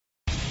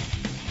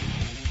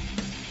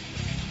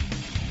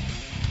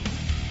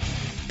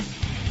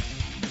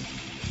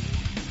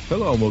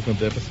Hello and welcome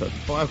to episode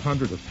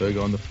 500 of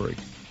Fergo on the Freak.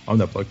 I'm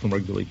that bloke from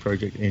Rugby League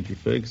Project, Andrew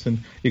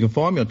Ferguson. You can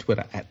find me on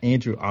Twitter at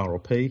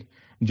AndrewRLP.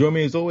 And join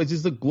me as always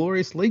is the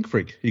glorious League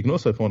Freak. You can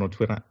also find on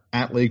Twitter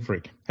at League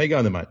Freak. How you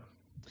going there, mate?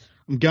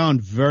 I'm going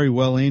very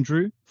well,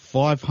 Andrew.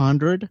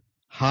 500,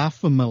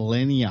 half a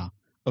millennia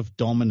of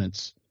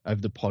dominance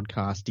over the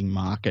podcasting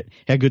market.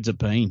 How good's it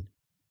been?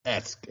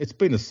 It's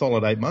been a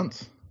solid 8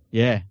 months.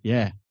 Yeah.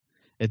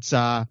 It's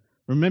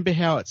remember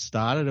how it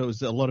started? It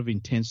was a lot of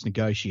intense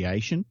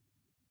negotiation.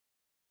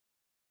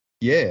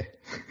 Yeah.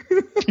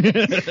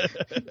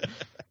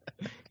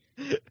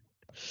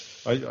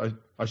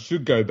 I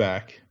should go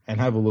back and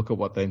have a look at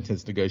what the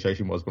intense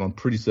negotiation was, but I'm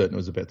pretty certain it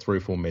was about 3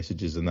 or 4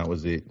 messages and that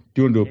was it.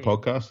 Do you want to do a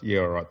podcast? Yeah,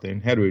 all right then.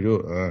 How do we do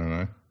it? I don't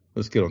know.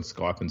 Let's get on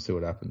Skype and see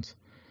what happens.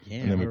 Yeah,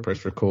 and then we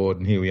press record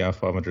and here we are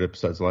 500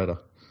 episodes later.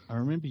 I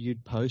remember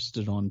you'd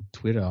posted on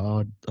Twitter,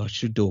 I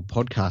should do a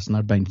podcast, and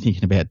I'd been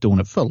thinking about doing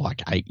it for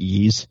like 8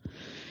 years.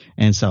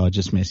 And so I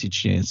just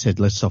messaged you and said,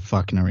 let's stop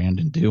fucking around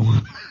and do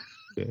one.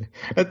 Yeah.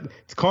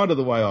 It's kind of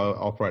the way I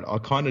operate. I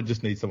kind of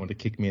just need someone to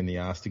kick me in the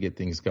ass to get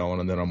things going,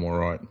 and then I'm all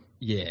right.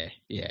 Yeah.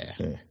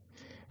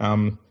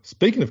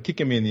 Speaking of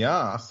kicking me in the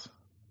ass,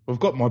 we've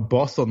got my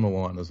boss on the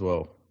line as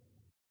well.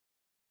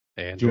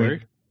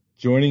 Andrew?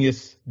 Joining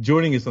us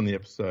on the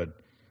episode.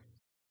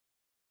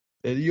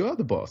 You are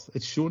the boss.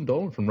 It's Shawn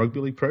Dollin from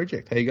Rugby League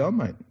Project. How you going,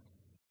 mate?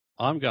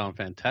 I'm going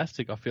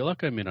fantastic. I feel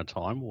like I'm in a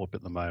time warp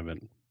at the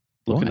moment.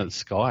 Looking at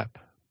Skype.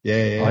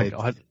 Yeah.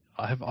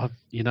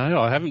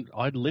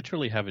 I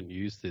literally haven't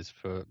used this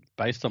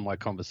based on my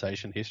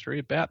conversation history,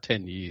 about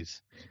 10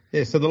 years.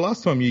 Yeah, so the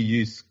last time you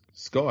used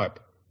Skype,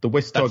 the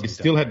West Tigers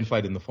still hadn't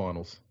played in the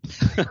finals.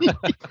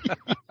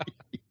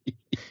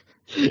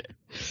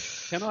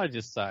 Can I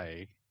just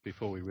say,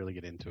 before we really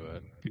get into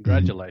it,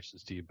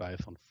 congratulations to you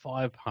both on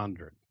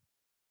 500.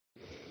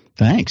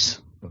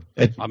 Thanks.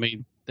 I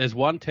mean, there's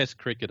one Test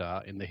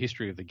cricketer in the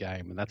history of the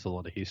game, and that's a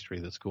lot of history,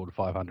 that scored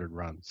 500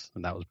 runs,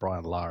 and that was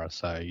Brian Lara.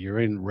 So you're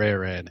in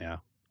rare air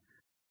now.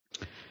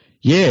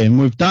 Yeah, and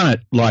we've done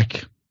it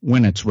like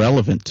when it's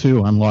relevant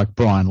too, unlike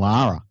Brian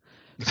Lara.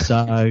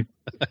 So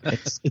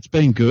it's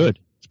been good.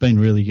 It's been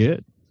really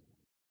good.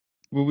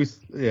 Well,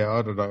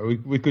 I don't know.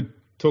 We could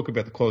talk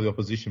about the quality of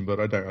opposition, but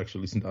I don't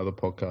actually listen to other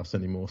podcasts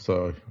anymore.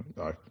 So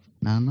no,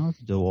 neither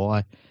do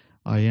I.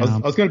 I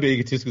was going to be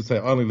egotistical and say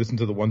I only listen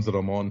to the ones that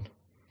I'm on,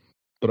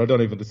 but I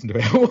don't even listen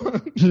to our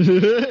one.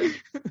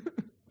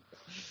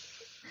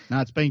 No,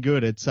 it's been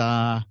good. It's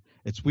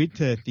weird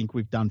to think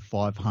we've done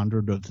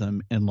 500 of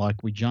them, and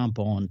like we jump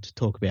on to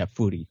talk about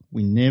footy.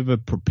 We never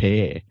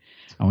prepare,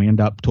 and we end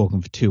up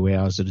talking for 2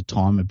 hours at a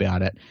time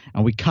about it,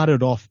 and we cut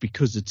it off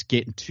because it's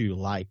getting too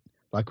late.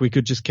 Like we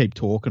could just keep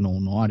talking all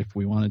night if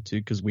we wanted to,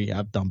 because we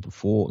have done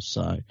before.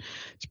 So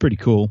it's pretty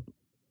cool.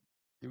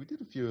 Yeah, we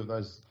did a few of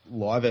those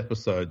live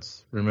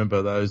episodes.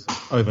 Remember those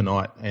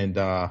overnight, and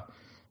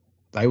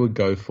they would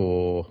go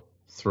for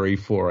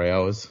 3-4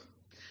 hours.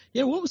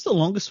 Yeah, what was the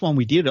longest one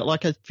we did?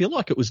 Like I feel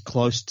like it was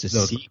close to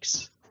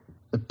 6.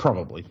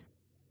 Probably.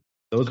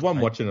 There was one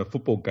watching a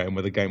football game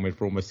where the game went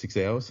for almost 6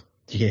 hours.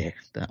 Yeah,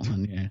 that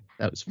one. Yeah,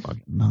 that was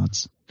fucking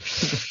nuts.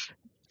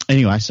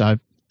 Anyway, so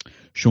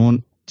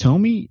Shawn, tell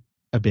me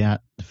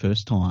about the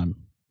first time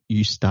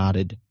you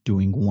started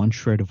doing one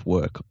shred of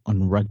work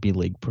on Rugby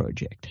League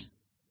Project.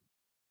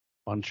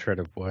 One shred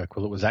of work.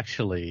 Well, it was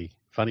actually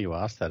funny you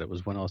asked that. It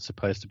was when I was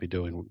supposed to be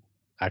doing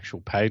actual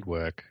paid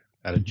work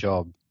at a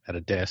job at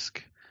a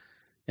desk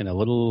in a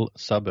little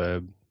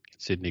suburb in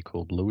Sydney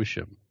called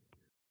Lewisham,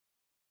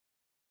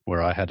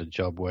 where I had a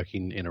job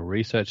working in a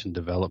research and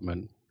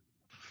development.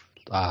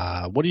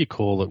 What do you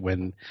call it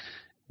when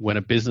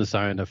a business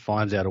owner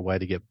finds out a way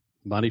to get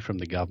money from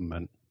the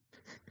government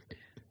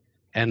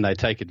and they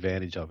take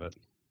advantage of it?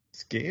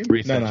 Scam?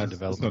 Research and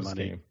development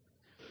money. Scam.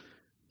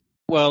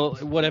 Well,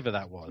 whatever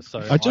that was.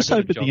 So I just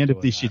hope at the end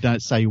of this you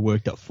don't say you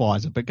worked at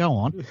Pfizer, but go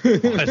on.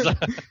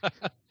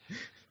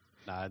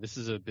 No, this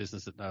is a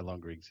business that no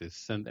longer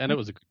exists, and it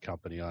was a good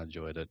company. I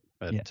enjoyed it,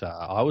 but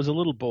I was a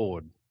little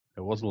bored.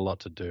 There wasn't a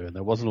lot to do, and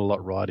there wasn't a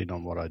lot riding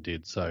on what I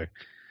did. So,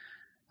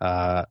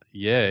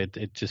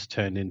 it just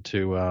turned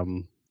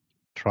into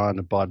trying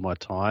to bide my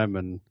time.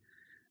 And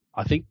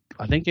I think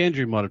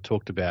Andrew might have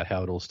talked about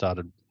how it all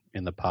started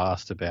in the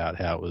past, about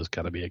how it was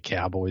going to be a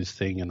Cowboys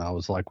thing, and I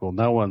was like, well,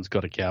 no one's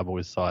got a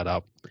Cowboys site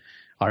up.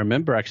 I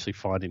remember actually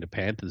finding a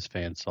Panthers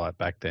fan site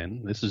back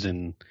then. This was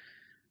in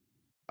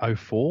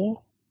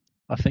 2004,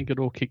 I think it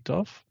all kicked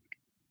off.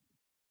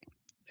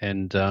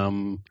 And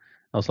I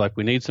was like,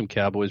 we need some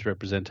Cowboys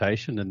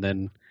representation. And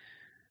then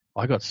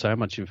I got so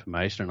much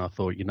information, and I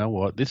thought, you know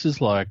what, this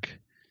is like,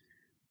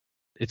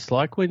 it's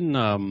like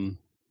when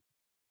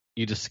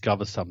you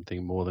discover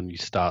something more than you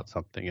start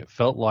something. It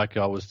felt like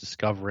I was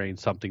discovering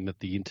something that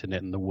the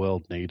internet and the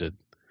world needed.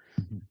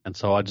 And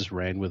so I just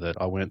ran with it.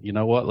 I went, you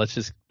know what, let's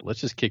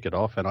just kick it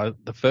off. And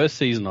the first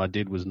season I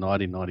did was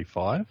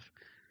 1995,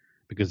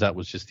 because that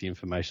was just the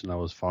information I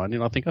was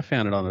finding. I think I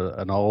found it on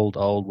an old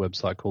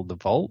website called The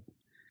Vault.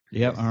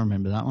 Yeah, I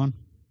remember that one.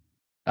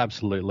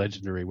 Absolute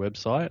legendary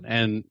website.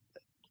 And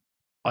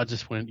I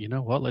just went, you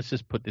know what? Let's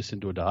just put this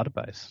into a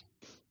database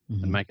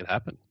and make it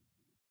happen.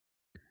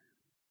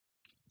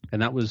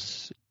 And that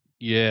was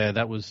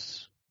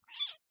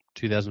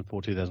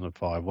 2004,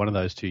 2005. One of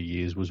those 2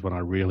 years was when I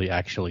really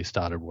actually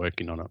started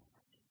working on it.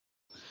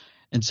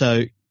 And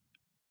so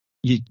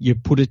you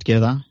put it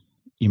together,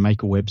 you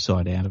make a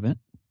website out of it.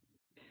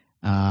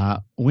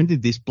 When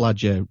did this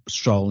bludger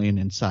stroll in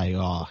and say,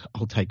 "Oh,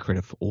 I'll take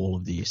credit for all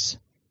of this"?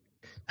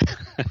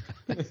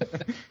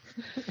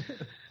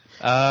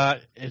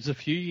 It's a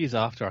few years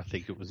after. I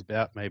think it was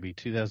about maybe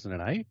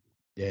 2008.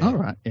 Yeah. All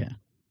right. Yeah.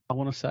 I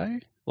want to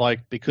say,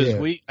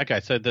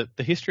 because so the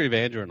history of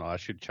Andrew and I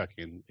should chuck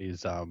in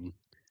is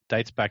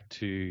dates back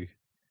to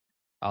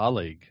our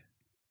league,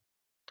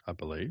 I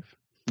believe.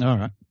 All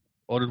right.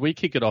 Or did we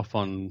kick it off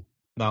on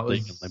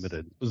League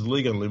Unlimited? It was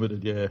League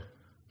Unlimited, yeah.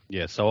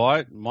 Yeah,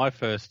 so my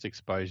first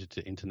exposure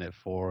to internet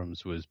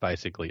forums was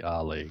basically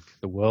our league,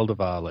 the world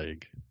of our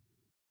league.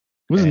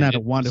 Wasn't that a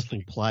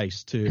wonderful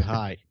place too?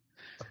 Hey,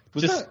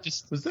 was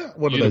that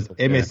one of those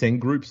MSN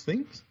groups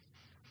things?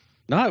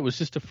 No, it was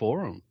just a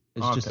forum.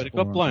 But it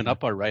got blown up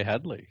by Ray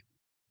Hadley.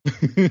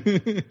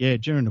 Yeah,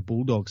 during the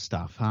Bulldog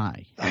stuff.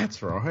 Hey,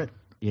 that's right.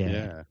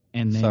 Yeah.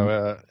 And then,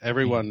 so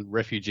everyone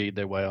refugeed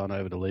their way on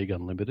over to League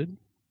Unlimited,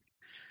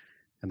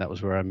 and that was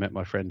where I met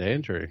my friend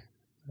Andrew,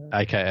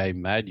 aka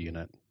Mad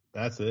Unit.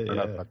 That's it. I don't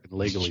know if I can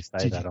legally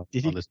say that on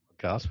this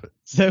podcast, but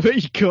so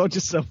you called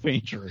yourself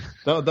Andrew?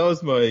 That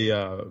was my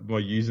my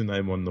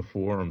username on the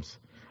forums.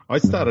 I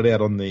started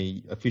out on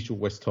the official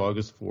West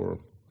Tigers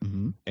forum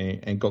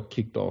and got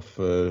kicked off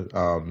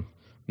for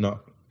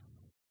not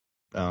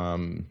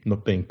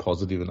being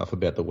positive enough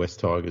about the West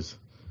Tigers.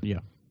 Yeah,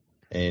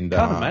 and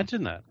can't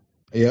imagine that.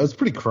 Yeah, it was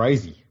pretty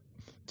crazy.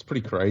 It's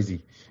pretty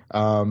crazy.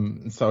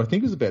 So I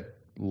think it was about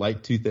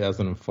late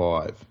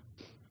 2005.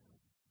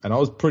 And I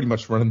was pretty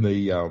much running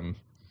the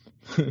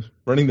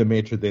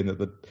mantra then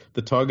that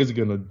the Tigers are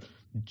going to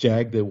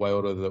jag their way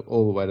all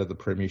the way to the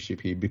premiership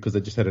here because they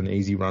just had an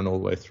easy run all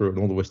the way through, and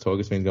all the West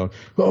Tigers fans going,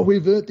 "Oh,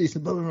 we've earned this,"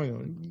 and blah, blah, blah.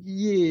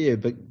 Yeah,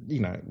 but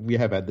we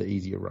have had the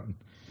easier run.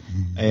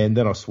 And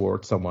then I swore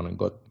at someone and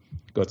got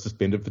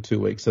suspended for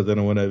 2 weeks. So then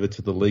I went over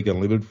to the League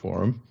Unlimited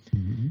forum,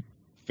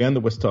 found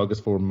the West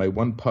Tigers forum, made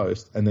one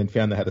post, and then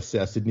found they had a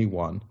South Sydney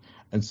one,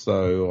 and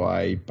so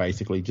I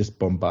basically just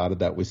bombarded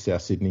that with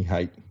South Sydney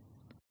hate.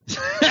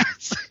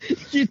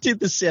 You did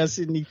the South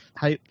Sydney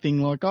hate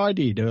thing like I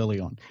did early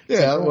on.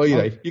 Yeah, well,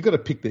 you got to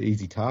pick the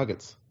easy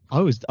targets.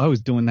 I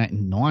was doing that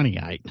in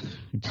 '98.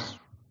 Just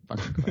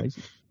fucking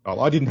crazy. Oh,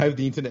 I didn't have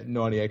the internet in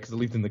 '98 because I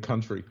lived in the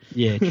country.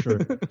 Yeah, true.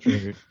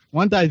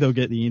 One day they'll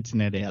get the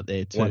internet out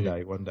there too.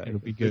 One day. It'll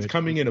be good. It's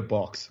coming in a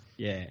box.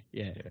 Yeah.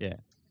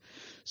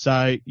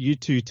 So you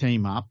two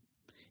team up.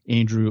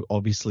 Andrew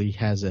obviously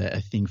has a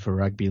thing for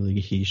rugby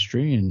league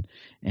history,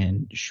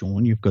 and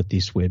Shawn, you've got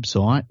this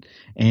website.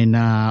 And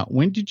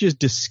when did you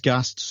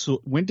discuss?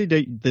 When did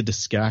the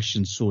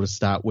discussion sort of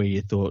start? Where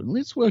you thought,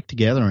 let's work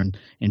together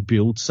and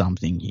build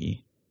something here?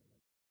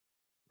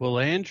 Well,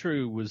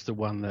 Andrew was the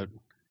one that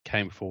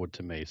came forward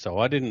to me, so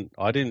I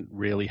didn't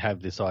really have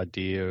this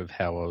idea of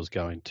how I was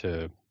going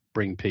to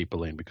bring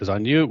people in because I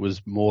knew it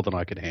was more than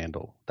I could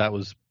handle. That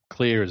was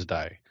clear as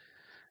day.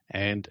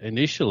 And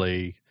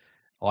initially,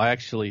 I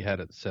actually had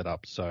it set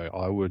up so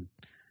I would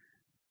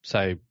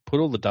say put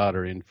all the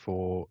data in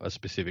for a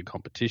specific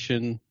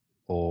competition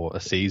or a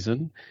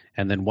season,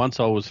 and then once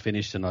I was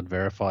finished and I'd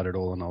verified it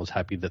all and I was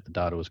happy that the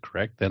data was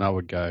correct, then I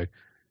would go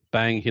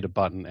bang, hit a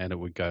button, and it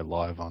would go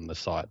live on the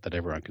site that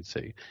everyone could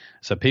see.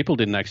 So people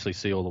didn't actually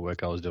see all the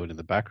work I was doing in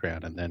the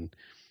background. And then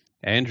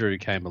Andrew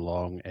came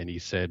along and he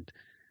said,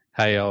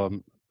 "Hey,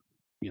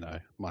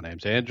 my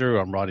name's Andrew.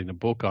 I'm writing a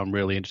book. I'm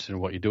really interested in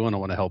what you're doing. I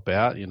want to help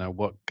out.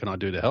 What can I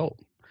do to help?"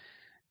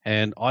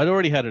 And I'd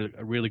already had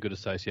a really good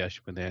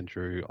association with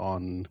Andrew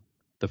on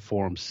the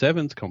Forum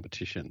Sevens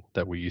competition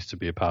that we used to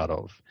be a part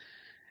of.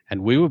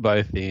 And we were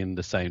both in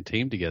the same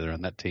team together,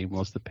 and that team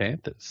was the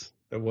Panthers.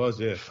 It was,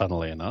 yeah.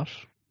 Funnily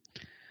enough.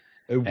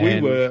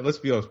 Let's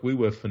be honest, we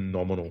were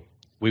phenomenal.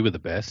 We were the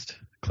best,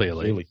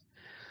 clearly.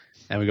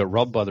 And we got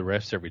robbed by the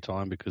refs every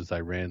time because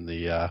they ran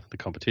the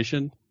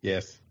competition.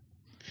 Yes.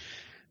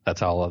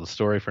 That's a whole other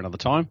story for another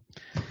time.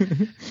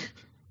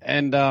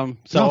 And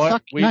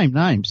name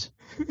names.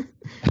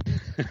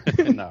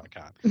 No, I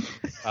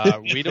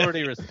can't.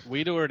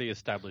 We'd already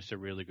established a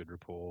really good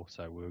rapport,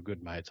 so we were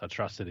good mates. I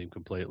trusted him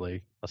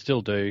completely. I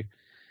still do.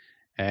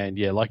 And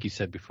yeah, like you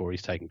said before,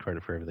 he's taking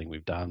credit for everything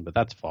we've done, but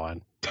that's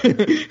fine.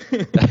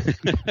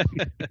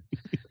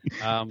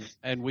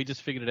 And we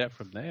just figured it out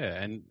from there.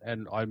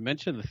 And I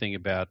mentioned the thing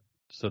about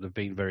sort of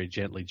being very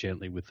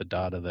gently with the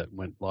data that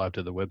went live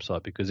to the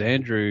website because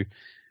Andrew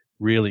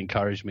really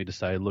encouraged me to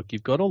say, look,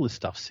 you've got all this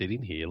stuff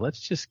sitting here.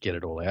 Let's just get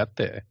it all out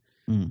there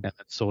and then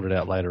sort it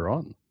out later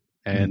on.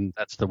 And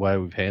that's the way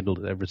we've handled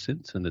it ever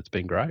since, and it's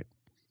been great.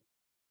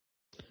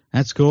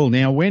 That's cool.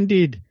 Now, when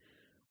did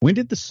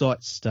the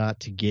site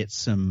start to get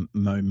some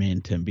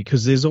momentum?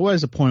 Because there's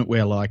always a point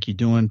where, like, you're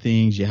doing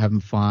things, you're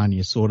having fun,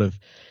 you're sort of,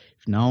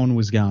 if no one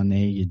was going there,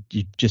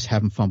 you're just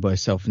having fun by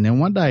yourself. And then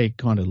one day you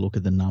kind of look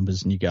at the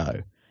numbers and you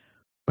go,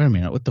 wait a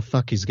minute, what the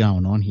fuck is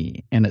going on here?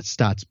 And it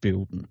starts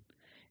building.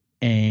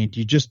 And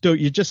you're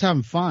just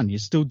having fun. You're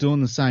still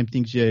doing the same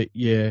things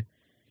you've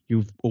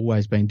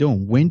always been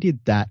doing. When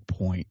did that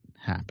point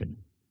happen?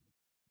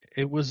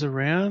 It was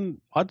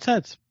around, I'd say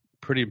it's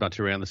pretty much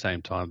around the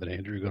same time that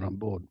Andrew got on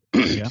board.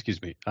 Yeah.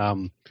 Excuse me.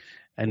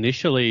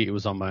 Initially, it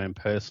was on my own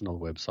personal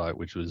website,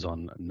 which was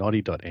on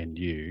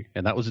noddy.nu,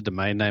 and that was a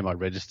domain name I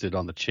registered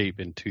on the cheap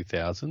in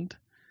 2000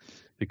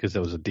 because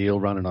there was a deal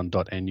running on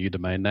 .nu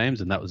domain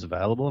names, and that was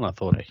available, and I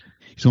thought,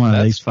 he's one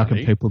of these funny.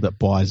 fucking people that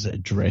buys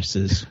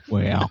addresses.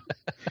 Wow.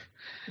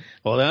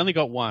 Well, they only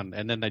got one,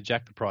 and then they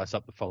jacked the price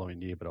up the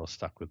following year, but I was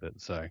stuck with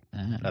it, so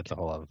that's a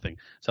whole other thing.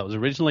 So it was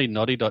originally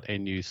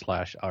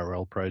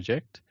noddy.nu/RL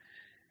project,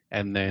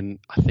 and then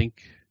I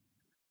think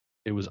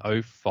it was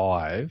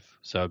 05,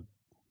 so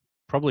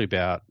probably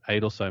about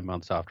 8 or so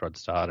months after I'd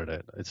started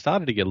it. It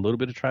started to get a little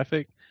bit of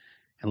traffic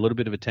and a little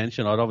bit of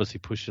attention. I'd obviously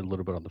pushed it a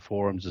little bit on the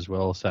forums as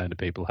well, saying to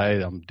people,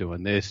 hey, I'm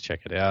doing this,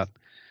 check it out.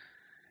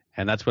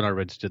 And that's when I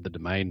registered the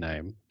domain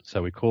name.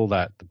 So we call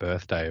that the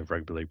birthday of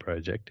Rugby League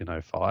Project in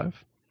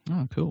 05.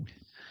 Oh, cool.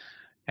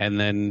 And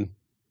then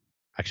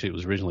actually it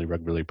was originally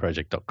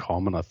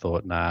rugbyleagueproject.com, and I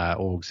thought, nah,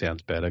 org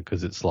sounds better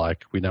because it's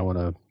like we don't want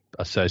to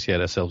associate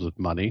ourselves with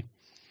money.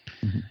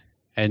 Mm-hmm.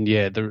 And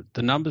yeah, the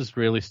numbers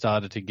really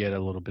started to get a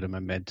little bit of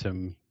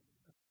momentum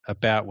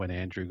about when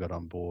Andrew got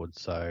on board.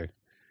 So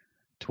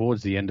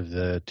towards the end of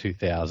the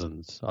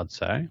 2000s, I'd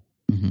say.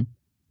 Mm-hmm.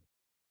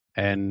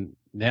 And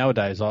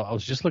nowadays, I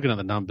was just looking at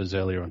the numbers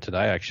earlier on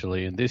today,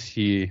 actually, and this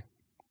year,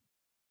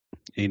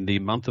 in the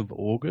month of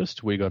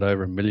August, we got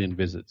over 1 million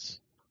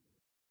visits.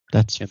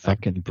 That's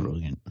fucking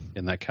brilliant.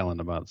 In that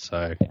calendar month.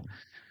 So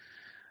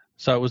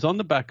it was on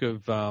the back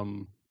of,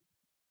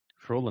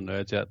 for all the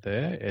nerds out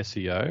there,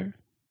 SEO.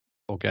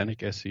 Organic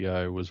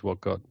SEO was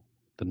what got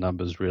the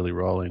numbers really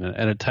rolling.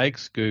 And it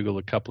takes Google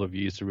a couple of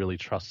years to really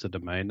trust the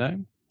domain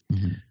name.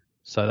 Mm-hmm.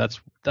 So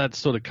that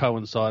sort of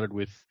coincided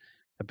with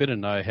a bit of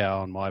know-how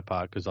on my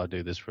part because I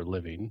do this for a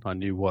living. I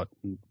knew what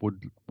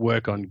would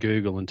work on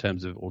Google in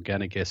terms of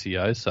organic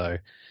SEO. So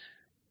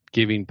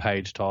giving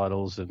page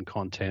titles and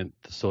content,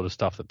 the sort of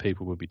stuff that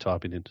people would be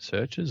typing into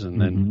searches,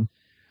 and then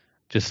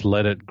just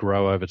let it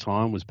grow over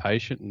time, was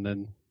patient. And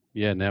then,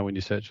 now when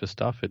you search for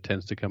stuff, it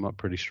tends to come up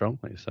pretty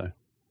strongly. So.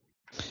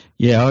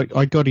 Yeah,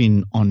 I got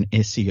in on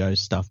SEO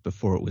stuff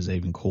before it was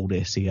even called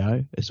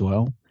SEO as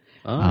well.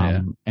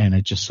 And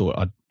I just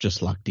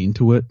lucked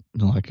into it.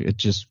 Like it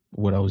just,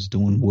 what I was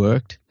doing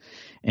worked.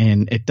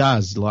 And it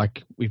does,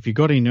 like if you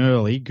got in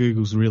early,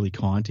 Google's really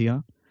kind to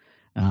you,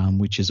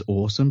 which is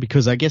awesome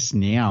because I guess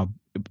now,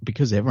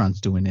 because everyone's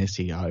doing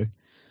SEO,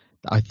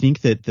 I think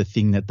that the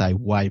thing that they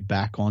weigh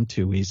back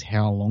onto is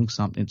how long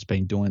something's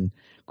been doing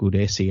good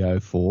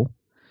SEO for.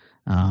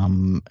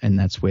 And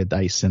that's where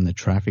they send the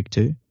traffic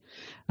to.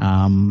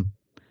 That's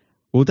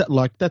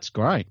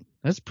great.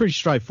 That's a pretty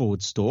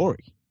straightforward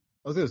story.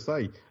 I was going to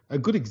say, a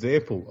good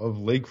example of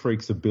League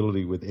Freak's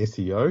ability with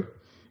SEO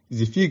is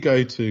if you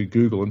go to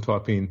Google and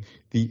type in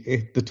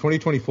the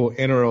 2024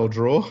 NRL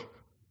draw,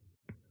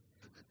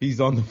 he's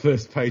on the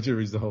first page of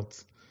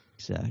results.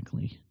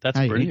 Exactly. That's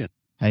brilliant.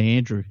 Hey,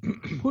 Andrew,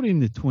 put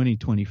in the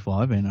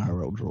 2025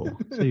 NRL draw.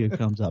 See who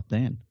comes up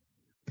then.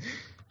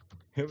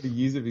 How many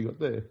years have you got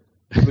there?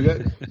 We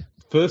got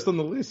first on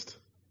the list.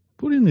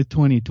 Put in the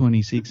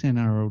 2026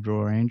 NRL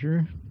draw,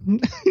 Andrew.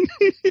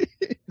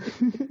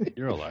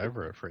 You're all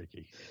over it,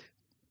 Freaky.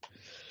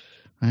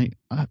 Hey,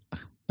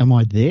 am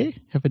I there?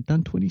 Have I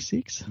done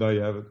 26? No,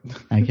 you haven't.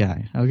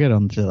 Okay, I'll get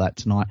on to that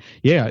tonight.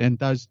 Yeah, and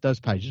those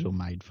pages were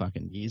made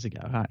fucking years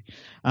ago, hey.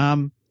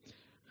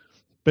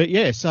 But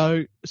yeah,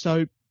 so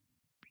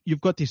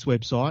you've got this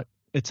website.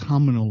 It's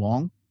humming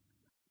along.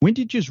 When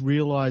did you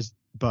realise,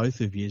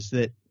 both of you,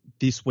 that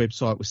this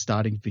website was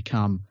starting to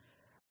become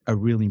a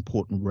really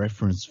important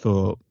reference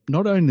for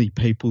not only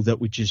people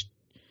that were just,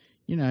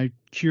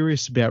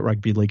 curious about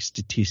rugby league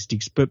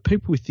statistics, but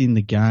people within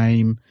the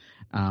game,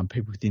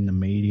 people within the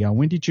media?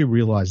 When did you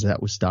realise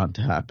that was starting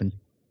to happen?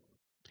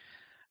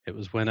 It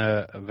was when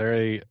a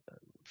very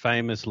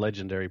famous,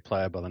 legendary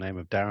player by the name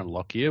of Darren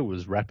Lockyer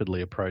was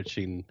rapidly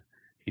approaching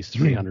his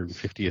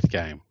 350th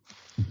game.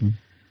 Mm-hmm.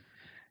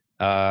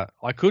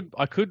 I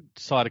could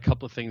cite a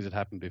couple of things that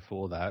happened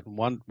before that.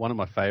 One of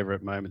my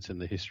favourite moments in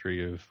the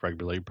history of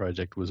Rugby League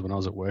Project was when I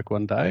was at work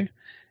one day,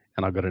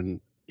 and I got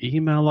an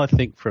email, I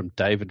think, from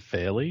David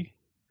Fairley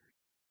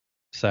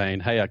saying,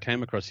 "Hey, I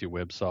came across your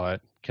website.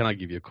 Can I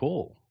give you a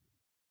call?"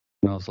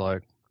 And I was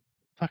like,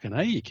 "Fucking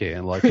A, you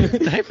can!" Like,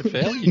 David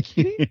Fairley, you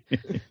kidding?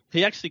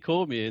 He actually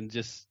called me and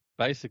just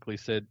basically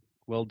said,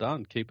 "Well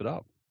done, keep it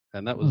up."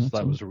 And that was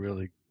was a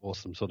really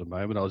awesome sort of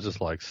moment. I was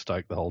just like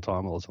stoked the whole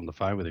time I was on the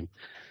phone with him.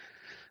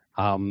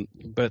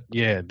 But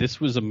yeah,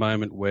 this was a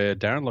moment where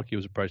Darren Lockyer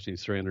was approaching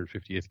his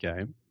 350th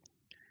game.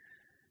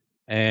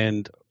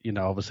 And,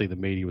 obviously the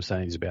media was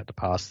saying he's about to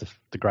pass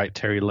the great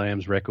Terry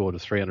Lamb's record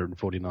of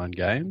 349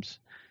 games.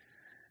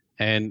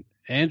 And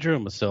Andrew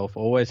and myself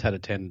always had a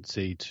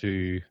tendency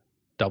to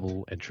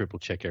double and triple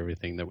check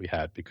everything that we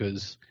had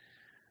because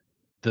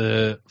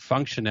the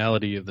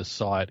functionality of the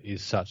site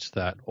is such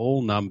that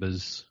all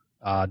numbers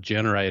are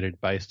generated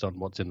based on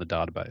what's in the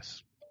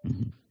database.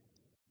 Mm-hmm.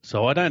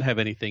 So I don't have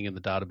anything in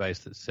the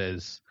database that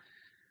says,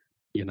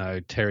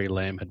 Terry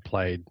Lamb had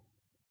played,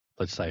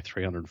 let's say,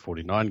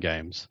 349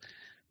 games,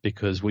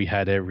 because we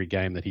had every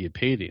game that he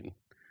appeared in.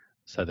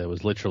 So there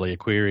was literally a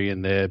query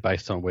in there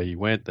based on where you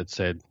went that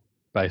said,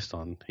 based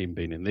on him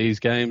being in these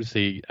games,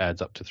 he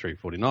adds up to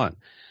 349.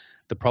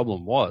 The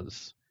problem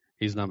was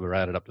his number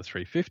added up to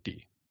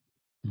 350.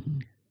 Mm-hmm.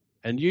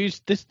 And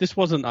this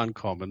wasn't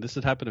uncommon. This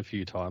had happened a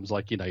few times.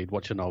 Like, you'd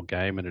watch an old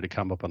game and it'd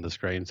come up on the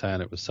screen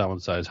saying it was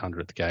so-and-so's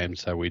 100th game.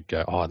 So we'd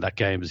go, oh, that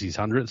game is his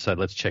 100th. So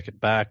let's check it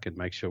back and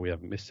make sure we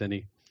haven't missed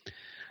any.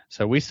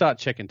 So we start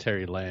checking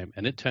Terry Lamb,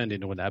 and it turned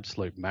into an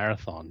absolute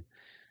marathon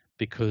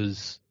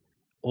because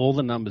all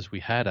the numbers we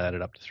had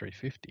added up to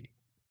 350.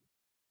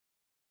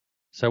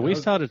 So we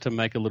started to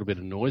make a little bit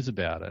of noise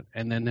about it.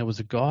 And then there was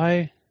a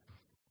guy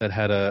that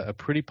had a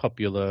pretty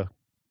popular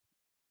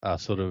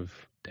sort of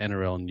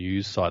NRL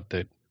news site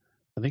that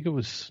I think it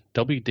was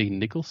W.D.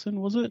 Nicholson,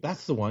 was it?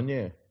 That's the one,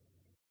 yeah.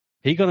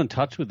 He got in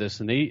touch with us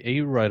and he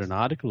wrote an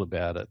article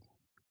about it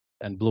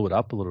and blew it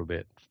up a little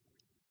bit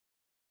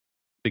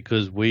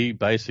because we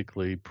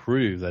basically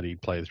proved that he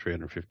played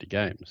 350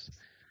 games.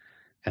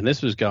 And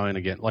this was going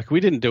again, like, we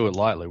didn't do it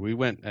lightly. We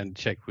went and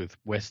checked with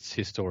West's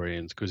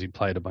historians because he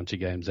played a bunch of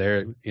games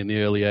there in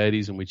the early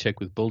 80s, and we checked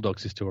with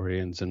Bulldogs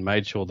historians and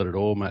made sure that it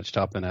all matched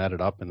up and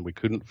added up, and we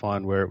couldn't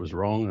find where it was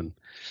wrong. And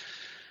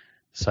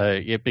so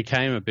it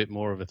became a bit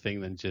more of a thing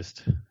than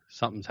just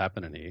something's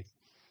happening here.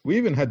 We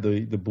even had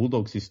the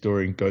Bulldogs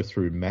historian go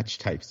through match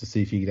tapes to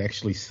see if he could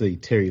actually see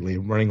Terry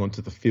Lamb running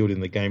onto the field in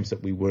the games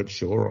that we weren't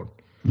sure on.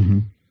 Mm-hmm.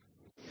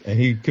 And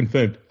he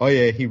confirmed, oh,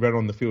 yeah, he ran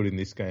on the field in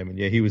this game. And,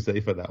 yeah, he was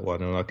there for that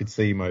one. And I could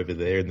see him over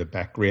there in the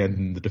background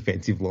in the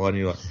defensive line. And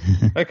you're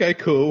like, okay,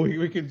 cool.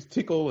 We can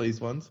tick all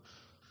these ones.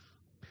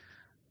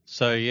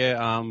 So, yeah,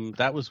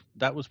 that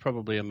was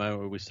probably a moment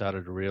where we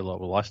started to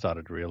realise, well, I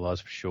started to realise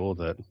for sure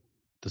that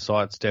the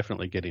site's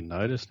definitely getting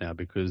noticed now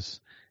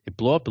because it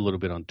blew up a little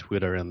bit on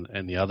Twitter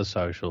and the other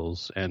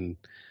socials. And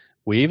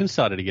we even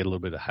started to get a little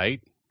bit of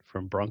hate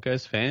from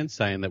Broncos fans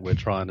saying that we're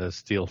trying to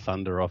steal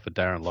thunder off of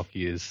Darren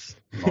Lockyer's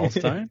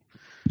milestone.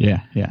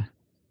 Yeah.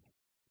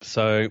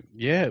 So,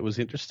 yeah, it was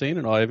interesting.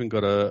 And I even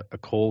got a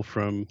call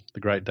from the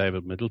great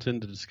David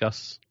Middleton to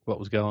discuss what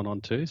was going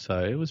on too. So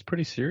it was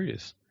pretty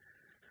serious.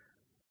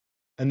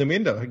 And then we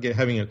ended up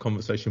having a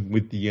conversation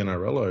with the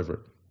NRL over it.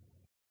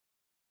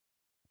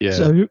 Yeah.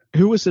 So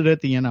who was it at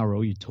the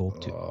NRL you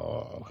talked to?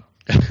 Oh.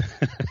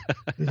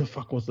 Who the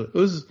fuck was it? It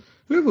was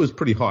whoever was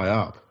pretty high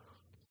up.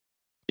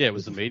 Yeah, it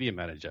was the media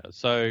manager.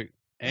 So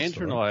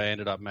Andrew right. and I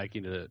ended up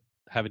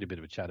having a bit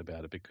of a chat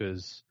about it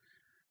because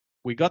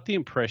we got the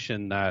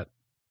impression that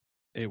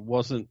it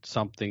wasn't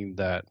something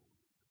that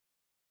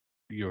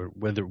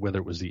whether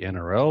it was the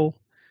NRL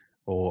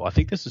or I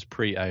think this is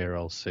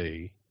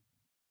pre-ARLC.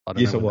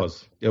 Yes, it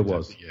was. It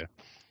was. Yeah.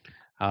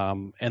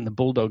 And the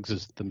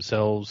Bulldogs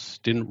themselves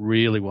didn't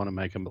really want to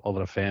make a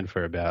lot of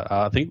fanfare about it.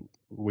 I think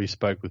we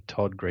spoke with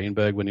Todd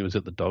Greenberg when he was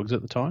at the Dogs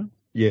at the time.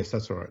 Yes,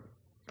 that's right.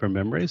 From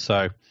memory.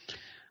 So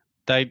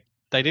they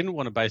didn't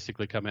want to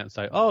basically come out and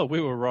say, oh,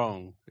 we were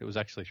wrong. It was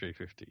actually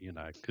 350,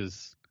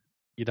 because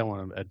you don't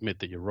want to admit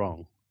that you're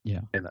wrong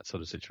in that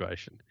sort of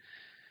situation.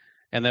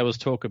 And there was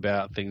talk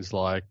about things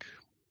like,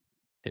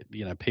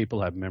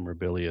 people have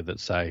memorabilia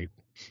that say,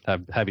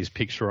 have his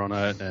picture on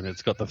it and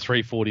it's got the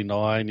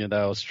 349, they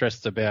were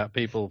stressed about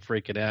people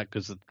freaking out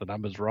because the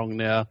number's wrong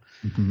now.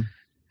 Mm-hmm. And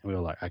we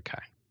were like, okay.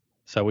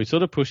 So we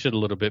sort of pushed it a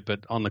little bit,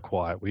 but on the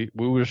quiet. We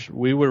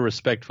were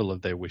respectful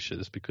of their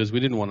wishes because we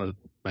didn't want to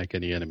make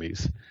any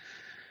enemies.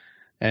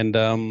 And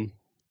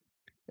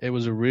it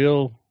was a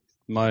real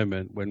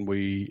moment when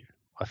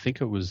I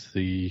think it was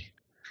the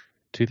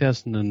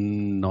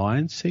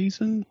 2009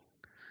 season.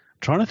 I'm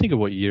trying to think of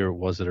what year it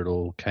was that it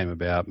all came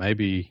about,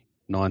 maybe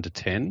 9 to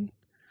 10.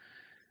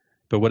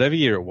 But whatever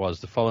year it was,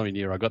 the following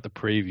year I got the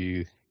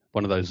preview,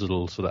 one of those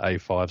little sort of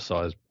A5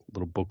 size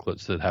little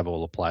booklets that have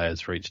all the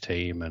players for each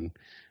team and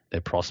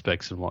their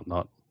prospects and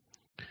whatnot.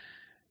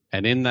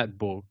 And in that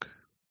book,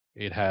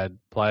 it had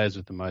players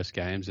with the most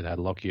games. It had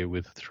Lockyer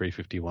with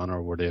 351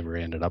 or whatever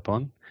he ended up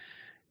on.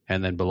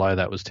 And then below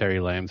that was Terry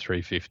Lamb,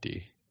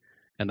 350.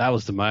 And that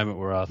was the moment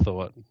where I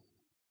thought,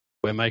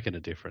 we're making a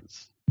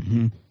difference.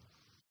 Mm-hmm.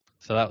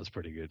 So that was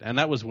pretty good. And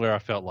that was where I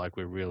felt like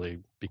we really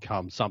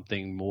become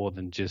something more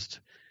than just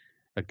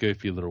a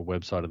goofy little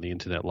website on the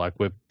internet. Like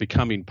we're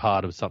becoming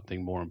part of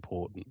something more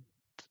important.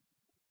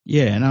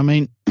 Yeah, and I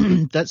mean,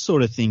 that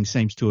sort of thing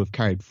seems to have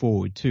carried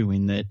forward too,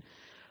 in that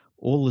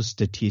all the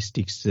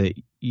statistics that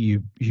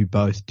you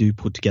both do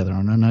put together,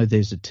 and I know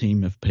there's a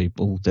team of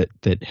people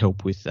that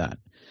help with that.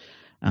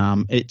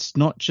 It's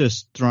not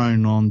just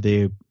thrown on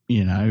there,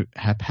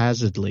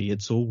 haphazardly.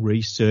 It's all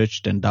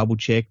researched and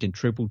double-checked and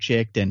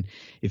triple-checked, and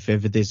if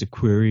ever there's a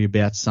query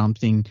about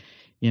something,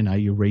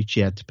 you reach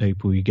out to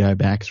people, you go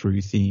back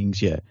through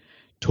things, you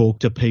talk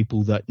to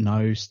people that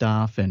know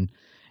stuff and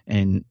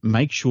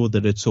make sure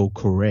that it's all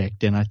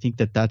correct. And I think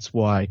that that's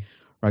why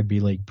Rugby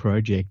League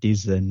Project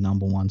is the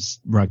number one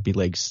rugby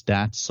league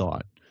stats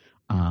site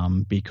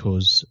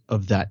because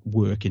of that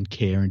work and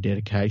care and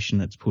dedication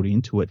that's put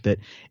into it. That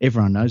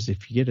everyone knows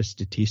if you get a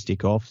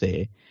statistic off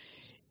there,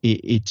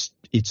 it's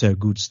a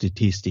good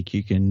statistic.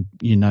 You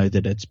know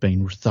that it's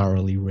been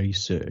thoroughly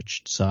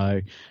researched.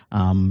 So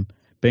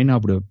being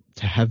able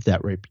to have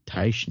that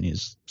reputation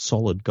is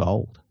solid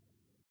gold.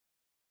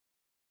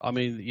 I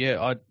mean,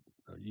 yeah,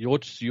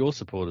 your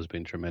support has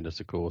been tremendous,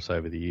 of course,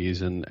 over the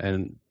years,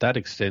 and that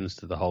extends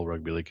to the whole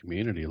rugby league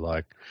community.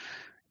 Like,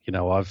 you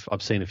know,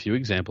 I've seen a few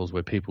examples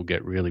where people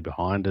get really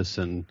behind us,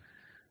 and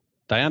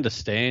they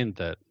understand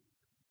that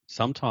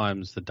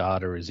sometimes the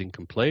data is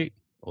incomplete,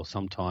 or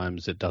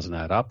sometimes it doesn't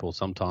add up, or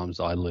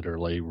sometimes I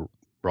literally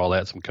roll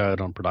out some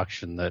code on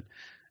production that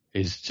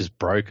is just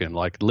broken.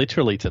 Like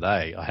literally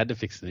today, I had to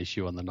fix an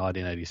issue on the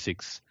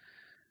 1986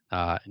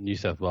 New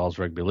South Wales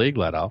Rugby League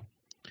ladder,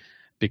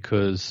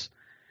 because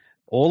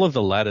all of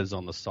the ladders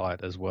on the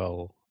site as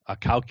well are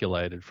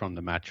calculated from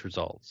the match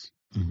results,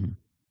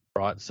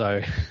 right?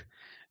 So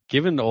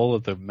given all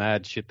of the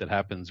mad shit that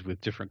happens with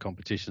different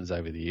competitions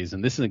over the years,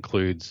 and this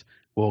includes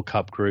World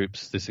Cup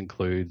groups, this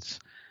includes,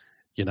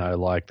 you know,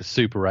 like the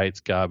Super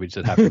 8s garbage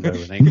that happened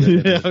over in England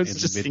in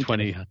the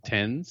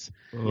mid-2010s,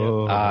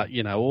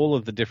 you know, all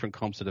of the different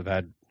comps that have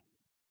had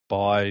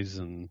buys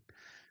and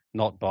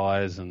not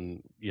buys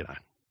and, you know,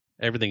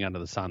 everything under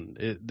the sun.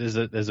 There's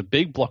a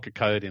big block of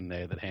code in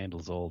there that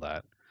handles all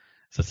that.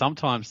 So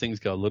sometimes things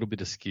go a little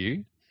bit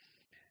askew.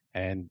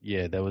 And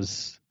yeah, there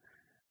was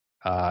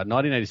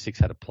 1986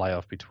 had a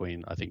playoff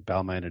between, I think,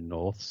 Balmain and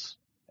Norths.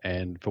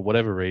 And for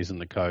whatever reason,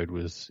 the code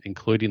was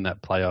including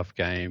that playoff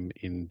game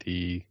in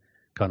the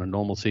kind of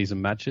normal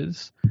season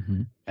matches.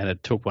 And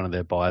it took one of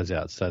their buys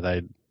out. So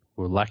they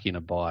were lacking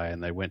a buy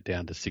and they went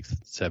down to 6th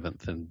and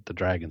 7th and the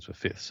Dragons were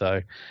 5th.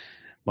 So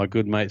my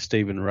good mate,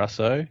 Stephen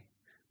Russo,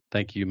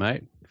 thank you,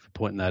 mate, for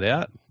pointing that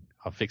out.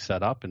 I fixed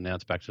that up and now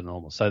it's back to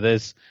normal. So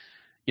there's,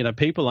 you know,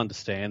 people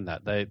understand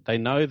that. They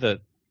know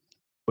that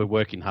we're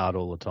working hard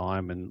all the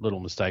time and little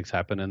mistakes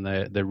happen and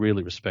they're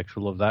really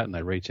respectful of that and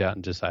they reach out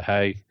and just say,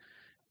 hey,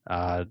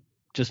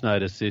 just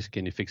notice this,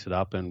 can you fix it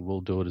up? And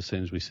we'll do it as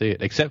soon as we see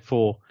it. Except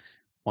for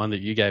one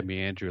that you gave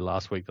me, Andrew,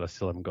 last week that I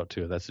still haven't got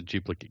to. That's a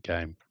duplicate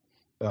game.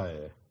 Oh,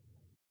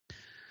 yeah.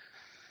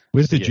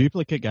 Where's the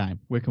duplicate game?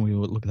 Where can we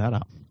look that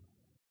up?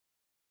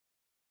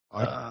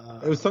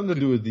 It was something to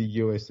do with the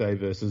USA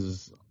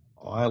versus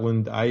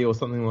Ireland A or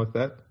something like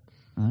that.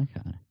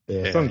 Okay.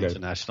 Yeah, some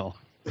international.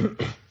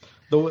 It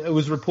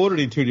was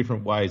reported in two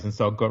different ways, and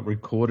so it got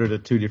recorded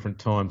at two different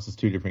times as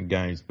two different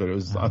games. But it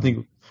was, I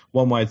think,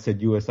 one way it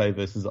said USA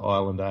versus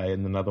Ireland A,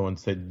 and another one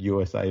said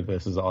USA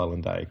versus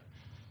Ireland A.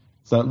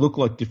 So it looked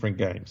like different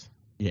games.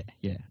 Yeah,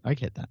 I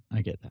get that.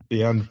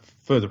 Yeah, and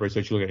further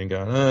research, you look at it and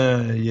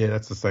go, yeah,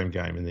 that's the same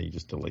game, and then you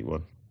just delete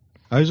one.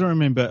 I also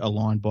remember a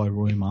line by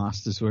Roy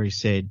Masters where he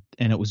said,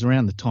 and it was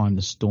around the time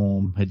the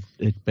Storm had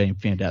been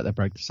found out they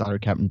broke the salary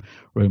cap, and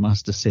Roy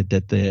Masters said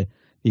that the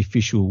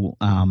official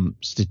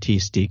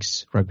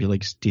statistics, rugby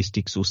league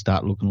statistics, will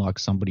start looking like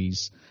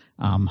somebody's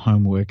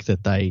homework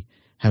that they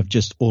have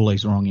just all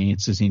these wrong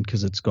answers in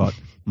because it's got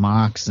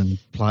marks and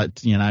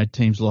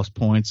teams lost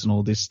points and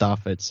all this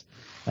stuff. It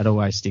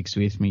always sticks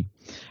with me.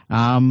 Okay,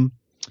 I'm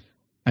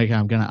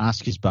going to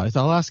ask you both.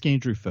 I'll ask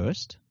Andrew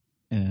first,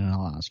 and then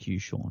I'll ask you,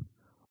 Shawn.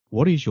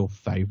 What is your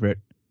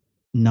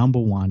number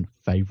one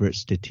favourite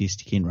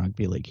statistic in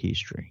rugby league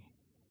history?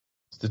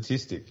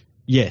 Statistic?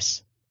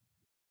 Yes.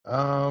 See,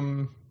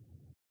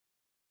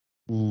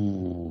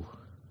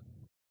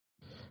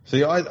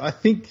 I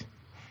think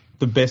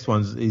the best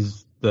ones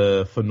is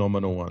the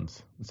phenomenal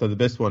ones. So the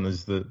best one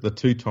is the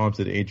two times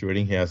that Andrew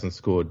Eddinghausen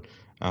scored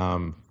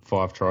 5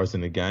 tries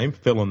in a game,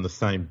 fell on the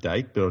same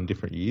date but on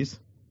different years.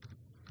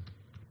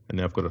 And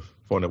now I've got to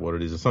find out what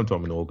it is. It's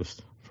sometime in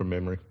August from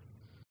memory.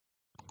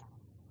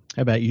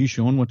 How about you,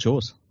 Shawn? What's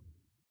yours?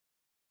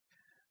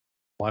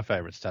 My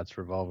favourite stats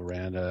revolve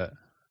around a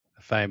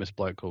famous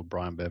bloke called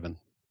Brian Bevan.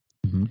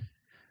 Mm-hmm.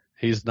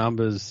 His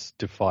numbers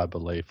defy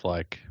belief.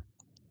 Like,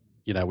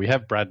 you know, we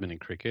have Bradman in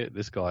cricket.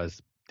 This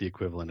guy's the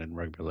equivalent in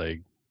rugby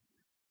league.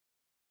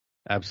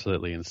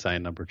 Absolutely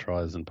insane number of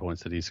tries and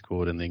points that he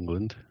scored in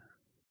England.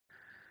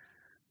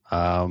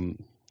 I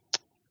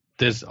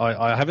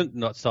haven't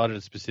not cited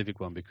a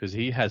specific one because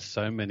he has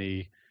so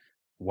many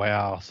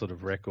wow sort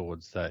of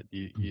records that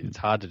it's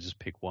hard to just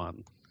pick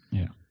one.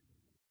 Yeah.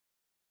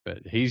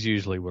 But he's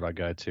usually what I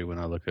go to when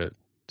I look at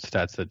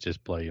stats that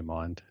just blow your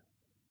mind.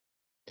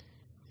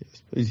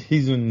 Yes,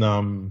 he's in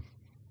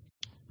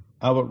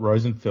Albert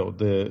Rosenfeld.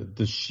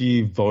 The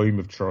sheer volume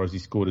of tries he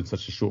scored in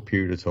such a short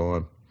period of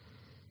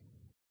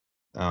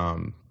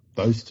time.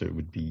 Those two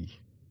would be.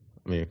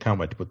 I mean, I can't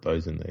wait to put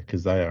those in there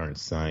because they are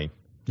insane.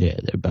 Yeah,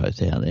 they're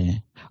both out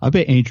there. I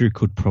bet Andrew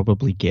could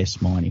probably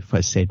guess mine if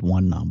I said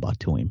one number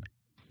to him.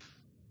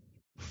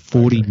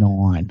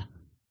 49.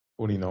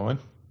 49?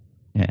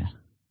 Yeah.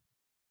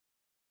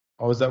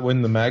 Oh, was that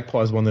when the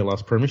Magpies won their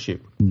last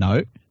premiership?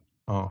 No.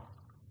 Oh.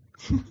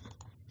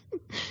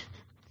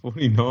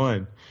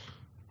 49.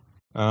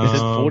 This is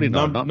 49,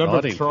 not number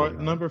of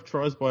 1949. number of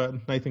tries by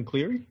Nathan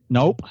Cleary.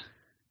 Nope.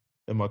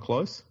 Am I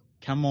close?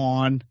 Come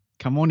on,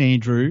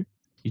 Andrew.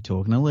 You're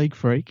talking a league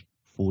freak.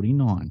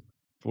 49.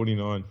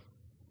 49.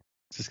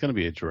 Is this going to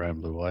be a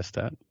Jerome Luai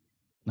stat?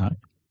 No.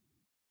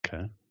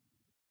 Okay.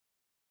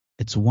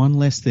 It's one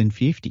less than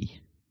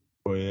 50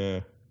 Oh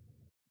yeah.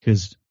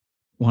 because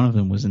one of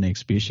them was an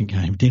exhibition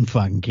game. Didn't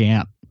fucking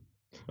count.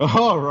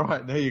 Oh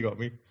right, now you got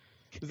me.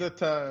 Is that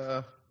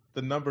the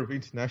number of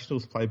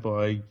internationals played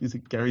by? Is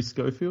it Gary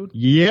Schofield?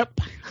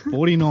 Yep.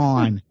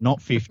 49,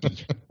 not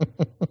 50.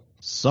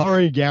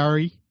 Sorry,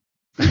 Gary.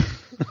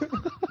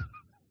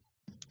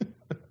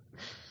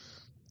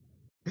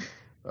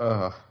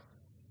 That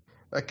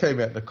came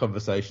out in a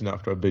conversation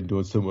after I've been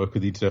doing some work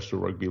with the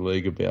International Rugby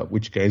League about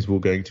which games we're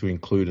going to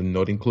include and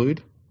not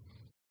include.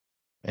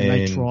 And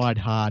they tried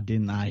hard,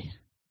 didn't they?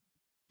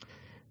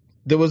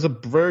 There was a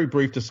very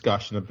brief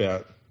discussion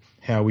about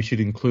how we should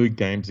include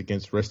games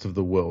against the rest of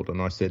the world, and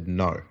I said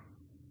no.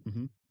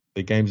 Mm-hmm.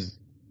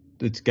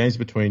 It's games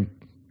between,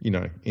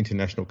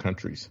 international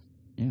countries,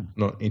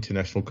 not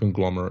international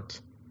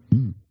conglomerates.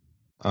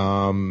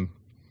 Mm.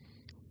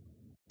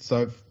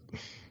 So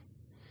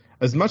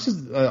as much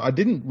as I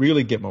didn't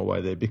really get my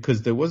way there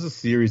because there was a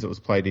series that was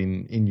played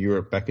in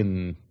Europe back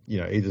in,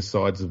 either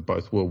sides of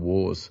both world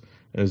wars.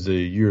 It was a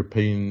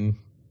European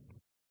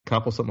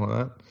Cup or something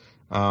like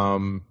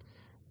that.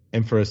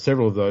 And for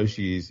several of those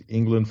years,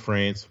 England,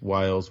 France,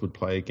 Wales would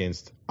play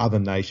against other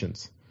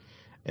nations.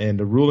 And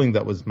the ruling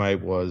that was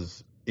made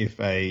was if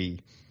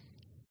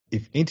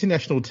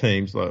international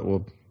teams, like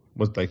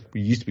what they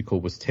used to be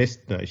called was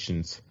test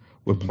nations,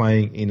 were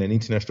playing in an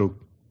international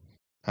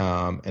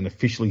an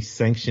officially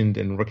sanctioned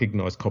and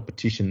recognised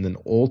competition, then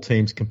all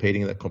teams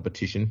competing in that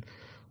competition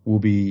will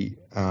be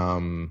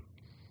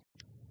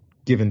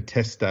given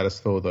test status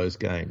for those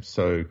games.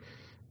 So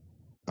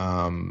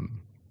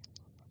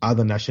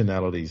other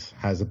nationalities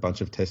has a bunch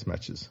of test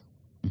matches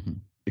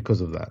because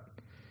of that.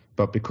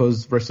 But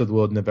because the rest of the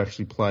world never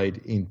actually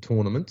played in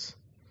tournaments,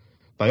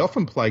 they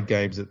often play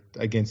games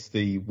against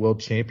the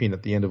world champion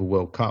at the end of a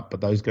World Cup, but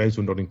those games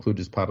were not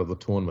included as part of the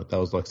tournament. That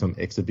was like some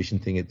exhibition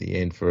thing at the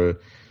end for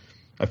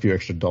a few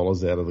extra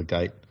dollars out of the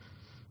gate.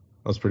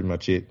 That was pretty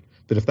much it.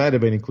 But if they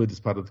had been included as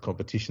part of the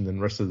competition, then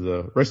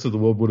the rest of the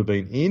world would have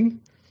been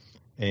in,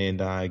 and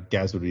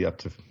Gaz would be up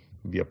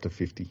to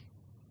 50.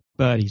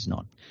 But he's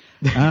not.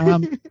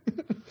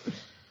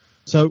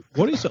 So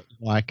what is it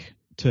like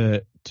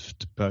to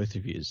both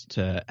of you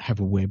to have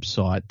a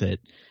website that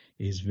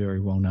is very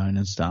well known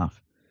and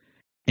stuff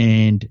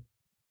and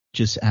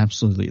just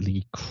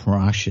absolutely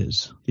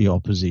crushes the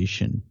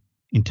opposition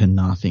into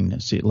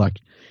nothingness,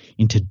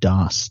 into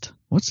dust?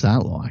 What's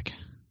that like?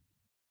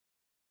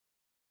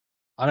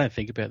 I don't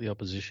think about the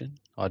opposition.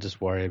 I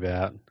just worry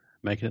about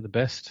making it the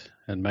best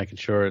and making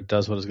sure it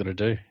does what it's going to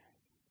do.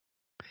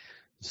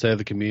 Serve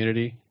the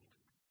community.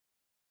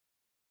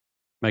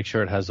 Make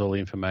sure it has all the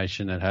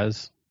information it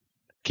has.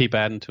 Keep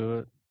adding to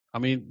it. I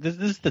mean, this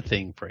is the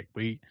thing, Freak.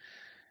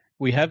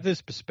 We have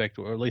this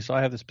perspective, or at least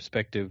I have this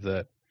perspective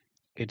that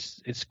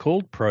it's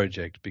called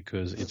project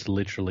because it's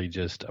literally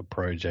just a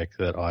project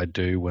that I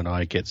do when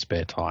I get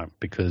spare time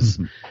because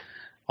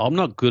I'm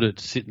not good at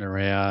sitting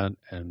around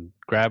and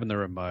grabbing the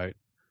remote,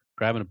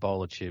 grabbing a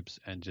bowl of chips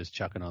and just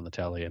chucking on the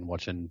telly and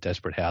watching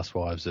Desperate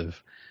Housewives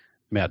of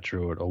Mount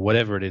Druitt or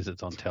whatever it is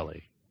that's on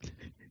telly,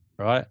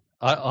 right?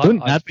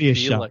 Wouldn't that be a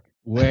show? Like,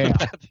 wow.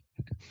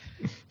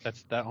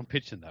 That's that. I'm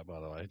pitching that, by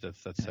the way.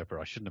 That's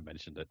separate. I shouldn't have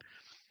mentioned it.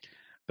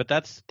 But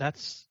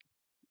that's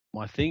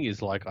my thing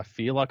is like I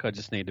feel like I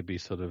just need to be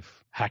sort of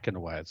hacking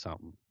away at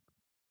something.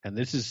 And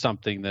this is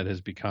something that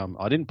has become,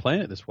 I didn't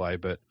plan it this way,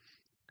 but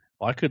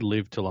I could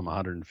live till I'm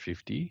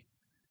 150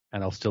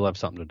 and I'll still have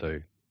something to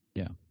do.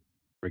 Yeah.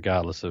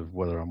 Regardless of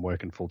whether I'm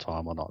working full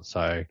time or not.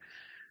 So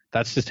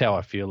that's just how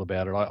I feel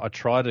about it. I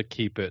try to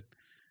keep it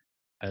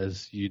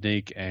as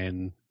unique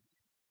and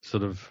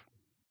sort of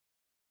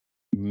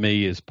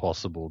me as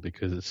possible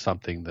because it's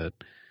something that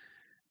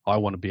I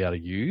want to be able to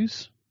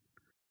use.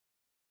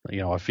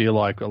 I feel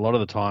like a lot of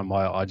the time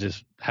I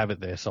just have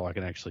it there so I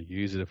can actually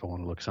use it. If I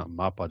want to look something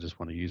up, I just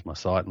want to use my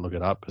site and look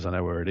it up because I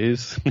know where it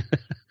is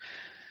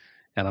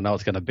and I know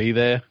it's going to be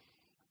there.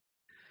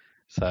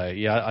 So,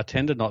 yeah, I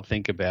tend to not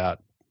think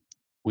about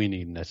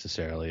winning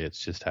necessarily. It's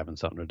just having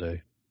something to do.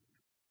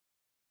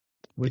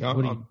 What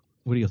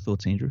are your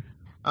thoughts, Andrew?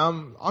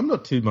 I'm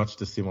not too much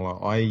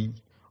dissimilar. I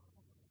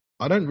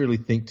don't really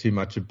think too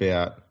much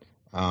about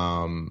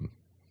how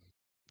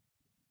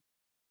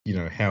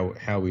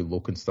we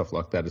look and stuff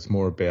like that. It's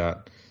more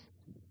about,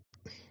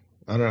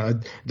 I don't know,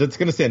 that's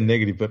going to sound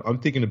negative, but I'm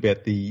thinking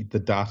about the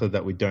data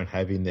that we don't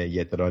have in there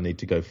yet that I need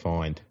to go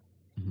find.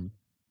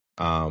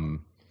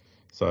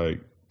 So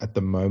at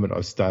the moment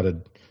I've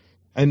started,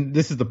 and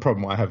this is the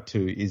problem I have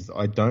too, is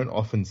I don't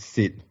often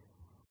sit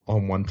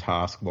on one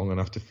task long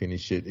enough to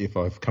finish it if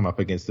I've come up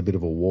against a bit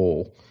of a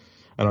wall.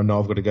 And I know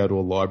I've got to go to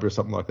a library or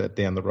something like that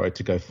down the road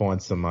to go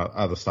find some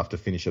other stuff to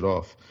finish it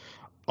off.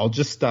 I'll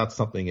just start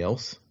something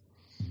else.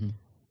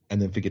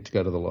 and then forget to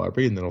go to the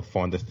library, and then I'll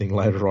find the thing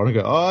later on and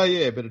go, oh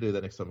yeah, better do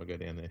that next time I go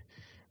down there.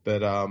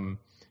 But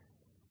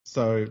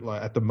so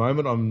like at the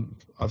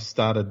moment I've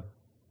started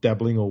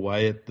dabbling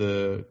away at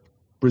the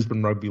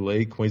Brisbane Rugby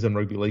League, Queensland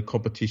Rugby League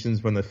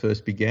competitions when they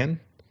first began.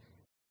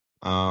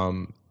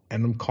 And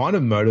I'm kind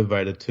of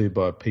motivated too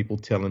by people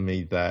telling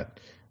me that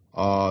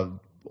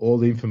all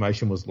the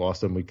information was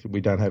lost and we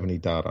don't have any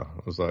data.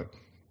 I was like,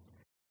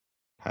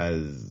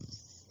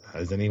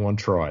 has anyone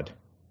tried?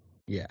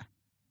 Yeah.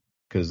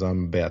 Because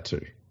I'm about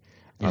to.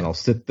 Yeah. And I'll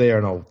sit there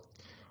and I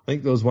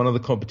think there was one of the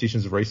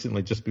competitions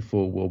recently just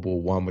before World War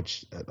One,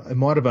 which it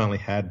might have only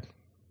had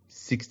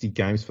 60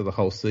 games for the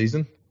whole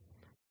season.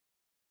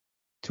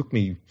 Took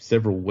me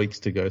several weeks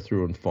to go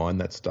through and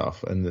find that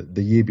stuff, and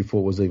the year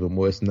before was even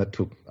worse, and that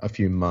took a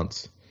few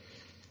months.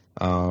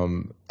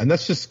 And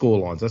that's just score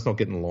lines. That's not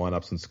getting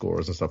lineups and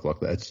scorers and stuff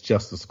like that. It's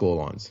just the score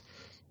lines.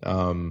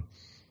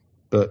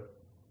 But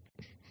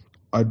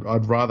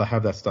I'd rather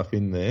have that stuff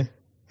in there,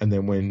 and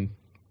then when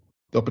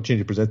the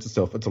opportunity presents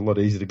itself, it's a lot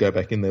easier to go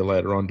back in there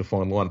later on to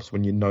find lineups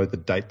when you know the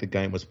date the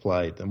game was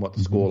played and what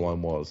the score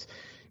line was.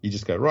 You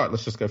just go, right,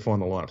 let's just go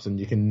find the lineups, and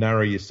you can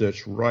narrow your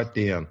search right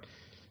down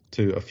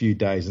to a few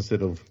days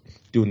instead of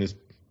doing this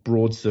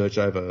broad search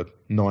over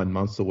 9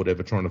 months or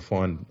whatever, trying to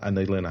find a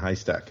needle in a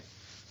haystack.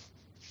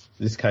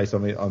 In this case, I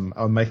mean,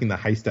 I'm making the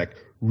haystack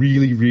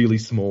really, really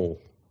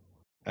small.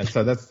 And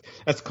so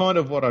that's kind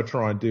of what I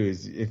try and do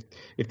is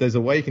if there's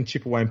a way you can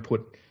chip away and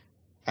put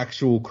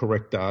actual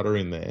correct data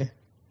in there,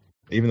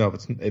 even though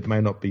it may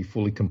not be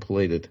fully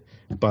completed,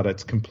 but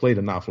it's complete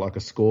enough, like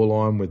a score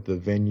line with the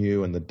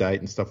venue and the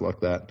date and stuff like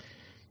that.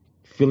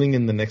 Filling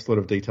in the next lot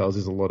of details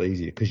is a lot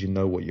easier because you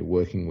know what you're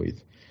working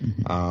with.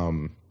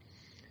 But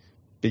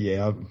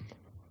yeah,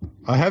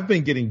 I have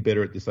been getting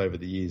better at this over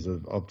the years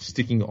of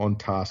sticking on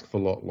task for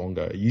a lot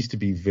longer. It used to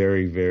be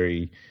very,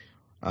 very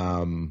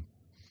all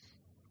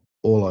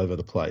over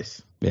the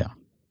place. Yeah.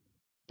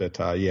 But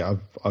yeah,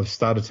 I've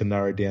started to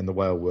narrow down the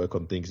way I work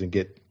on things and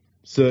get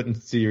certain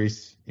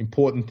serious,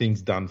 important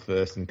things done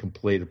first and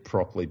completed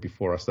properly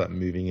before I start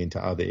moving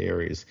into other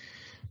areas.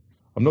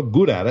 I'm not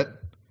good at it.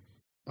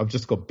 I've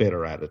just got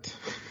better at it.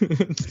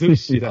 Still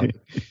shit at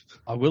it.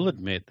 I will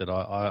admit that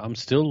I'm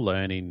still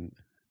learning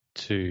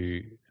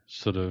to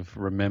sort of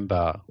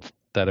remember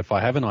that if I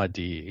have an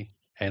idea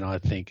and I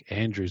think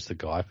Andrew's the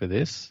guy for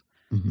this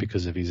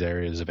because of his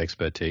areas of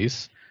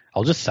expertise,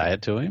 I'll just say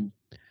it to him.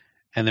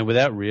 And then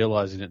without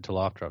realizing it till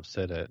after I've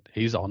said it,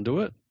 he's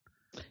onto it.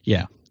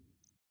 Yeah.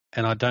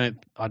 And I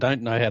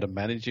don't know how to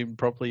manage him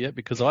properly yet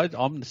because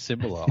I'm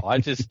similar. I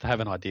just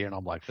have an idea and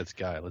I'm like, let's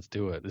go, let's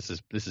do it. This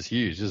is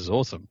huge. This is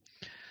awesome.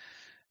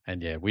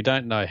 And yeah, we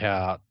don't know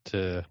how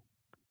to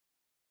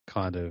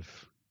kind of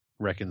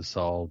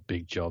reconcile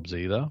big jobs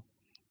either.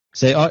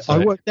 See, I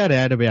worked that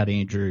out about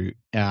Andrew,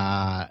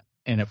 and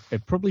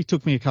it probably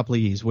took me a couple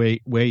of years where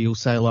you'll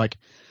say like,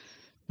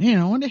 man,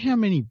 I wonder how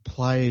many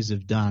players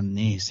have done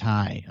this,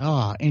 hey?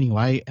 Oh,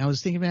 anyway, I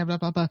was thinking about blah,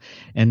 blah, blah.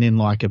 And then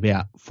like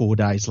about 4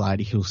 days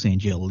later, he'll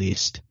send you a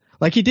list.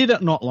 Like he did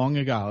it not long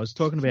ago. I was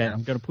talking about,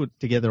 I'm going to put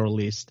together a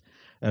list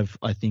of,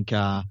 I think,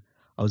 I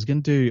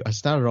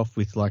started off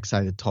with like,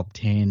 say, the top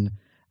 10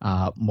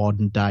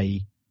 modern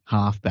day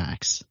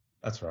halfbacks.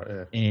 That's right,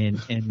 yeah.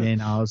 And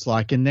then I was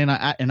like, and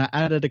I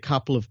added a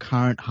couple of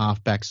current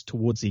halfbacks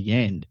towards the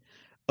end,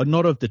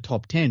 not of the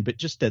top 10, but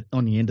just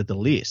on the end of the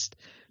list,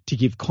 to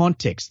give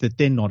context that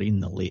they're not in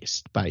the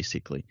list,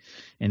 basically.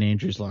 And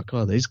Andrew's like,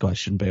 oh, these guys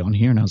shouldn't be on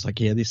here. And I was like,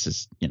 yeah, this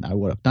is,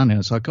 what I've done. And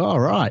it's like, oh, all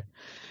right.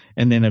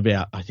 And then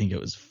about, I think it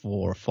was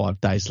 4 or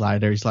 5 days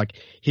later, he's like,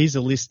 here's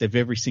a list of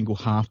every single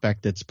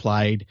halfback that's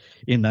played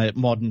in the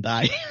modern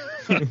day.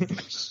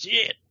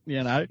 Shit.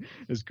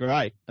 It's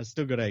great. I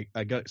still got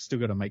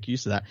to make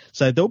use of that.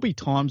 So there'll be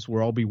times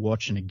where I'll be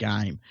watching a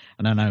game,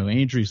 and I know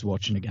Andrew's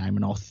watching a game,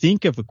 and I'll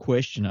think of a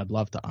question I'd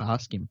love to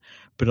ask him.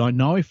 But I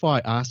know if I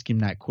ask him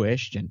that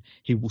question,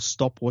 he will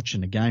stop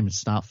watching the game and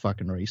start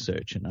fucking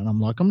researching. And I'm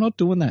like, I'm not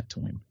doing that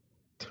to him.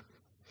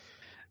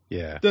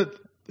 Yeah.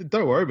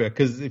 Don't worry about it,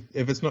 because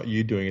if it's not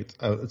you doing it,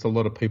 it's a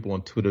lot of people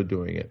on Twitter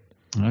doing it.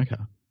 Okay.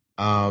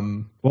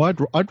 Well,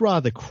 I'd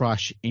rather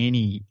crush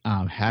any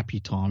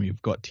happy time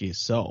you've got to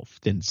yourself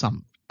than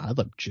some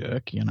other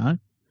jerk,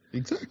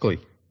 Exactly.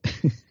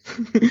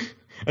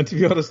 And to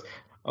be honest,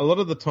 a lot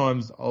of the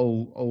times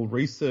I'll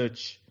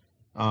research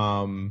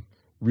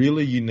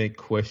really unique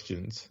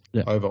questions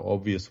over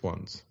obvious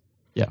ones.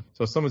 Yeah.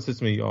 So if someone says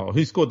to me, "Oh,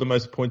 who scored the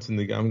most points in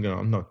the game?"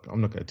 I'm not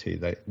going to tell you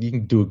that. You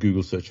can do a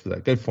Google search for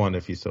that. Go find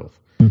it for yourself.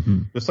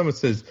 Mm-hmm. If someone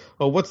says,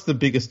 "Oh, what's the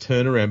biggest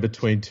turnaround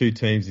between two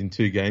teams in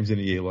 2 games in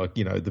a year?" Like,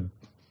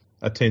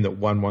 a team that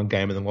won one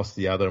game and then lost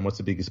the other, and what's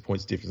the biggest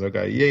points difference? I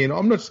go,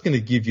 I'm not just going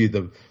to give you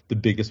the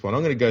biggest one.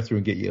 I'm going to go through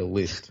and get you a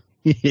list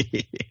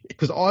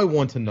because I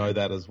want to know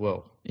that as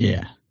well.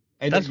 Yeah.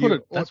 And that's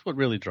what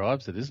really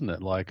drives it, isn't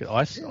it? Like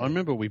I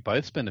remember we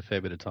both spent a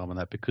fair bit of time on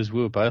that because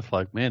we were both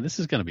like, man, this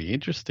is going to be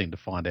interesting to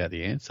find out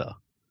the answer.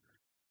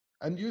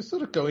 And you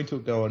sort of go into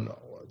it going,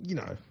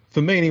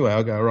 for me anyway,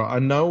 I'll go, right, I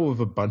know of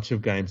a bunch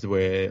of games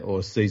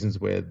or seasons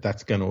where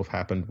that's going to have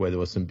happened, where there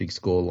were some big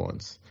score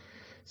lines.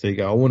 So you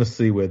go, I want to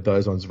see where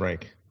those ones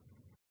rank.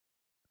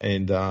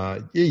 And,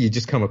 you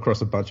just come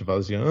across a bunch of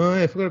others. You go, oh,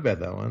 yeah, I forgot about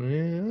that one.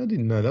 Yeah, I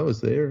didn't know that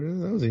was there.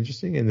 That was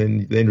interesting. And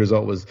then the end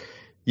result was,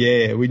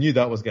 yeah, we knew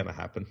that was going to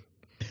happen.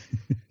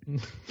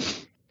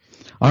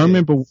 I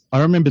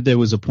remember there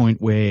was a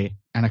point where,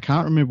 and I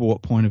can't remember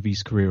what point of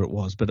his career it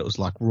was, but it was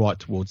like right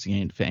towards the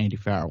end for Andy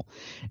Farrell.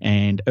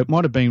 And it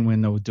might have been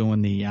when they were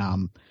doing the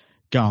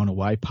going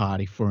away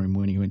party for him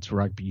when he went to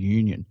rugby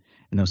union.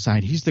 And they were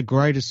saying, he's the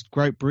greatest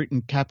Great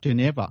Britain captain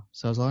ever.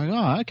 So I was like,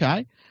 oh,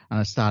 okay. And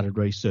I started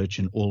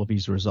researching all of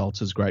his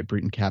results as Great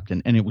Britain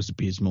captain, and it was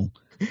abysmal.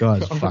 The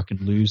guy's a fucking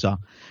loser.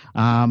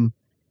 And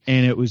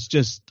it was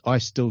just, I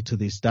still to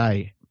this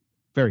day,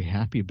 very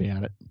happy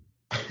about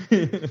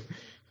it.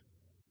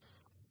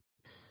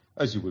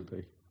 As you would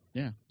be.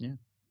 Yeah.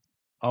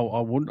 I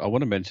want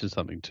to mention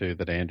something too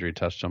that Andrew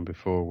touched on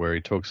before, where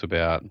he talks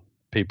about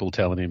people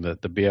telling him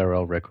that the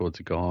BRL records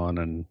are gone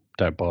and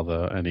don't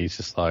bother, and he's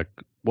just like,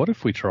 what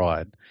if we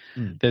tried?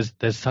 There's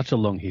such a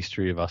long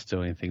history of us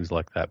doing things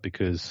like that,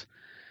 because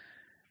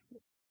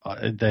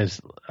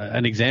there's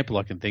an example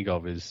I can think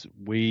of is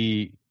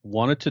we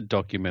wanted to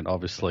document,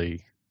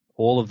 obviously,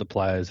 all of the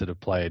players that have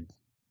played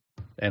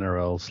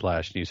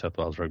NRL / New South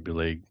Wales Rugby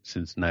League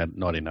since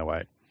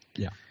 1908.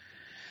 Yeah.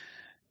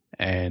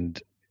 And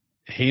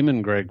him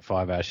and Greg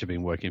Five-Ash have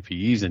been working for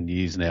years and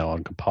years now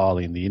on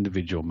compiling the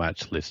individual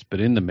match list. But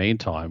in the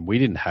meantime, we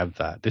didn't have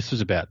that. This was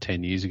about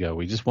 10 years ago.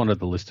 We just wanted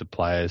the list of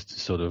players to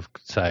sort of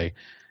say,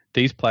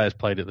 these players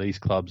played at these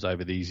clubs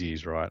over these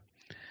years, right?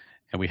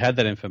 And we had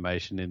that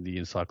information in the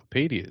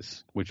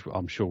encyclopedias, which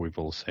I'm sure we've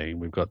all seen.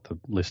 We've got the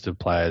list of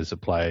players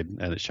that played,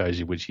 and it shows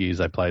you which years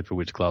they played for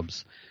which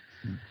clubs.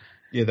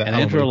 Yeah, that and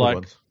Andrew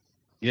ones.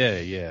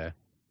 Yeah.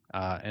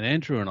 And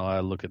Andrew and I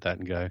look at that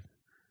and go,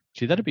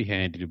 gee, that'd be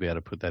handy to be able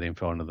to put that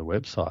info onto the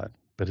website.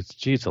 But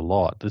it's a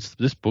lot.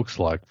 This book's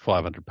like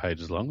 500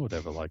 pages long or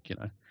whatever,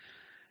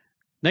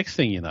 Next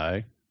thing you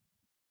know,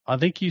 I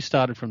think you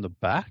started from the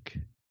back,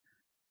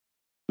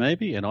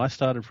 maybe, and I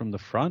started from the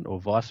front or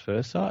vice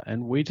versa,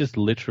 and we just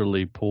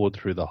literally poured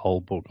through the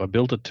whole book. I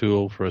built a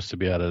tool for us to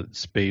be able to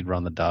speed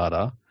run the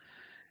data,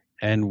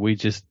 and we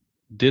just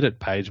did it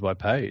page by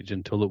page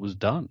until it was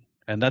done.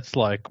 And that's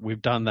like,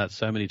 we've done that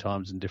so many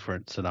times in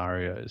different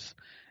scenarios,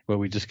 where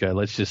we just go,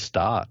 let's just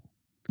start.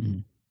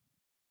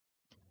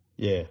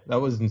 Yeah, that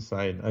was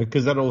insane.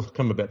 Because that all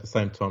come about the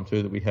same time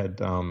too, that we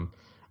had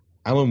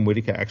Alan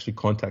Whitaker actually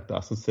contact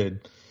us and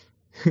said,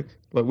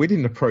 we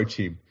didn't approach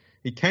him.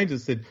 He came to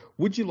us and said,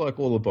 would you like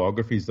all the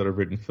biographies that are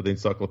written for the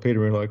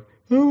encyclopedia? And we're like,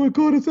 oh my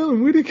God, it's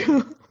Alan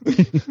Whitaker.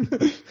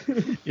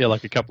 Yeah,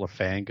 like a couple of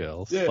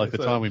fangirls. Yeah, the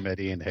time we met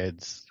Ian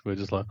Heads, we're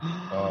just like,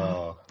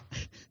 oh.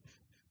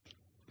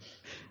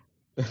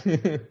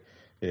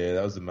 Yeah,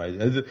 that was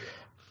amazing.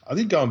 I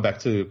think going back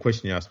to a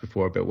question you asked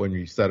before about when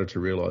you started to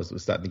realise it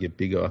was starting to get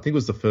bigger, I think it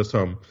was the first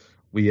time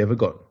we ever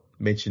got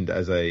mentioned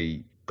as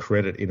a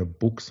credit in a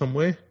book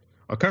somewhere.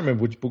 I can't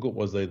remember which book it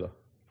was either.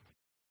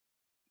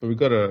 But we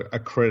got a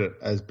credit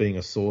as being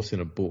a source in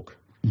a book.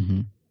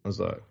 Mm-hmm. I was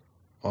like,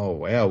 oh,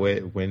 wow,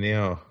 we're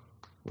now,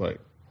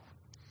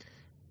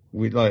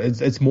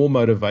 it's more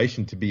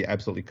motivation to be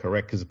absolutely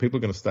correct, because if people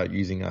are going to start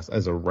using us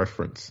as a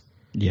reference,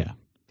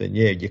 then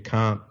you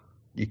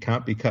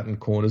can't be cutting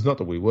corners. Not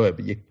that we were,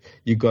 but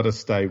you got to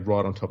stay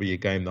right on top of your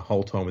game the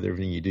whole time with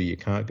everything you do. You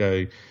can't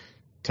go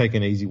take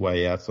an easy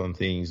way out on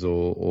things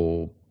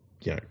or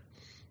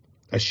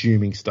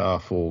assuming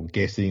stuff or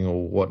guessing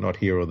or whatnot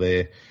here or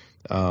there.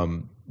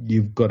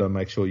 You've got to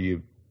make sure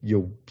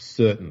you're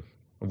certain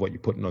of what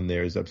you're putting on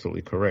there is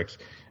absolutely correct.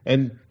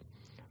 And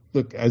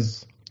look,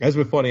 as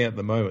we're finding out at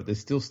the moment, there's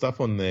still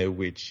stuff on there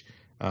which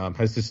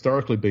has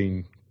historically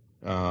been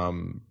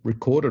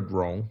recorded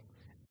wrong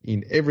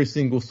in every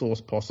single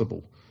source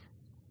possible.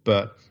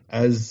 But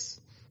as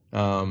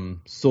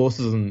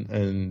sources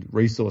and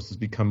resources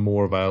become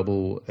more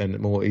available and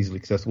more easily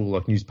accessible,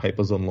 like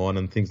newspapers online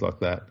and things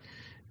like that,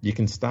 you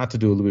can start to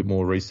do a little bit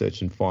more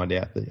research and find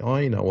out that, oh,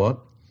 you know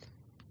what,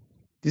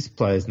 this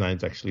player's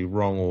name's actually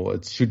wrong, or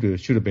it should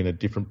have been a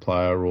different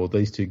player, or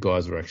these two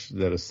guys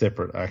that are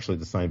separate are actually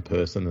the same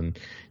person, and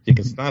you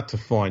can start to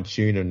fine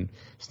tune and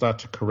start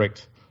to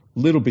correct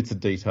little bits of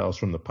details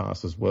from the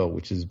past as well,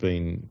 which has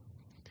been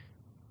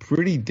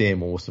pretty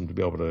damn awesome to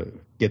be able to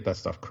get that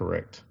stuff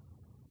correct.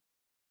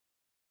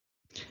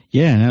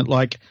 Yeah, and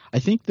I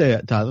think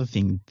the other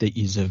thing that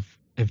you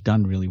have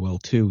done really well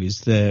too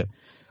is I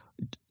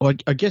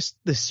guess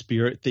the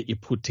spirit that you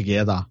put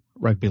together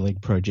Rugby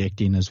League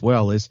Project in as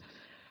well is,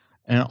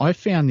 and I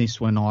found this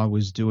when I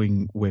was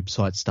doing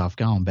website stuff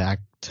going back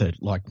to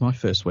my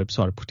first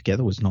website I put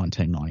together was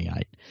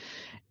 1998,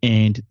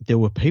 and there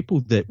were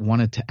people that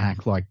wanted to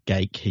act like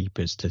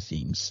gatekeepers to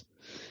things.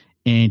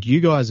 And you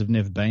guys have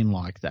never been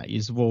like that.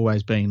 You've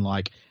always been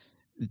like,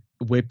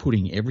 we're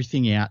putting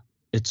everything out.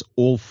 It's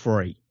all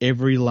free.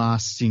 Every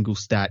last single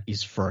stat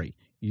is free.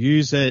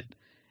 Use it,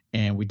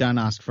 and we don't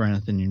ask for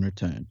anything in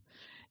return.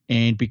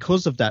 And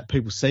because of that,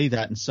 people see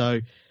that. And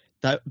so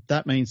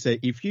that means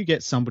that if you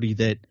get somebody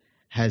that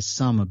has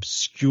some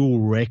obscure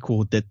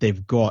record that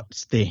they've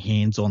got their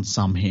hands on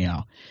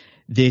somehow,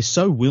 they're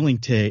so willing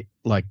to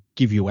like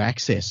give you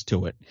access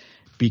to it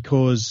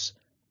because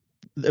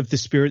of the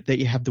spirit that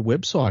you have the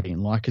website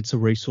in. Like it's a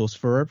resource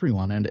for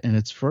everyone and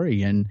it's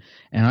free. And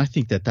I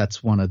think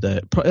that's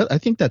I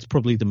think that's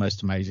probably the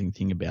most amazing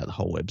thing about the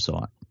whole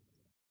website.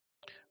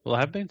 Well, I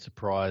have been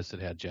surprised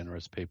at how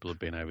generous people have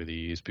been over the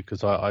years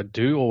because I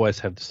do always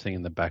have this thing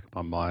in the back of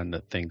my mind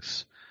that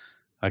thinks,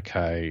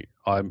 okay,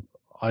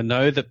 I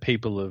know that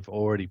people have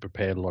already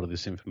prepared a lot of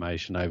this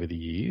information over the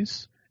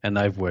years and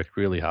they've worked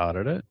really hard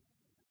at it,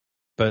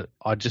 but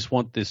I just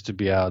want this to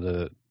be able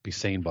to be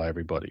seen by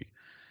everybody.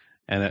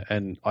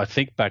 And I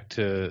think back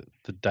to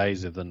the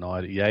days of the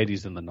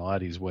 80s and the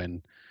 90s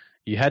when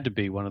you had to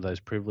be one of those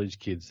privileged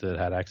kids that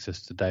had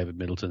access to David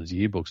Middleton's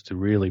yearbooks to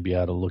really be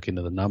able to look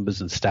into the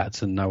numbers and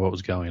stats and know what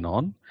was going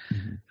on.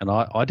 Mm-hmm. And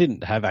I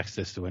didn't have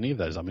access to any of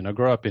those. I mean, I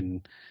grew up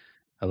in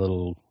a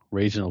little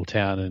regional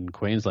town in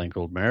Queensland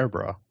called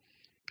Maryborough,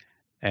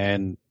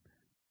 and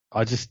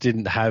I just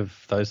didn't have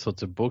those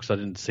sorts of books. I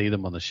didn't see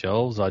them on the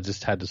shelves. I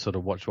just had to sort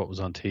of watch what was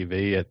on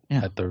TV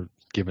at the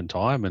given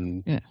time.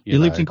 And you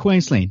lived in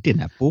Queensland,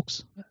 didn't have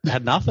books.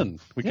 Had nothing.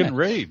 We couldn't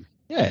read.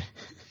 Yeah.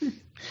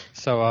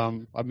 So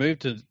I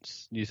moved to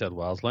New South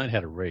Wales, learned how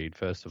to read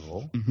first of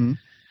all. Mm-hmm.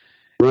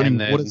 Running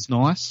what is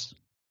nice.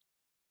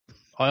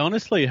 I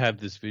honestly have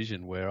this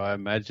vision where I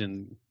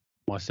imagine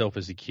myself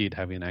as a kid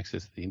having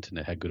access to the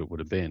internet, how good it would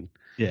have been.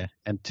 Yeah.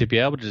 And to be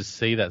able to just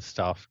see that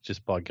stuff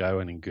just by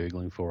going and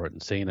Googling for it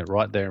and seeing it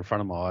right there in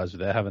front of my eyes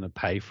without having to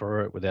pay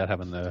for it, without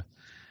having to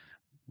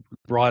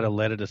write a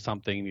letter to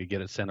something to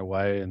get it sent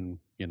away and,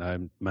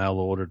 mail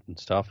ordered and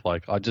stuff.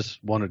 Like I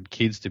just wanted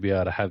kids to be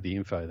able to have the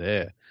info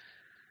there.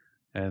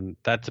 And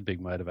that's a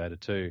big motivator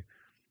too.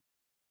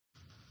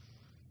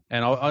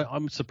 And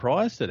I'm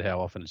surprised at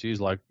how often it's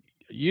used. Like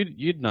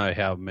you'd know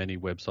how many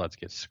websites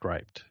get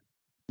scraped.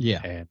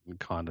 Yeah. And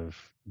kind of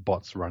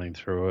bots running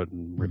through it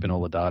and ripping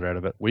all the data out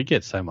of it. We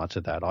get so much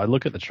of that. I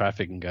look at the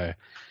traffic and go,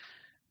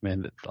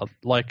 man,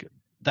 like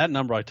that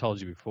number I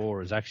told you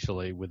before is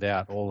actually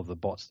without all of the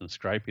bots and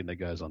scraping that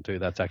goes on too.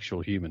 That's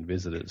actual human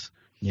visitors.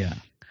 Yeah.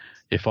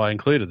 If I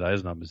included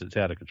those numbers, it's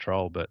out of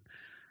control. But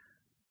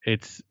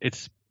it's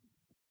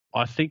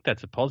I think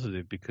that's a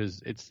positive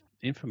because it's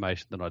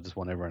information that I just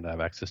want everyone to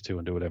have access to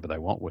and do whatever they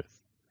want with.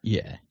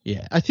 Yeah,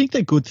 yeah. I think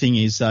the good thing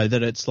is, though,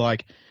 that it's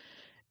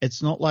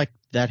not like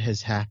that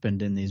has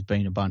happened and there's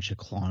been a bunch of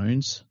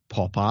clones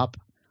pop up.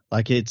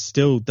 Like it's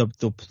still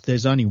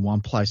there's only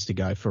one place to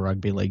go for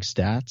rugby league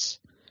stats.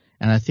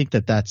 And I think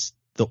that's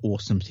the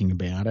awesome thing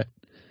about it,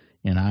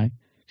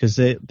 because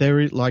there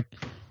is like,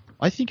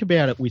 I think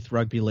about it with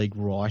rugby league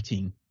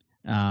writing,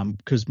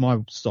 because my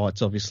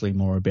site's obviously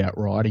more about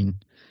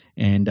writing.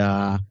 And,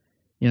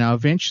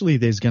 eventually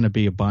there's going to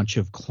be a bunch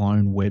of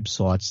clone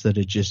websites that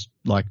are just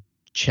like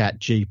Chat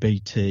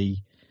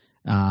GPT,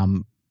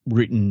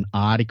 written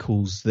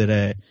articles that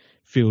are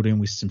filled in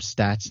with some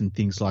stats and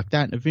things like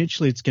that. And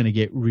eventually it's going to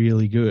get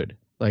really good.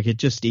 Like it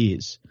just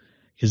is,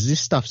 because this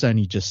stuff's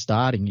only just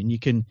starting, and you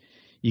can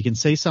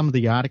see some of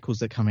the articles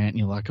that come out and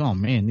you're like, oh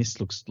man,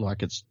 this looks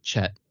like it's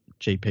Chat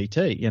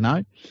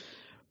GPT,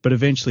 but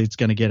eventually it's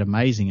going to get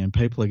amazing and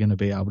people are going to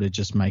be able to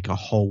just make a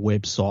whole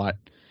website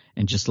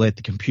and just let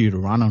the computer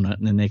run on it,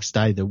 and the next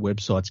day the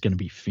website's going to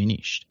be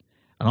finished.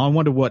 And I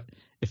wonder what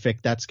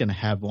effect that's going to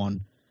have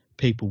on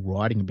people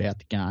writing about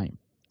the game.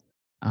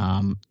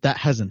 That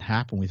hasn't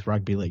happened with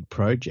Rugby League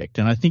Project,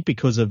 and I think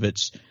because of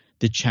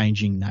the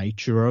changing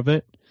nature of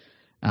it,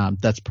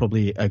 that's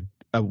probably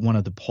one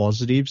of the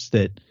positives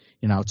that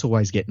it's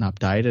always getting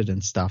updated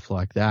and stuff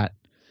like that.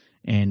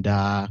 And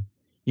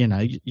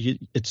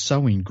it's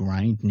so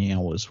ingrained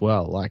now as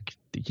well. Like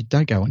you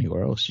don't go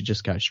anywhere else; you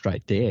just go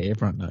straight there.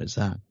 Everyone knows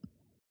that.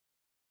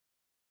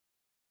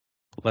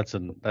 That's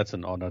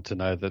an honour to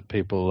know that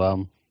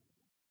people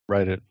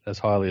rate it as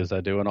highly as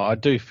they do, and I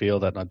do feel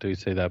that and I do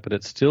see that, but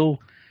it still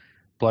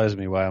blows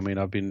me away. I mean,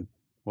 I've been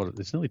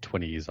it's nearly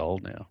 20 years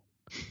old now.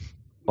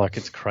 Like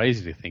it's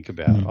crazy to think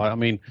about. I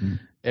mean,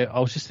 I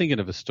was just thinking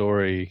of a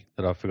story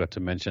that I forgot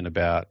to mention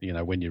about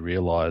when you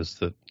realise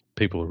that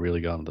people are really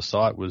going to the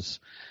site.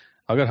 Was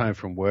I got home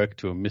from work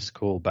to a missed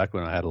call back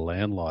when I had a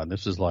landline.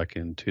 This was like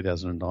in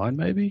 2009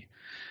 maybe,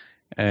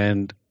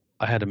 and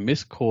I had a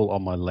missed call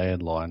on my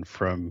landline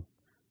from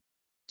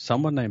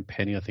someone named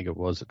Penny, I think it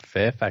was, at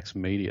Fairfax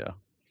Media.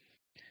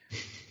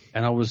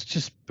 And I was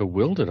just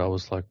bewildered. I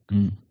was like,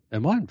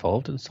 am I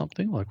involved in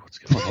something? Like, what's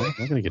going on? Am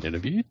I going to get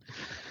interviewed?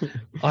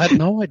 I had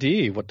no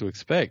idea what to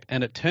expect.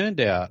 And it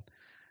turned out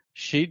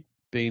she'd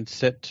been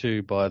set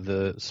to by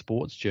the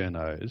sports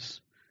journos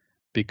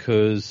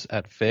because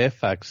at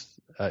Fairfax,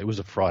 it was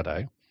a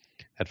Friday,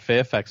 at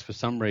Fairfax, for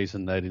some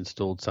reason, they'd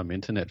installed some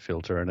internet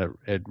filter and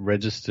it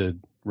registered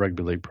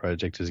Rugby League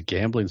Project as a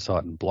gambling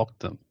site and blocked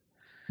them.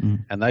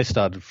 And they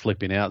started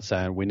flipping out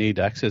saying, we need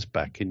access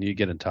back. Can you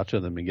get in touch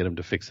with them and get them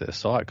to fix their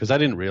site? Because they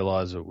didn't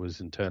realise it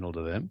was internal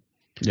to them.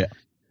 Yeah.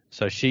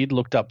 So she'd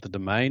looked up the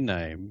domain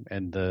name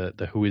and the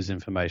whois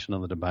information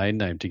on the domain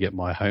name to get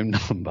my home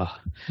number.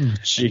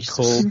 She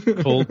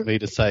called me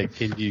to say,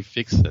 can you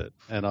fix it?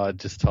 And I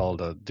just told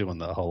her, doing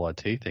the whole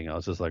IT thing, I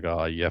was just like,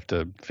 oh, you have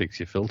to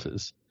fix your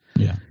filters.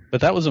 Yeah.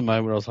 But that was a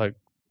moment where I was like,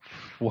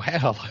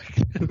 wow,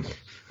 like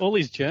all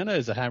these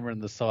journos are hammering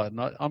the site.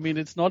 And I mean,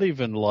 it's not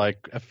even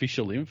like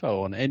official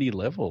info on any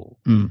level.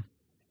 Mm.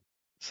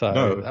 So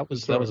No, that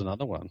was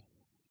another one.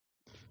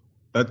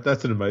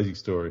 That's an amazing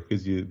story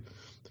because the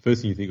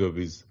first thing you think of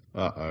is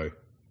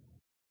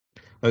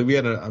Like we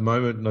had a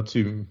moment not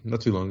too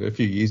long ago, a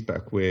few years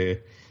back, where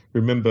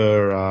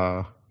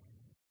remember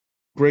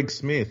Greg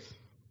Smith,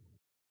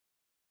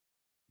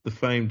 the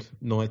famed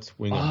Knights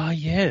winger. Oh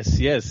yes,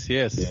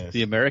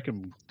 the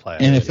American player,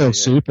 NFL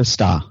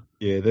superstar.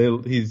 Yeah,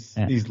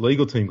 his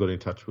legal team got in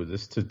touch with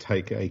us to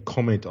take a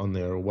comment on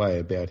their away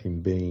about him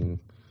being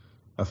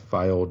a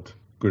failed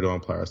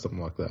gridiron player or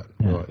something like that.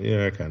 Yeah. Right? Yeah,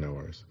 okay, no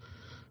worries.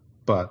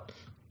 But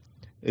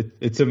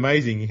it's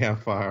amazing how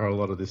far a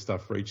lot of this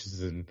stuff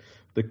reaches, and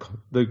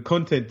the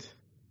content,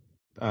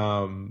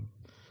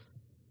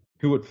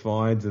 who it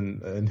finds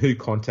and who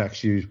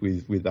contacts you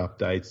with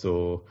updates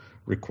or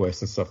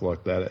requests and stuff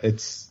like that.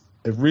 It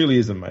really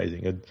is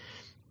amazing.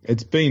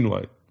 It's been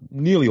like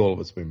nearly all of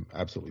it's been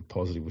absolutely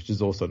positive, which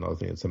is also another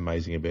thing that's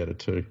amazing about it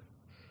too.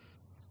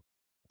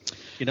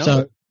 You know.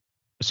 So,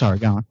 sorry,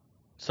 go on.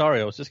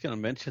 Sorry, I was just going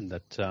to mention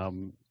that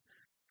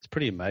it's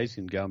pretty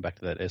amazing going back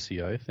to that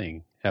SEO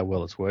thing, how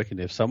well it's working.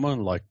 If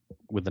someone like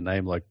with a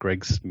name like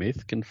Greg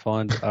Smith can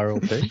find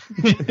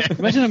RLP,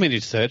 imagine how many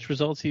search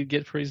results he'd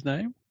get for his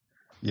name.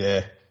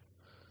 Yeah.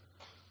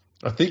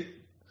 I think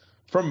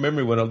from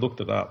memory when I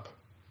looked it up,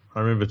 I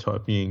remember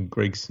typing in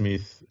Greg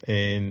Smith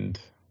and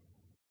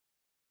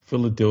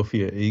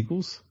Philadelphia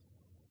Eagles.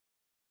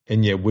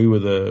 And yeah, we were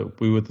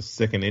the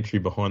second entry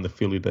behind the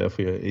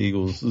Philadelphia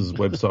Eagles'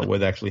 website where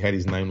they actually had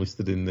his name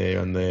listed in there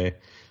on their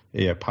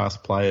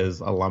past players,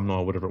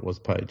 alumni, whatever it was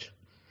page.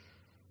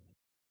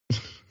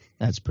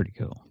 That's pretty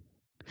cool.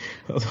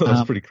 I thought that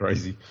was pretty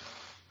crazy.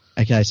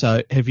 Okay,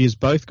 so have you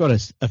both got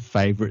a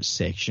favourite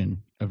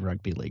section of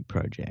Rugby League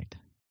Project?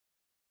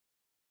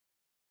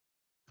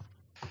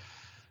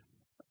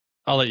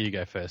 I'll let you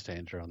go first,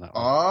 Andrew, on that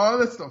one. Oh,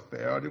 that's not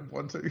fair. I didn't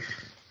want to.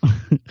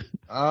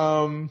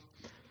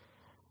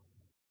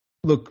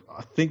 Look,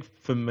 I think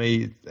for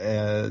me,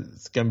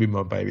 it's going to be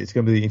my baby. It's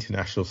going to be the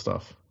international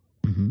stuff.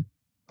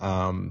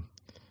 Mm-hmm.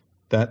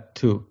 That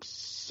took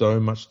so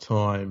much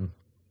time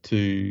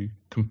to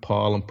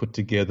compile and put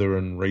together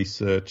and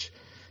research.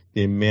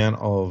 The amount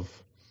of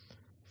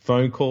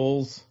phone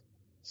calls,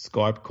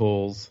 Skype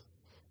calls,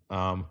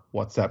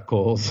 WhatsApp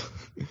calls,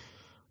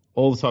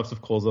 all the types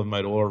of calls I've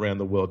made all around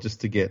the world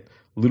just to get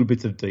little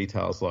bits of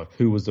details like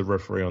who was the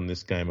referee on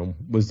this game and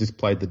was this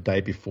played the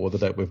day before the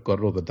date we've got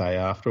it or the day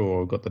after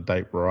or got the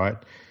date right,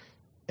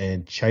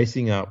 and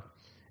chasing up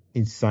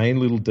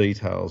insane little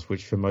details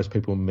which for most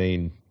people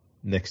mean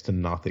next to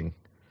nothing,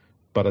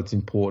 but it's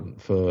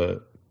important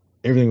for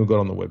everything we've got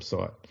on the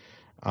website.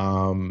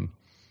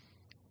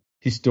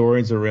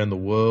 Historians around the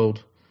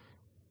world,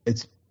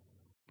 it's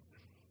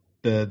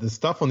the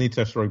stuff on the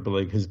International Rugby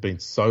League has been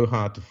so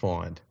hard to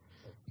find.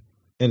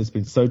 And it's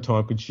been so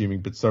time consuming,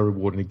 but so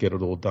rewarding to get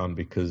it all done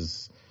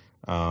because,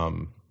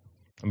 even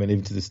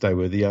to this day,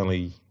 we're the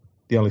only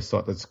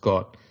site that's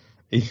got,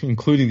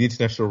 including the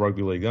International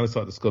Rugby League, the only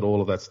site that's got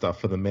all of that stuff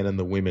for the men and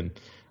the women,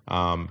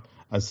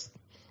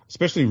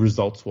 especially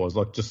results wise,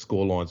 like just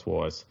score lines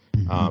wise,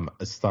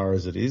 as thorough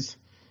as it is.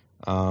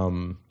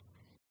 Because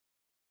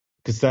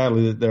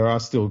sadly, there are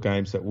still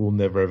games that we'll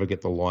never ever get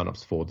the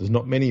lineups for. There's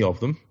not many of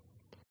them,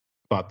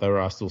 but there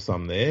are still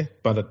some there.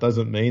 But it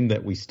doesn't mean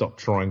that we stop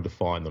trying to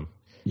find them.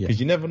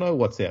 Because you never know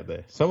what's out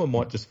there. Someone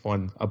might just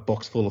find a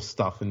box full of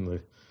stuff in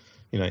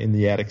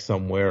the attic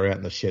somewhere, out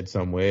in the shed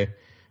somewhere.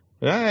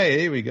 And,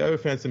 hey, here we go,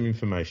 found some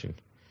information.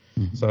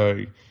 Mm-hmm.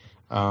 So,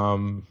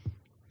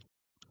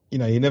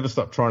 you never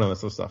stop trying on that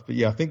sort of stuff. But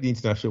yeah, I think the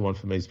international one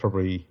for me is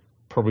probably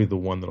the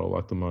one that I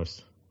like the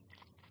most.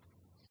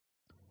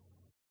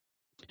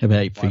 How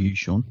about for you,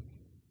 Shawn?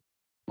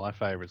 My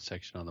favourite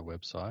section on the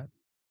website,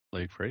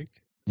 League Freak,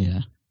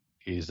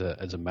 is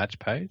as a match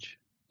page.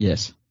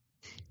 Yes.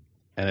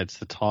 And it's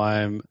the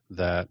time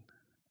that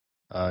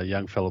a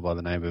young fellow by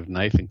the name of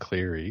Nathan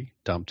Cleary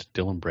dumped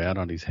Dylan Brown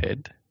on his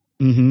head.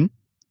 Mm-hmm.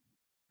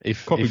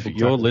 If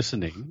you're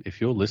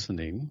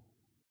listening,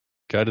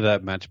 go to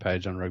that match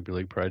page on Rugby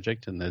League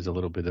Project, and there's a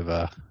little bit of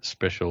a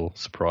special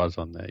surprise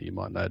on there you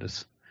might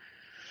notice.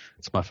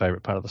 It's my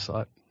favourite part of the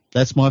site.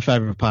 That's my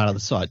favourite part of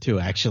the site too,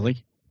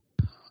 actually.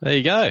 There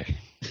you go.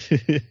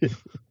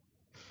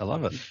 I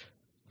love it.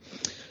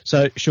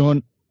 So,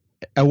 Shawn,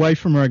 away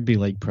from Rugby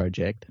League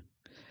Project,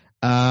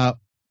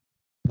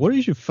 what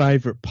is your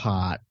favourite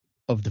part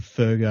of the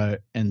Fergo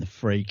and the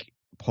Freak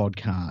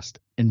podcast,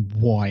 and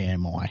why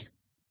am I?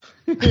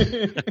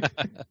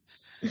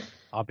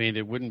 I mean,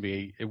 it wouldn't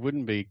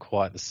be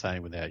quite the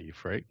same without you,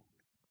 Freak.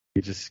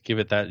 You just give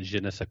it that je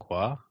ne sais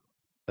quoi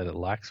that it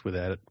lacks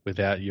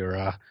without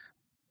your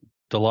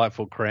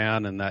delightful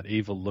crown and that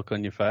evil look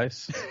on your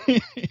face.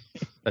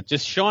 That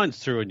just shines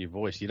through in your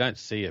voice. You don't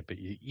see it, but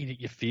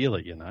you feel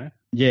it, you know?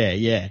 Yeah.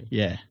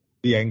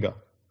 The anger.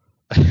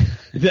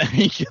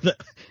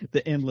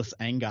 The endless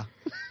anger.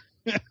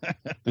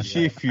 The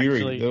sheer fury.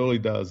 Actually, all he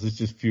does is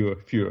just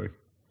fury.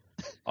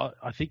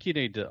 I think you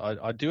need to.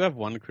 I do have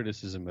one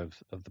criticism of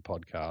the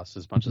podcast,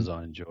 as much as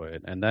I enjoy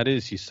it, and that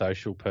is your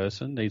social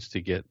person needs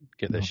to get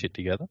their shit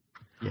together.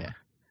 Yeah.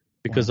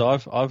 Because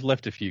I've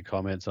left a few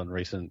comments on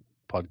recent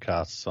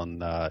podcasts on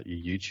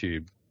your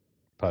YouTube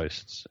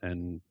posts,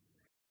 and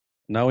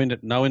no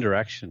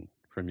interaction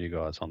from you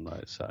guys on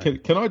those. So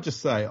can I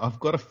just say, I've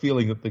got a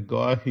feeling that the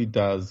guy who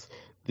does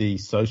the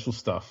social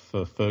stuff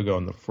for Fergo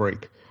and the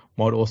Freak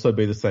might also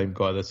be the same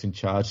guy that's in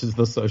charge as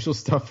the social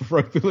stuff for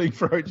Rugby League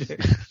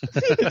Project.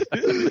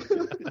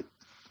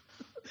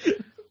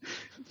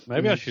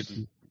 Maybe I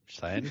shouldn't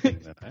say anything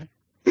then, eh?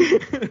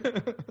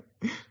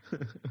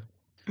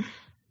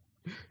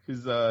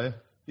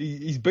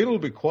 He's been a little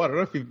bit quiet. I don't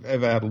know if you've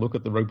ever had a look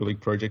at the Rugby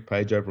League Project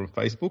page over on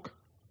Facebook.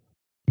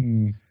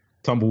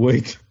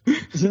 Tumbleweed.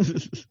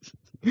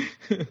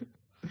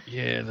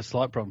 Yeah, the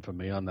slight problem for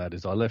me on that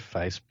is I left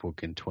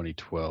Facebook in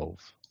 2012.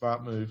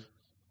 Smart move.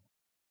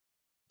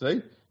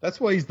 See? That's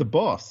why he's the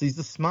boss. He's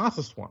the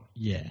smartest one.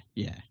 Yeah.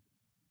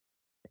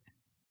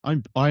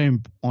 I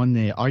am on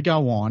there. I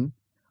go on.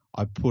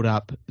 I put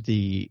up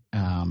the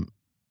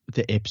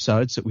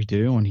episodes that we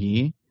do on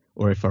here,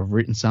 or if I've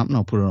written something,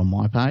 I'll put it on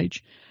my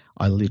page.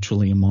 I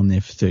literally am on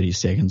there for 30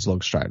 seconds,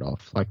 log straight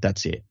off. Like,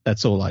 that's it.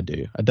 That's all I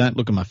do. I don't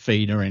look at my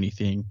feed or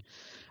anything.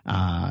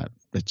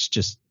 It's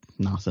just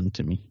nothing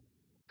to me,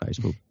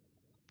 Facebook.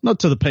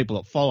 Not to the people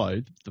that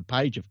follow the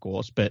page, of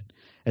course, but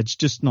it's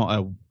just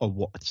not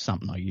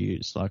something I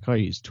use. Like, I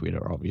use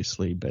Twitter,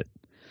 obviously, but,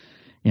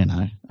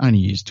 I only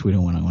use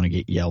Twitter when I want to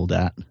get yelled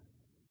at.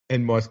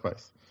 And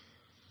MySpace.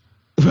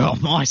 Well,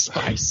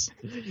 MySpace.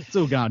 It's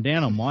all going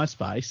down on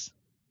MySpace.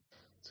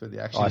 So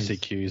the action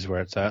ICQ is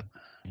where it's at.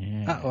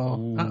 Yeah.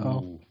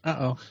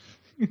 Uh-oh.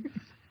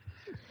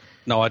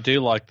 No, I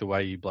do like the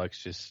way you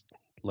blokes just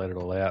let it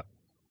all out.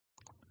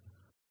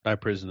 No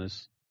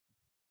prisoners.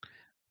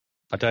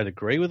 I don't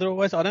agree with it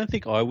always. I don't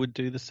think I would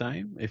do the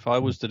same. If I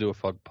was to do a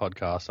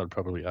podcast, I'd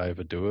probably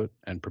overdo it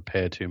and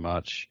prepare too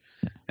much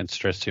and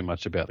stress too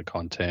much about the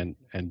content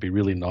and be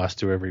really nice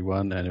to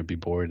everyone, and it'd be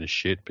boring as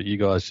shit. But you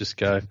guys just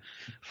go,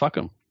 fuck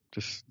them.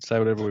 Just say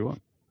whatever we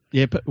want.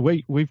 Yeah, but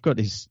we've got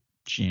this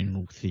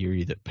general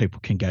theory that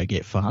people can go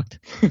get fucked.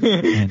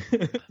 And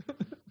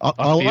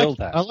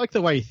I like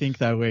the way you think,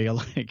 though, where you're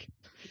like,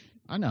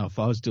 I know if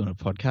I was doing a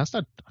podcast,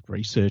 I'd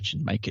research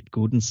and make it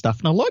good and stuff.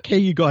 And I like how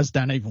you guys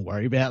don't even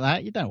worry about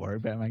that. You don't worry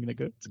about making it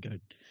good. It's good.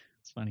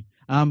 It's funny.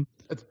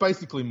 It's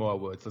basically my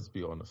words, let's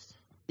be honest.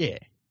 Yeah.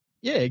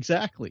 Yeah,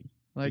 exactly.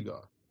 Like,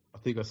 I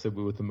think I said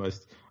we were the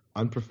most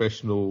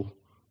unprofessional,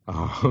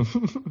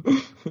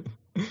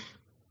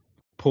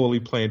 poorly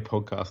planned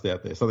podcast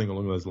out there. Something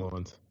along those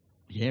lines.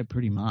 Yeah,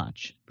 pretty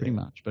much.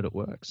 But it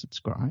works. It's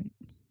great.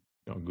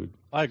 Oh, good.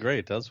 I agree.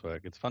 It does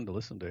work. It's fun to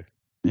listen to.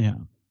 Yeah.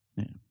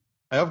 Hey,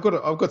 I've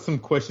got some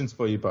questions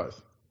for you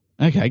both.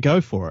 Okay,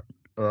 go for it.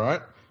 All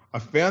right. I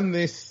found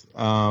these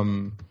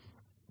 7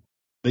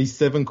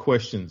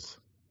 questions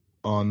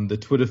on the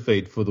Twitter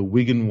feed for the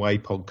Wigan Way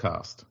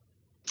podcast.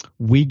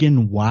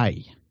 Wigan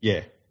Way?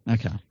 Yeah.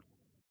 Okay.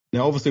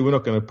 Now, obviously, we're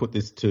not going to put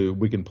this to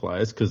Wigan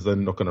players because they're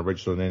not going to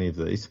register on any of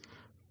these.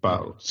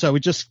 But so we're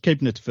just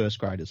keeping it to first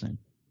graders then?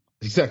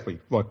 Exactly,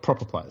 like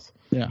proper players.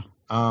 Yeah.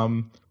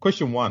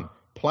 Question 1.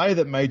 Player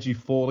that made you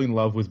fall in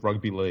love with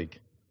rugby league?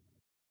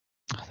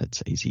 Oh,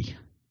 that's easy.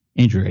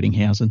 Andrew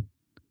Eddinghausen.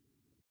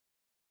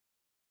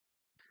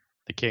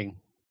 The King,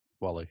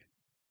 Wally.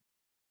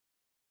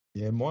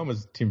 Yeah, mine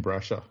was Tim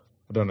Brasher.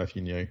 I don't know if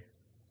you knew.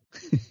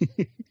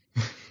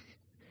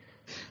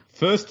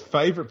 First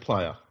favourite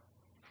player?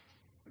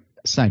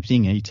 Same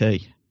thing,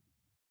 E.T.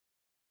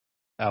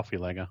 Alfie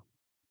Langer.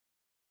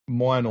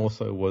 Mine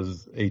also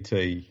was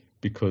E.T.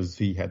 because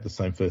he had the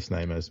same first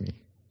name as me.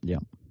 Yeah.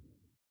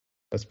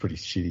 That's pretty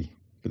shitty,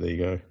 but there you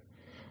go.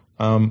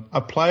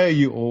 A player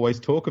you always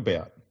talk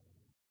about?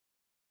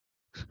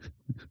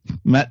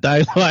 Matt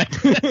Daylight.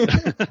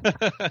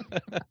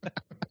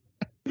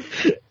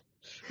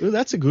 Well,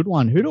 that's a good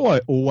one. Who do I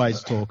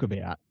always talk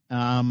about?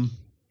 I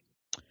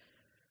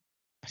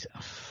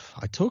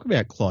talk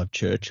about Clive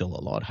Churchill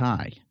a lot,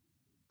 hey?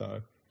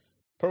 So,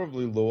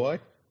 probably Luai.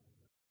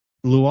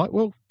 Luai,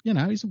 well,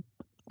 he's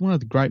one of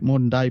the great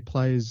modern day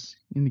players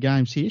in the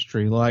game's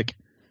history. And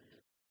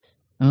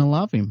I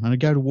love him, and I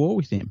go to war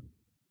with him.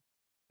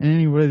 And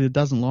anybody that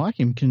doesn't like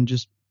him can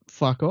just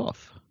fuck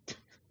off.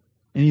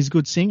 And he's a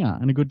good singer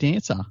and a good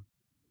dancer.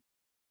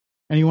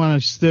 And he won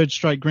his 3rd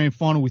straight grand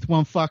final with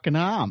one fucking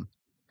arm.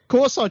 Of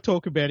course I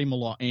talk about him a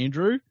lot,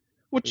 Andrew.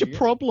 What's your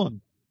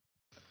problem?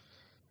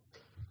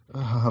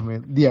 Oh,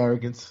 man, the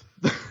arrogance.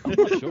 I'm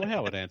not sure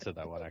how I'd answer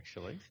that one,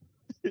 actually.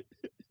 Yeah,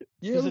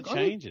 because it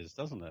changes,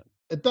 doesn't it?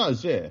 It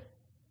does, yeah.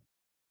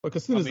 Like,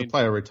 as soon as the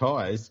player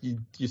retires,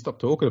 you stop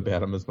talking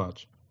about him as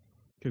much.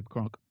 Cooper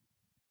Cronk.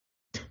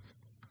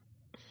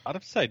 I'd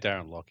have to say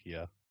Darren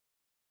Lockyer.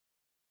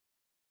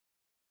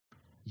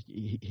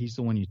 he's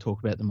the one you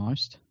talk about the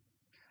most?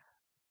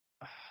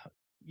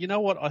 You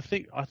know what? I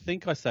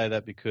think I say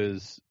that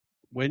because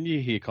when you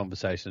hear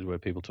conversations where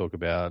people talk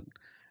about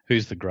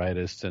who's the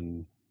greatest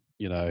and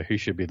who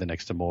should be the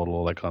next immortal,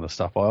 all that kind of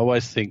stuff, I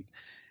always think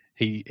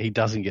he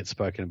doesn't get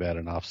spoken about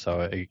enough,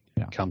 so it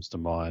comes to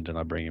mind and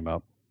I bring him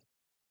up.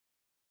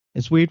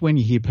 It's weird when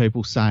you hear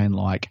people saying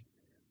like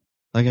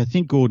I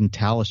think Gordon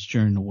Tallis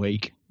during the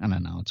week. I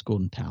don't know, it's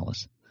Gordon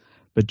Tallis,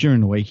 but during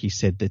the week he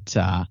said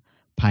that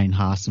Payne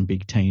Haas and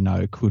Big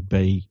Tino could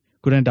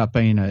end up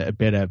being a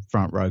better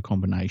front row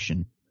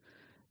combination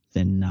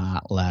than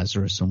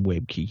Lazarus and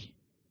Webke.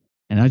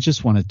 And I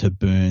just wanted to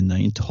burn the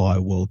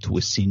entire world to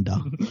a cinder.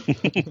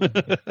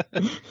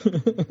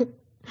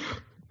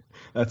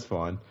 That's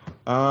fine.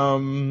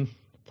 Player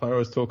I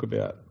always talk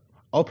about.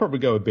 I'll probably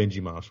go with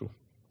Benji Marshall.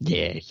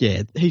 Yeah,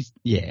 he's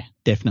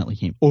definitely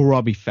him. Or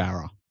Robbie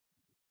Farah.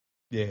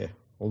 Yeah,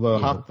 although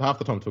half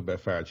the time I talk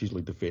about Farah, it's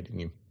usually defending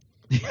him.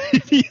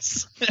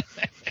 Yes.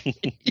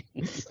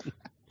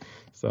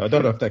 So I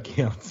don't know if that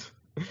counts.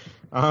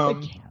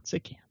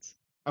 It counts.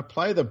 A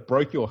player that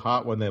broke your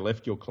heart when they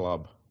left your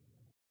club.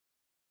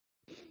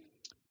 Oh,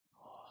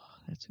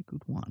 that's a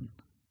good one.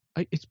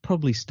 It's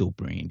probably still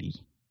Brandy.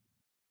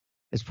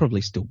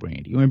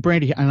 When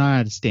Brandy, and I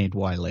understand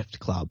why he left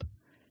club,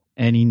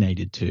 and he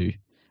needed to,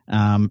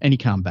 and he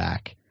come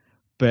back.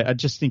 But I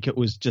just think it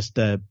was just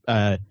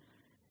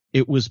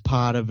it was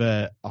part of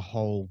a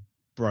whole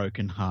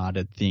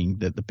broken-hearted thing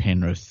that the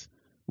Penrith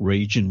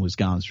region was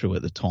going through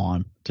at the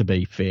time, to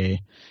be fair.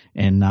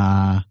 And,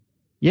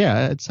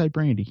 I'd say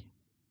Brandy.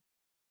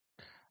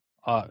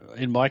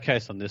 In my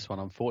case on this one,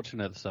 I'm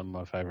fortunate that some of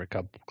my favourite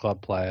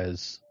club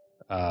players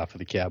for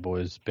the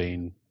Cowboys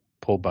being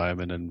Paul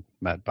Bowman and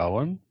Matt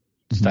Bowen,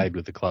 stayed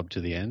with the club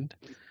to the end.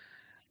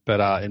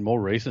 But in more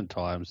recent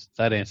times,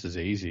 that answer's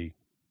easy.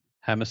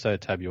 Hamiso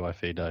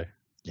Tabuai-Fidow.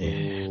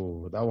 Yeah.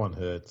 Ooh, that one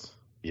hurts.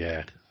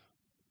 Yeah.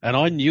 And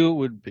I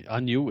knew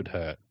it would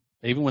hurt.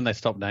 Even when they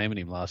stopped naming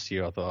him last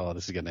year, I thought,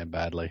 this is going to end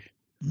badly.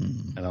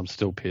 And I'm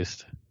still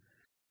pissed.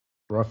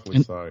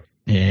 Roughly so.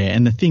 Yeah,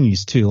 and the thing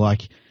is too,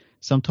 like,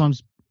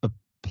 sometimes a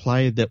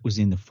player that was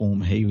in the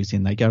form he was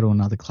in, they go to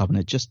another club and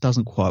it just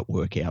doesn't quite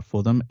work out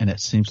for them, and it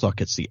seems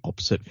like it's the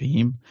opposite for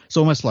him. It's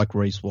almost like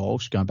Reece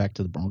Walsh going back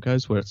to the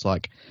Broncos, where it's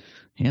like,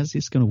 how's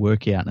this going to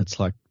work out? And it's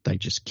like they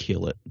just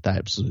kill it. They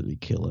absolutely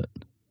kill it.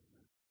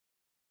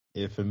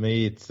 Yeah, for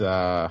me, it's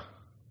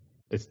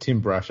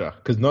Tim Brasher,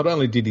 because not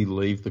only did he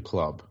leave the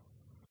club,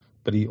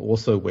 but he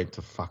also went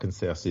to fucking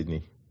South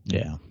Sydney.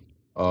 Yeah.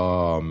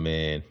 Oh,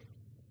 man.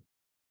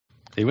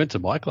 He went to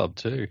my club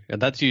too, and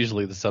that's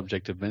usually the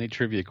subject of many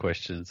trivia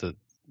questions that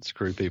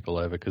screw people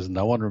over because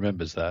no one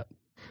remembers that.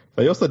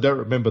 They also don't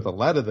remember the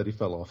ladder that he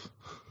fell off.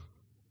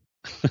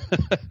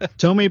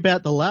 Tell me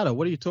about the ladder.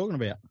 What are you talking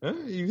about?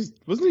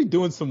 Wasn't he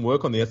doing some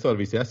work on the outside of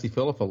his house? He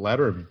fell off a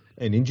ladder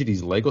and injured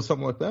his leg or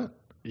something like that?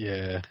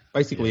 Yeah.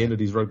 Basically ended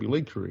his rugby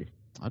league career.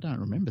 I don't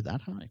remember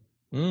that, hey?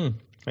 There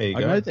you go.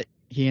 I know that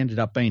he ended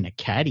up being a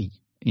caddy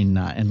and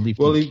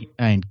lived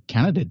in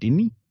Canada, didn't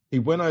he? He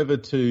went over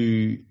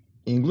to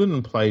England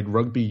and played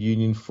rugby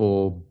union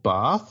for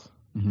Bath.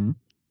 Mm-hmm.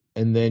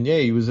 And then,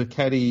 he was a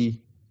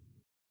caddy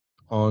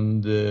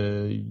on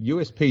the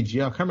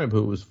USPGA. I can't remember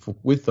who it was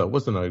with, though. It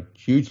wasn't a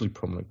hugely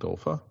prominent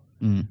golfer.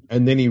 And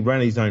then he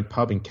ran his own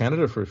pub in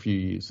Canada for a few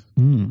years.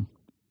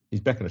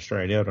 He's back in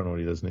Australia now. I don't know what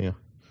he does now.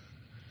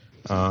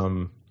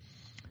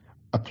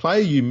 A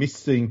player you miss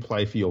seeing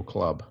play for your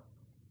club.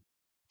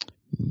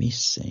 Miss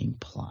seeing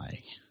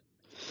play.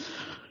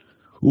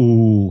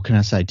 Ooh, can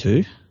I say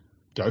two?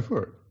 Go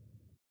for it.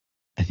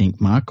 I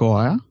think Mark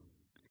Geyer,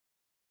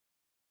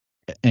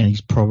 and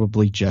he's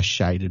probably just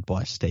shaded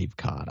by Steve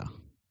Carter.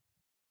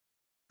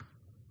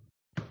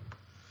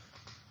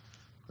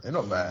 They're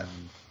not bad.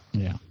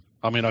 Yeah.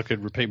 I mean, I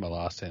could repeat my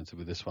last answer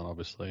with this one,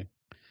 obviously.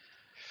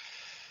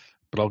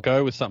 But I'll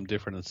go with something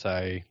different and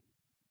say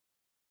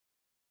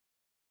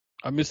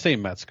I miss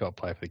seeing Matt Scott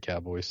play for the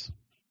Cowboys.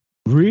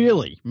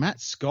 Really?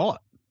 Matt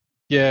Scott?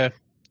 Yeah.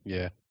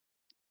 Man,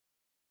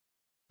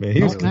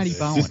 he was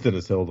consistent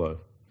as hell, though.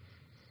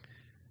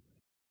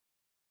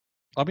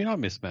 I mean, I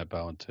miss Matt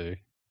Bowen too.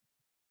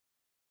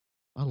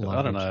 I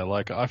don't know.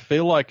 Like, I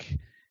feel like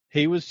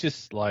he was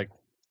just like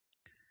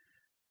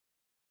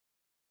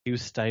he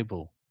was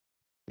stable.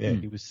 Yeah,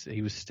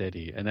 he was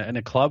steady, and in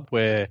a club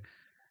where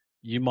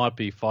you might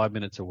be 5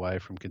 minutes away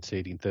from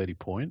conceding 30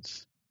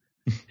 points,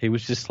 he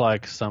was just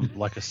like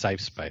a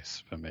safe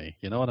space for me.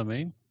 You know what I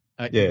mean?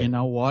 You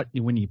know what?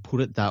 When you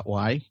put it that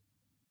way,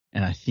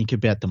 and I think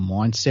about the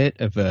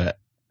mindset of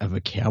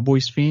a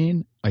Cowboys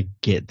fan, I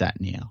get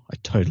that now. I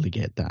totally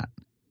get that.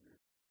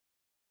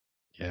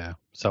 Yeah.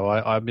 So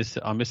I miss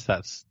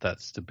that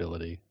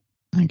stability.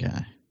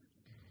 Okay.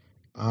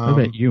 What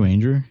about you,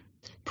 Andrew?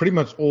 Pretty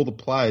much all the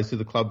players who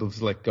the club have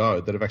let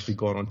go that have actually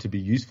gone on to be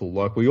useful,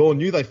 like we all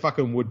knew they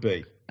fucking would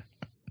be.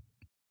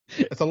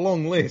 It's a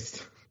long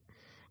list.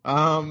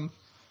 No,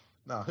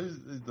 who's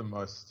the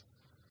most?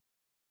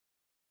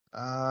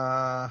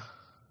 Probably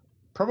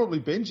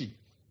Benji.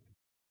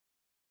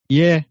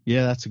 Yeah,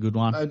 that's a good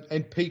one.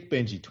 And peak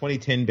Benji,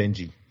 2010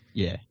 Benji.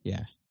 Yeah.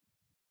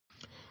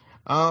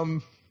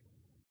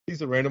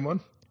 Here's a random one.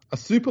 A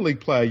Super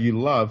League player you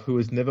love who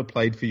has never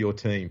played for your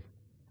team.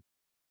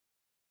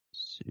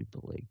 Super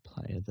League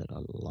player that I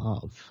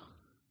love.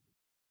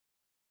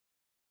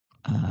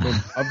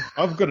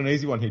 I've got an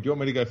easy one here. Do you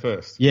want me to go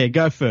first? Yeah,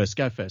 go first.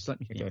 Let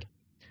me think. Okay.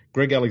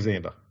 Greg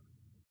Alexander.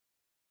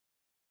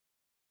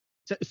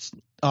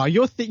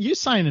 You're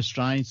saying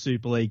Australian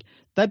Super League.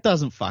 That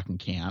doesn't fucking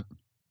count.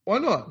 Why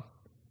not?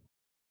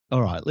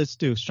 All right, let's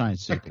do Australian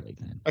Super League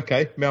then.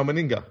 Okay, Mal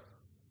Meninga.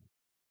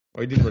 Oh,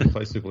 he didn't really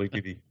play Super League,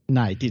 did he?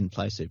 No, he didn't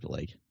play Super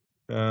League.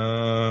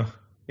 Andrew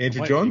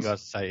Wait, Johns? You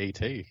guys say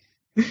ET.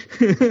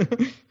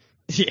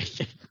 Yeah,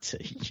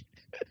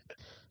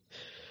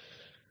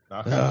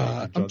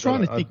 I'm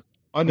trying to think.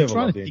 I never I'm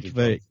trying loved to think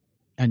Andrew of Johns.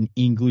 an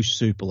English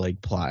Super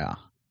League player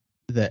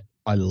that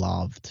I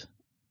loved.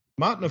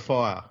 Martin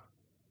Fire.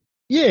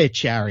 Yeah,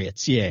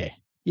 Chariots. Yeah.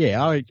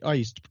 I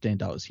used to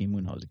pretend I was him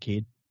when I was a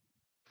kid.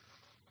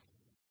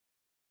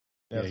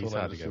 Yeah, he's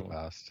hard to go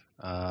past.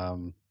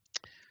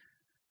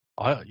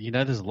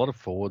 There's a lot of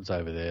forwards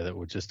over there that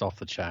were just off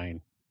the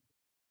chain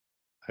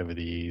over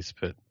the years,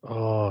 but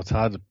it's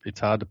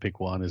hard to pick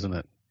one, isn't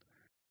it?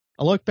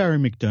 I like Barry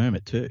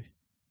McDermott too.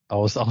 I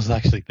was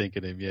actually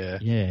thinking him, yeah.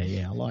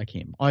 Yeah, I like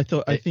him. I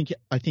think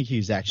he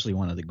was actually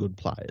one of the good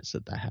players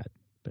that they had,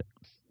 but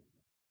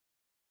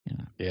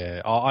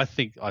yeah. I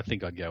think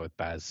I'd go with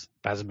Baz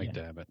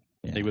McDermott.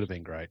 Yeah. He would have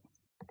been great.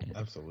 Yeah.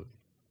 Absolutely.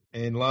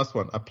 And last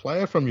one, a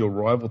player from your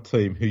rival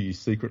team who you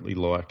secretly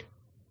like.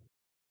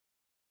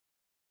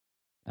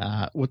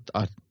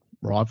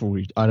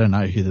 Rivalry? I don't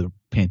know who the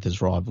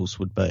Panthers' rivals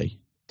would be.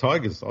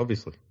 Tigers,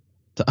 obviously.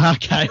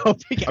 Okay, I'll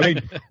pick. I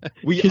mean,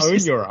 we own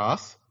your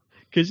ass.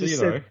 Because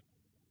you know.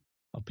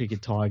 I'll pick a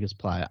Tigers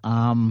player.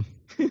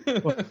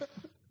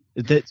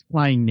 That's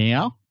playing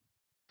now.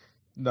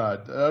 No,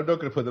 I'm not going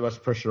to put that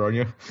much pressure on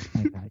you.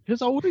 Okay,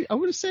 because I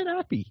would have said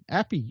Appy.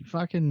 Appy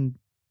fucking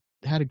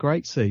had a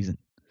great season.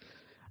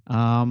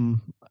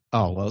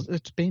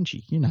 It's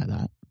Benji. You know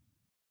that.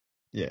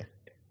 Yeah.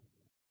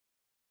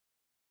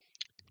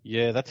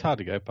 Yeah, that's hard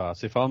to go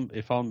past. If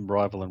I'm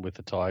rivaling with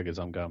the Tigers,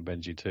 I'm going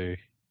Benji too.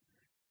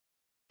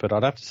 But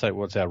I'd have to say,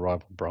 what's our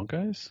rival?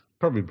 Broncos?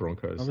 Probably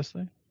Broncos.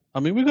 Obviously. I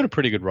mean, we've got a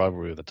pretty good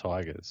rivalry with the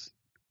Tigers.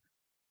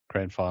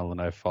 Grand final in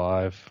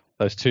 2005.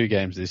 Those 2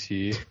 games this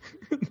year.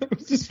 That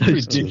was just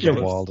ridiculous.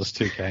 The wildest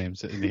 2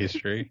 games in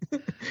history.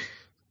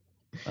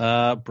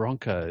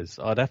 Broncos.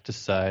 I'd have to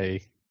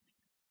say,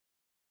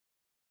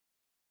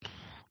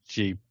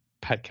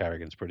 Pat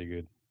Carrigan's pretty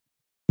good.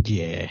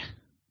 Yeah.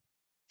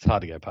 It's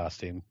hard to go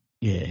past him.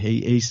 Yeah,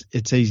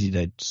 it's easy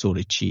to sort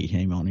of cheer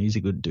him on. He's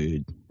a good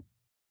dude.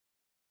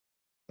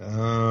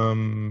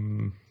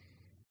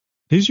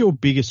 Who's your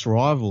biggest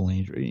rival,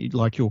 Andrew?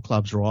 Like your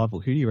club's rival?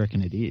 Who do you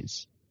reckon it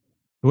is?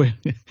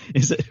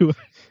 Is it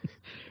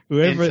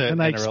whoever and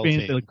they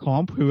expand the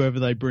comp, whoever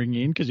they bring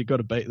in, because you've got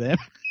to beat them?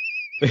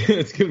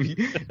 It's gonna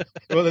be.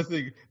 Well, that's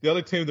the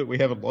other team that we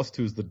haven't lost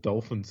to is the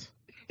Dolphins.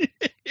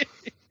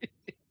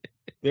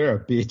 They're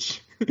a bitch.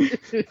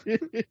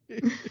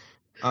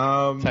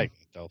 Take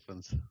the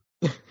Dolphins.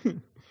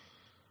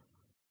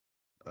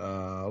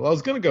 Well, I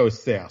was going to go with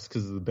South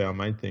because of the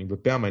Balmain thing,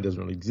 but Balmain doesn't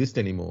really exist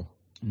anymore.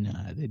 No,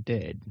 they're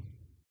dead.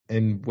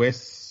 And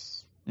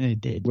West, they're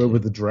dead. Where were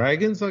the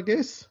Dragons, I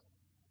guess?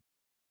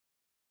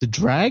 The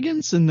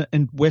Dragons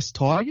and West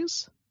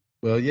Tigers?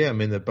 Well, yeah, I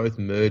mean, they're both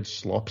merged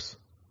slops.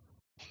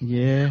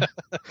 Yeah.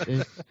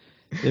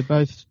 they're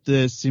both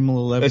the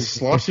similar levels. They're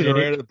sloshing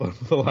around at the bottom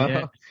of the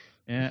ladder.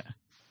 Yeah.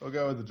 I'll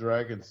go with the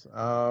Dragons.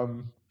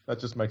 That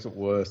just makes it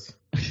worse.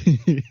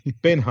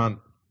 Ben Hunt.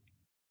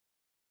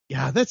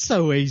 Yeah, that's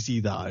so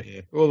easy though.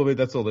 Yeah. Well,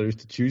 that's all there is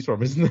to choose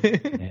from, isn't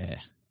there?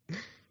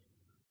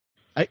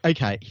 Yeah.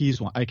 Okay, here's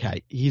one.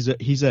 Okay, here's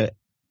a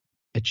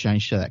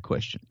change to that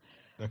question.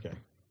 Okay.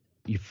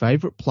 Your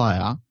favourite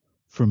player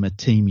from a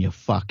team you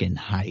fucking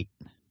hate.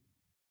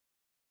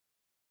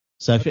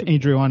 So, for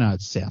Andrew, I know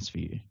it's South for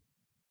you.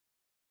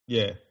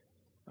 Yeah.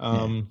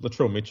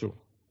 Latrell Mitchell.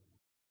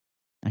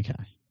 Okay.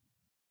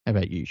 How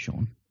about you,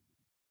 Shawn?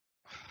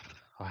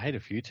 I hate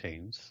a few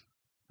teams.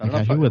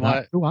 Okay,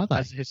 who are they?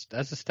 As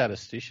a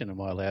statistician,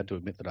 am I allowed to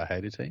admit that I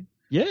hate a team?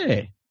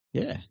 Yeah.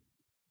 I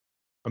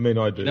mean,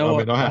 I do. You know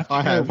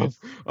I have.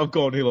 I've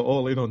gone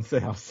all in on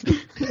South.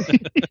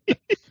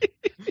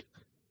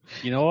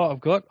 You know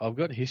what? I've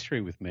got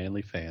history with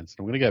Manly fans.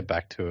 I'm going to go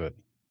back to it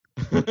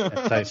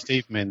and say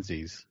Steve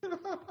Menzies.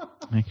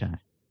 Okay.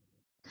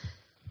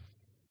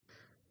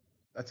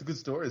 That's a good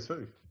story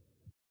too.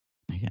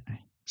 Okay.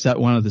 Is that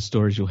one of the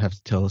stories you'll have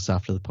to tell us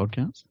after the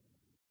podcast?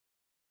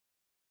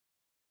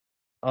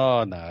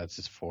 Oh, no, it's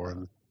just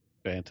foreign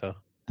banter.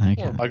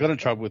 Okay. I got in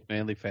trouble with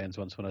Manly fans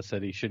once when I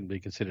said he shouldn't be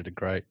considered a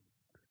great.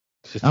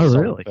 Just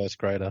really? First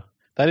grader.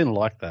 They didn't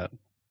like that.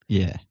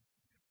 Yeah.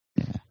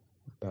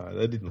 No,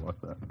 they didn't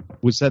like that.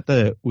 Was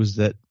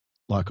that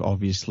like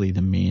obviously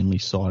the Manly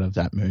side of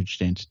that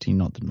merged entity,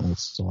 not the North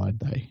side?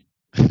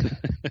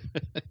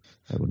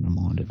 I wouldn't have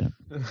minded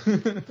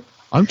it.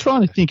 I'm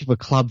trying to think of a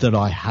club that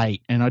I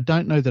hate, and I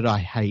don't know that I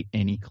hate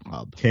any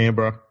club.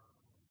 Canberra.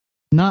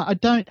 No, I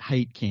don't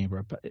hate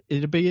Canberra, but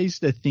it'd be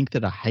easy to think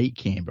that I hate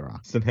Canberra.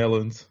 St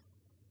Helens.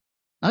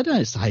 I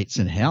don't hate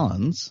St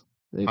Helens.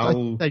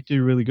 They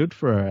do really good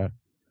for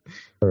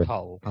a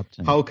Hull. club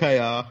team. Hull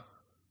KR.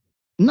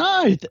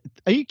 No,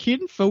 are you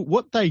kidding? For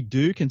what they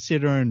do,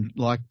 considering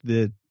like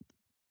the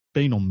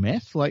being on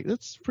meth, like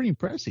that's pretty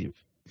impressive.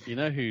 You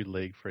know who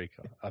League Freak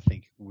I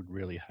think would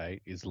really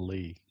hate is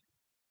Lee.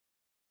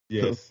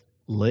 Yes.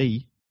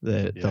 Lee,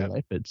 the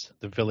Leopards.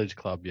 The Village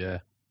Club, yeah.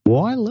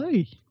 Why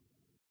Lee?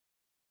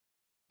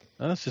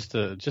 No, that's just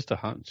a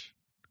hunch.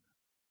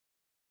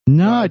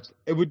 No,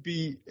 it would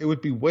be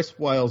West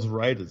Wales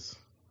Raiders.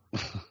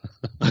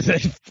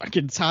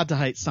 it's hard to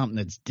hate something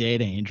that's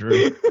dead,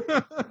 Andrew.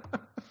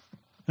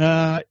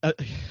 I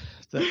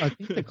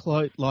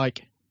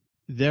think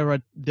there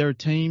are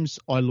teams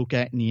I look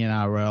at in the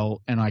NRL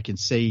and I can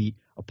see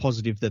a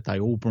positive that they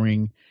all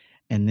bring,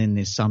 and then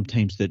there's some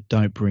teams that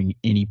don't bring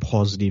any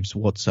positives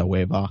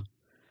whatsoever,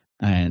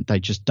 and they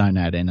just don't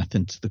add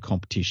anything to the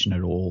competition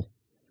at all.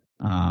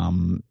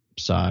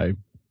 So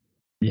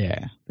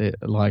yeah,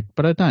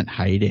 but I don't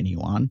hate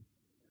anyone.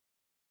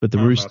 But the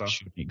Roosters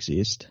shouldn't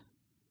exist.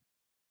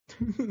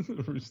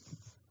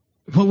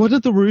 Well, what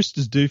did the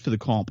Roosters do for the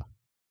comp?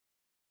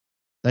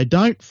 They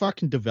don't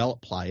fucking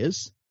develop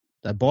players.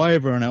 They buy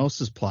everyone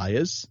else's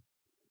players.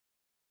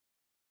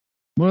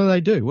 What do they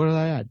do? What do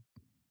they add?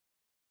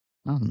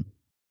 Nothing.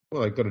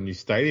 Well, they've got a new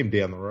stadium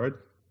down the road.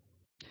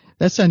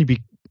 That's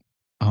only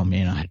oh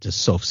man, I had to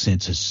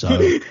self-censor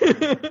so.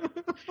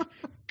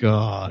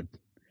 God.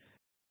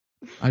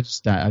 I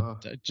just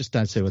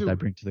don't see what they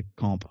bring to the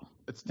comp.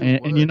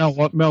 And you know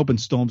what? Melbourne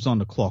Storm's on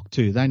the clock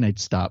too. They need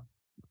to start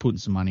putting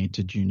some money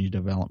into junior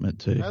development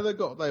too. No, they've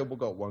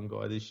got one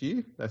guy this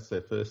year. That's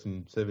their first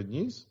in 7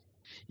 years.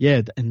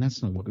 Yeah, and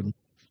that's not good.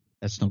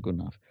 That's not good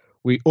enough.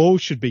 We all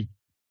should be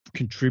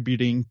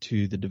contributing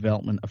to the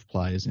development of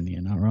players in the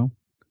NRL.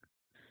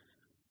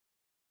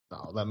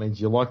 Oh, that means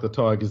you like the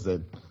Tigers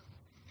then.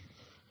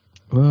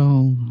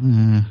 Well,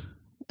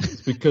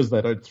 it's because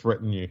they don't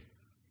threaten you.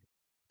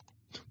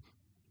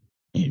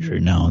 Andrew,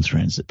 no one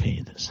threatens the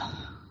Panthers.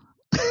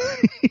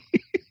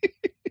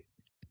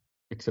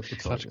 Except the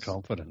Tigers. Such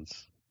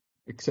confidence.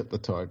 Except the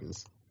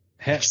Tigers.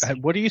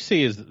 What do you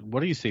see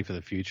for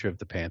the future of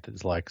the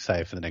Panthers? Like,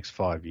 say, for the next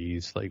 5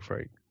 years, League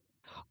Freak.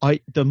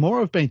 The more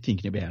I've been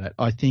thinking about it,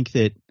 I think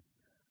that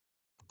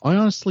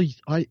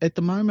at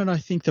the moment, I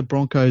think the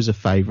Broncos are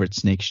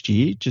favourites next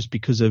year, just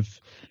because of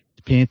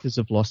the Panthers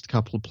have lost a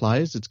couple of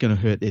players. It's going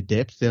to hurt their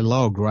depth. Their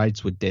lower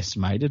grades were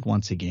decimated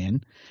once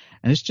again,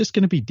 and it's just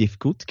going to be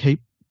difficult to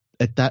keep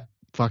at that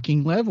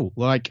fucking level.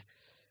 Like,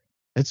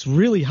 it's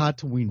really hard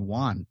to win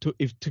one.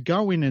 To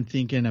go in and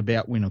thinking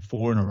about winning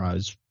 4 in a row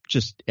is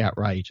just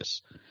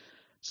outrageous.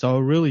 So I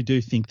really do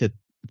think that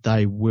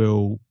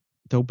they'll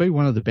be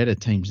one of the better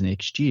teams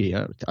next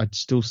year. I'd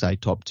still say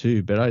top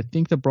 2, but I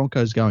think the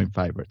Broncos go in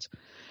favourites.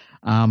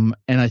 And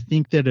I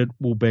think that it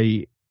will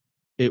be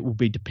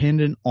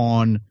dependent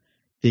on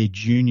their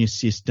junior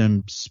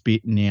system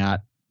spitting out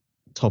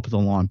top of the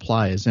line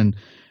players. And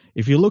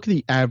if you look at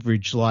the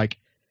average, like,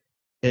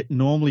 it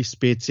normally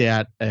spits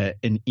out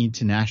an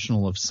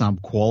international of some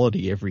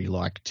quality every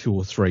 2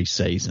 or 3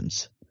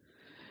 seasons.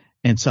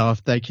 And so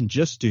if they can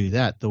just do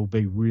that, they'll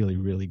be really,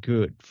 really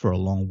good for a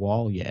long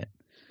while yet.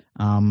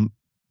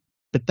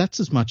 But that's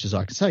as much as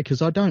I can say,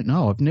 because I don't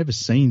know. I've never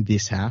seen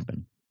this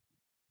happen.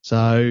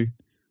 So,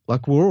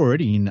 we're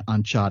already in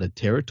uncharted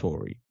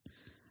territory.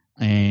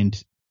 And,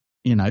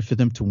 for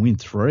them to win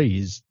 3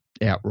 is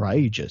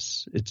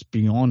outrageous. It's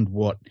beyond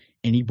what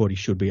anybody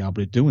should be able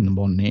to do in the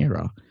modern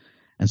era.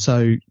 And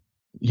so,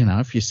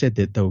 if you said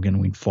that they were going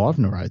to win 5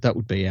 in a row, that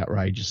would be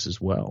outrageous as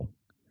well.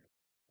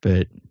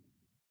 But,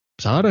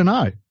 so I don't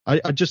know.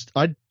 I just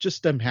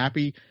am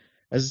happy.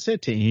 As I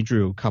said to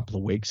Andrew a couple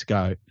of weeks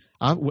ago,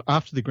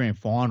 after the grand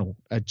final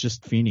had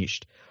just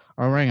finished,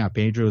 I rang up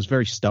Andrew. I was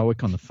very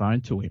stoic on the phone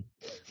to him.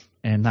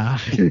 And then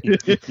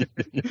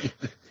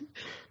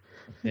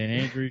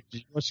Andrew,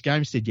 did you watch the game?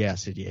 He said, yeah. I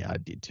said, yeah, I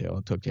did too.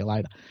 I'll talk to you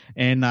later.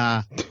 And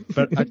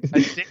but I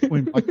said to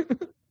him,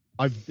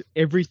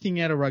 everything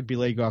out of rugby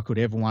league I could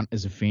ever want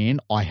as a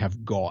fan, I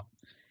have got.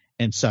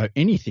 And so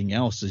anything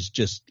else is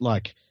just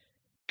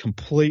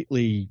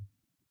completely,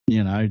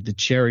 the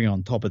cherry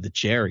on top of the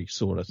cherry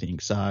sort of thing.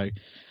 So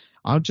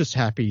I'm just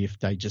happy if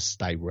they just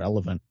stay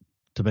relevant,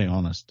 to be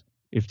honest.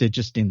 If they're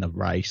just in the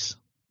race,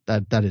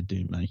 that'd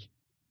do me.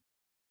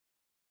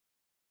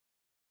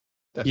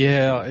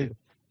 Yeah,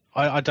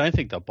 I don't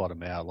think they'll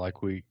bottom out.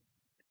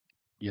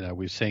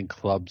 We've seen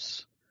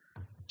clubs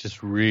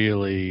just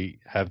really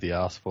have the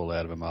arse fall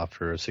out of them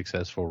after a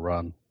successful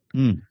run.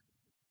 Mm.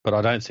 But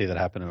I don't see that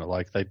happening.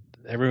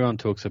 Everyone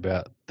talks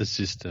about the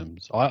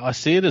systems. I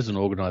see it as an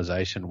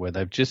organisation where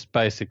they've just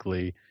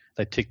basically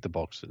they tick the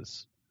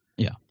boxes.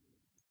 Yeah.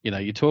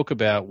 You talk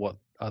about what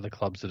other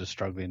clubs that are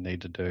struggling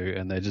need to do,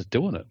 and they're just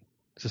doing it.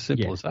 It's as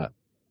simple as that.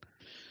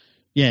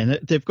 Yeah, and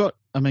they've got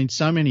I mean,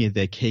 so many of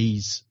their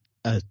keys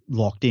are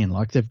locked in.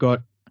 Like they've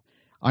got,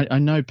 I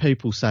know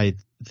people say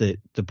that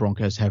the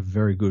Broncos have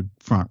very good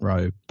front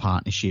row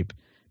partnership.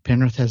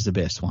 Penrith has the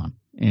best one.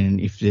 And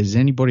if there's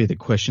anybody that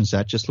questions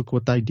that, just look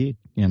what they did,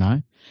 you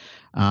know.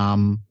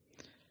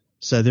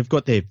 So they've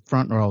got their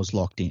front rows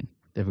locked in.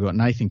 They've got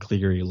Nathan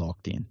Cleary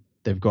locked in.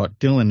 They've got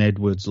Dylan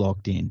Edwards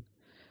locked in.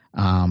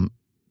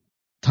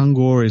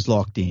 Tungor is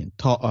locked in.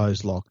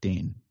 To'o's locked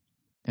in.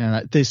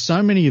 And there's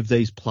so many of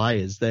these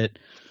players that,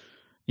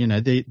 you know,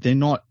 they're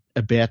not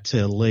about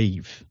to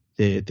leave.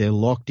 They're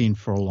locked in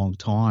for a long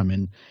time.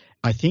 And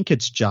I think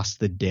it's just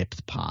the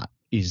depth part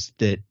is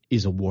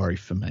a worry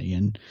for me.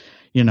 And,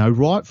 you know,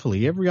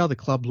 rightfully, every other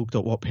club looked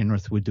at what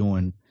Penrith were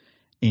doing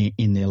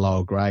in their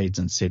lower grades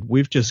and said,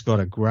 we've just got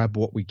to grab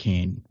what we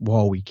can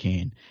while we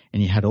can.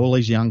 And you had all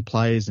these young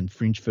players and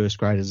fringe first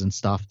graders and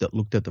stuff that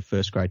looked at the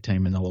first grade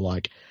team and they were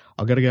like,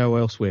 I've got to go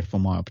elsewhere for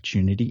my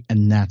opportunity.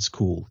 And that's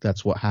cool.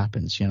 That's what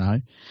happens, you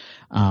know.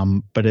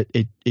 But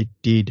it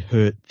did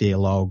hurt their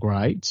lower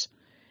grades,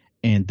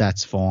 and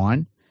that's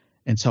fine.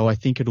 And so I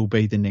think it'll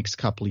be the next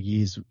couple of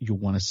years you'll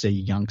want to see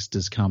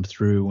youngsters come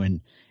through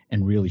and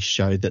really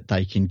show that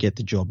they can get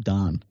the job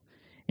done.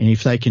 And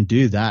if they can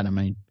do that, I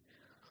mean,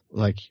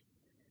 like,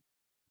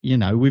 you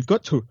know,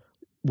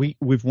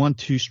 we've won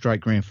 2 straight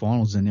grand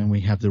finals and then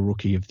we have the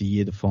rookie of the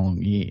year the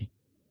following year.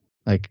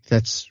 Like,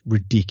 that's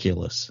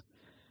ridiculous.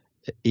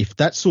 If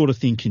that sort of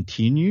thing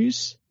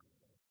continues,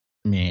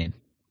 man,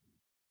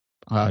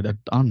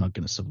 I'm not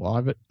going to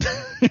survive it.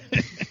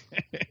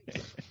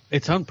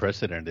 It's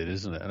unprecedented,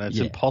 isn't it? And it's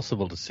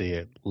impossible to see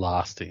it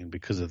lasting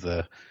because of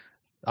the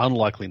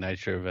unlikely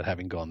nature of it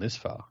having gone this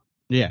far.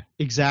 Yeah,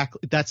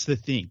 exactly. That's the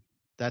thing.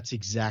 That's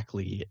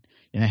exactly it.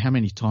 You know, how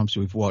many times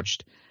we've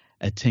watched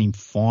a team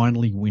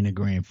finally win a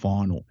grand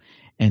final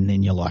and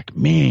then you're like,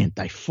 man,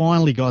 they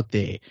finally got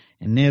there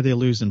and now they're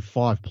losing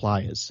 5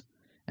 players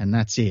and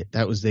that's it.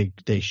 That was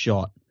their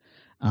shot.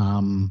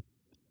 And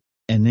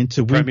then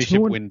to win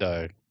premiership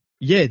window.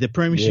 Yeah, the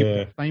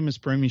premiership, famous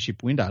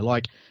premiership window.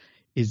 Like,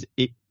 is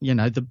it, you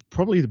know,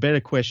 probably the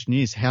better question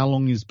is how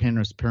long is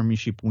Penrith's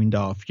premiership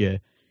window if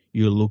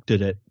you looked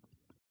at it?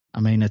 I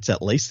mean, it's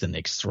at least the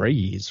next 3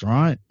 years,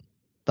 right?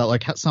 But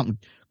like something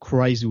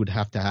crazy would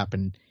have to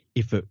happen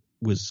if it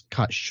was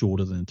cut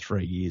shorter than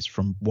 3 years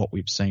from what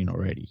we've seen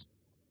already.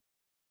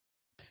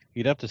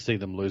 You'd have to see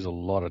them lose a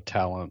lot of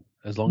talent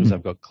as long as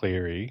they've got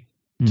Cleary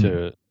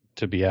to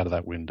be out of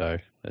that window,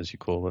 as you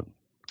call it.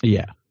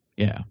 Yeah.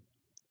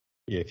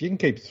 Yeah, if you can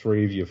keep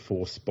 3 of your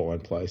 4 spine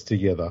players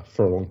together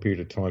for a long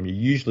period of time, you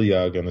usually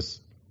are going to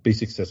be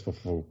successful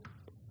for,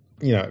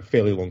 you know, a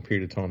fairly long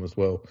period of time as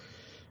well.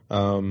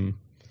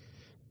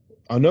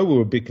 I know we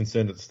were a bit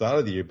concerned at the start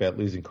of the year about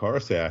losing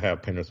Coruscant, how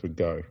Penrith would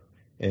go.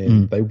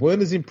 And they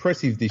weren't as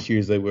impressive this year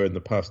as they were in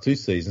the past 2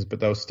 seasons, but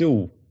they were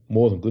still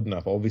more than good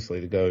enough,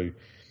 obviously, to go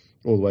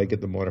all the way,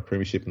 get the minor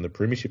premiership and the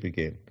premiership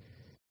again.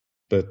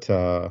 But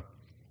I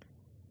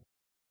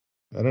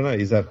don't know,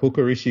 is that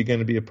hooker issue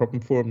going to be a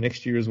problem for them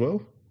next year as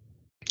well?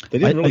 They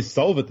didn't really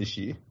solve it this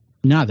year.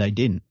 No, they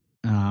didn't.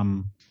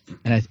 And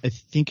I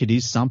think it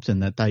is something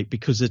that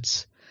because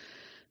it's,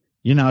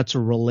 you know, it's a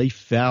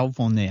relief valve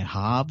on their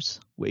halves.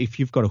 If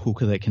you've got a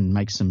hooker that can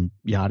make some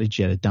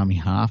yardage out of dummy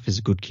half is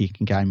a good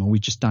kicking game, and we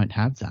just don't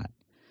have that.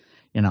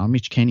 You know,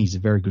 Mitch Kenny's a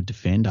very good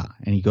defender,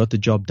 and he got the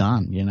job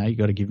done. You know, you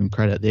got to give him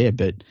credit there.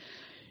 But,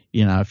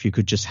 you know, if you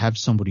could just have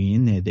somebody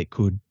in there that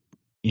could,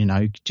 you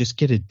know, just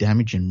get a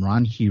damage and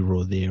run here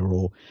or there,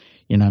 or,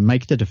 you know,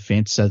 make the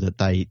defence so that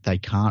they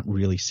can't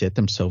really set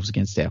themselves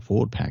against our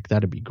forward pack,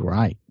 that'd be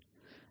great.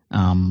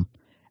 And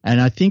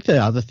I think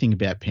the other thing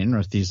about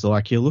Penrith is,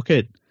 like, you look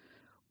at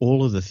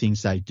all of the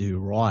things they do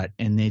right,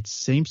 and there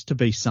seems to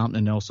be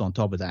something else on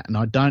top of that. And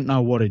I don't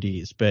know what it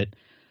is, but,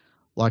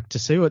 like, to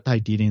see what they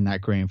did in that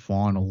grand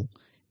final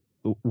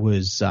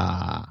was,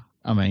 I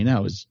mean,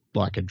 that was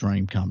like a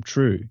dream come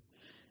true.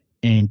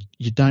 And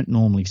you don't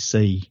normally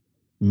see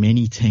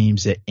many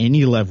teams at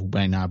any level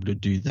being able to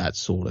do that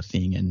sort of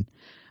thing.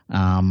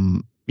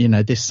 And, you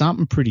know, there's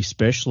something pretty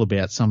special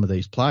about some of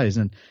these players.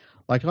 And,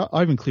 like,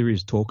 Ivan Cleary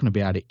was talking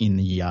about it in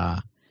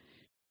the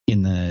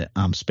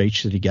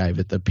speech that he gave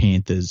at the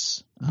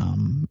Panthers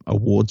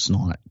awards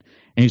night.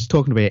 And he was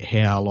talking about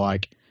how,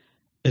 like,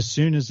 as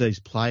soon as these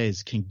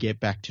players can get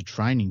back to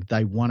training,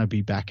 they want to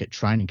be back at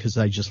training because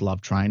they just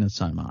love training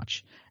so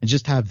much. And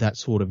just have that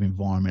sort of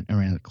environment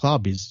around the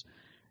club is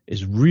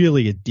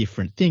really a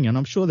different thing. And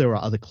I'm sure there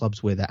are other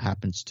clubs where that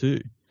happens too.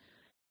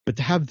 But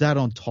to have that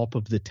on top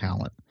of the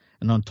talent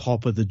and on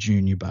top of the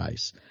junior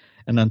base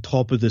and on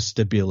top of the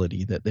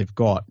stability that they've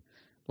got,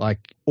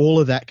 like, all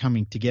of that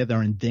coming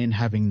together and then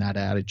having that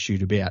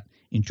attitude about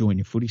enjoying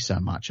your footy so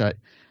much,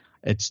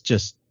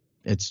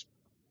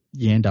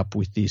 you end up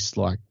with this,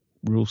 like,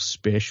 real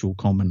special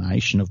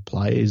combination of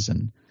players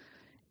and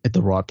at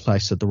the right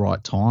place at the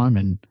right time.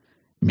 And,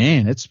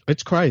 man,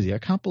 it's crazy. I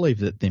can't believe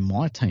that they're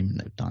my team and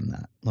they've done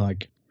that.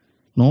 Like,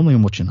 normally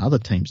I'm watching other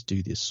teams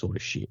do this sort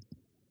of shit.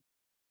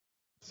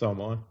 So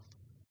am I.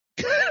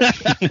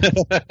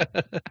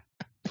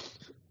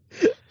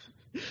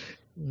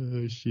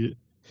 Oh, shit.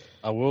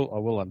 I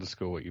will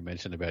underscore what you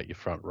mentioned about your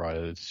front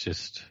row. It's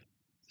just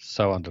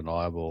so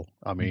undeniable.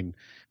 I mean,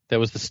 there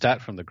was the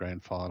stat from the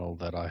grand final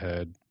that I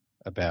heard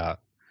about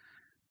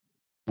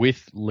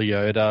with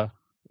Leota.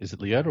 Is it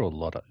Leota or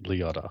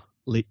Leota?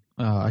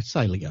 I'd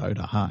say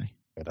Leota, hey.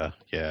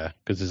 Yeah,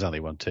 because there's only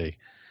one T.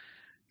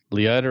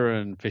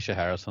 Leota and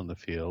Fisher-Harris on the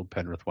field,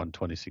 Penrith won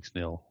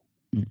 26-0,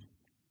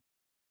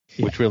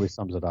 which really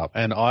sums it up.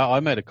 And I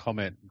made a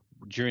comment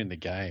during the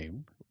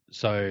game.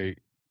 So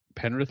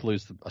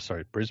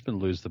Brisbane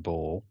lose the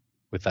ball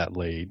with that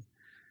lead,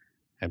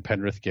 and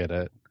Penrith get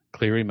it.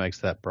 Cleary makes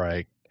that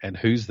break, and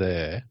who's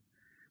there?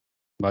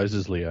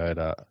 Moses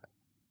Leota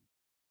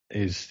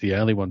is the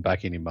only one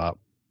backing him up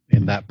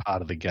in that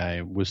part of the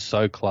game, was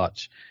so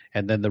clutch.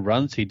 And then the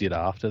runs he did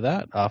after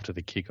that, after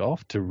the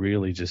kickoff, to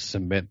really just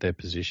cement their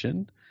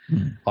position,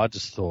 I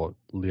just thought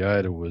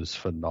Leota was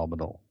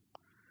phenomenal.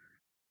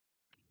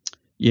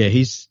 Yeah,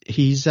 he's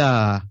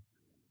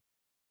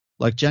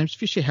like James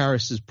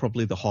Fisher-Harris is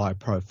probably the higher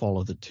profile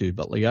of the two,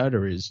 but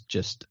Leota is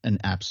just an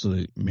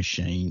absolute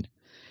machine.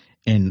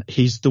 And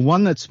he's the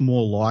one that's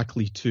more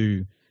likely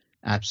to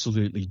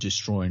absolutely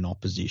destroy an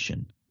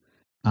opposition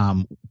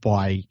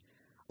by,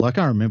 like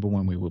I remember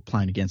when we were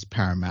playing against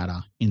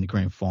Parramatta in the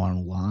grand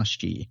final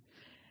last year,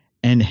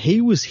 and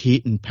he was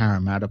hitting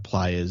Parramatta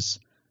players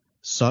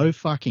so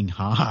fucking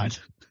hard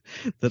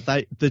that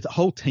the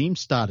whole team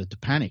started to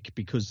panic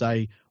because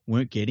they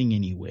weren't getting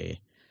anywhere.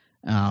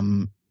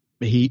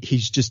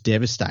 He's just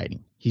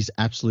devastating. He's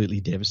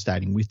absolutely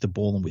devastating with the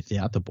ball and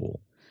without the ball.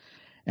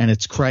 And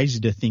it's crazy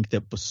to think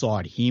that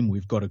beside him,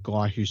 we've got a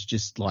guy who's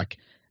just like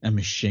a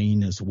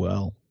machine as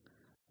well.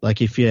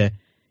 Like if you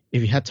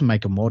had to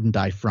make a modern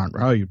day front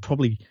row, you'd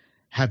probably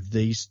have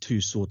these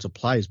two sorts of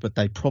players, but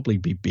they'd probably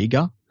be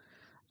bigger.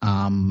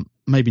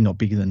 Maybe not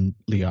bigger than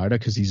Leota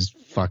because he's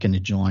fucking a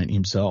giant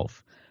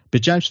himself.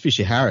 But James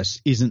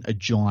Fisher-Harris isn't a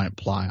giant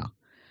player,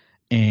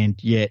 and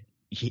yet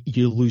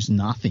you lose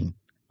nothing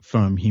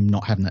from him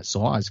not having that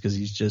size because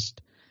he's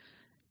just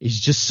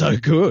so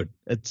good.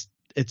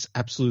 It's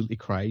absolutely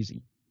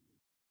crazy.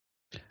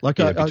 Like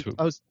I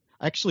was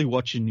actually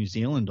watching New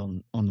Zealand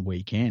on the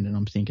weekend, and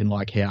I'm thinking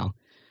like how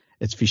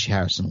it's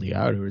Fisher-Harris and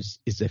Leota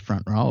is their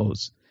front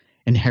rows,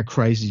 and how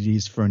crazy it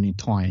is for an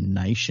entire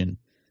nation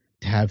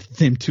to have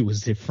them two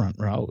as their front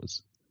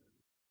rows.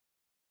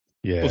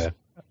 Yeah.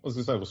 I was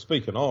going to say, well,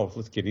 speaking of,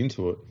 let's get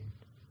into it.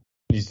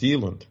 New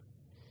Zealand.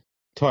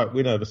 Tight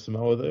win over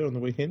Samoa there on the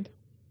weekend.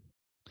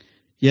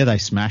 Yeah, they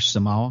smashed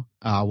Samoa.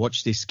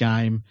 Watched this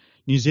game.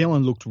 New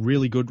Zealand looked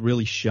really good,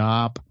 really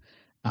sharp.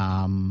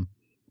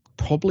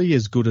 Probably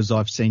as good as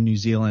I've seen New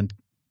Zealand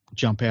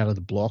jump out of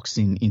the blocks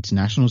in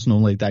internationals.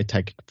 Normally they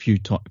take a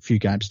few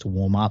games to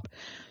warm up.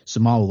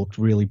 Samoa looked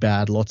really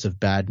bad, lots of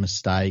bad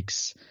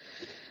mistakes.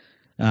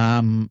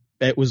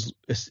 It was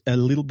a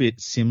little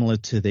bit similar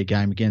to their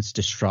game against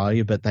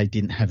Australia, but they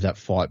didn't have that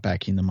fight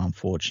back in them,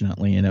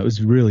 unfortunately. And it was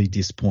a really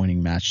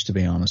disappointing match, to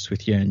be honest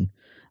with you.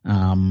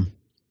 And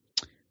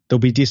they'll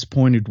be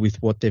disappointed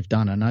with what they've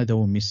done. I know they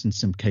were missing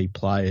some key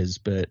players,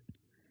 but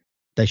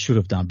they should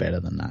have done better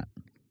than that.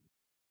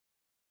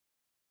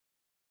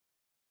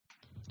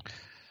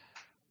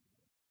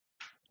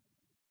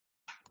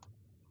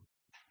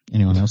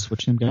 Anyone else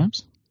watching them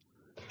games?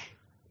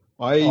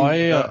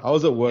 I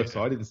was at work,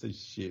 so I didn't see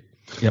shit.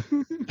 Yep.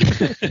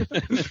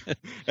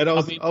 And I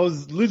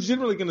was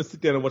legitimately going to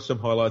sit down and watch some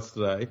highlights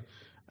today,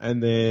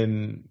 and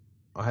then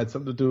I had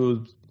something to do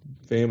with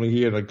family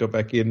here, and I got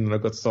back in, and I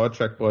got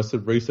sidetracked by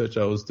some research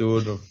I was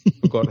doing. I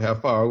forgot how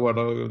far I went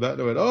over that,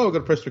 and I went, I've got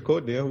to press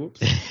record now. Whoops.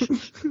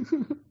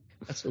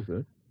 That's all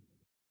good.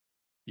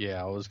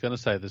 Yeah, I was going to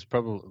say there's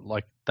probably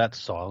like that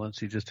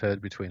silence you just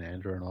heard between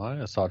Andrew and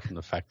I, aside from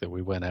the fact that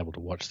we weren't able to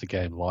watch the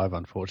game live,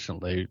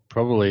 unfortunately,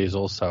 probably is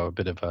also a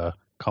bit of a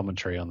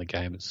commentary on the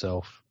game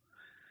itself.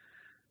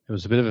 It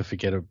was a bit of a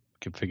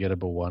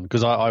forgettable one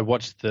because I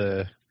watched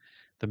the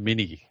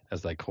mini,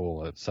 as they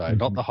call it, so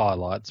not the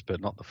highlights, but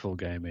not the full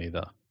game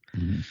either.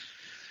 Mm-hmm.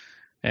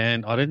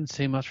 And I didn't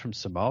see much from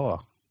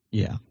Samoa.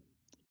 Yeah,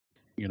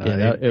 even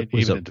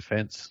in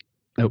defence.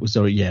 It was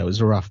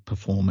a rough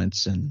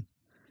performance, and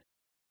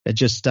it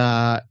just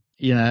I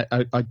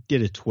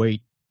did a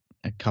tweet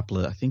I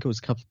think it was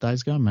a couple of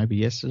days ago, maybe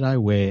yesterday,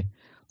 where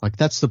like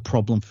that's the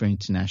problem for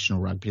international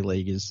rugby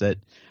league is that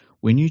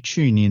when you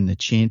tune in, the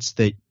chance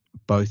that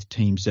both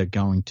teams are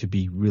going to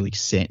be really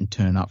set and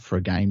turn up for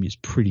a game is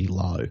pretty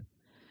low.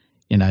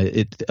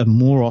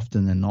 More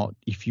often than not,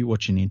 if you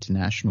watch an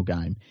international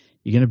game,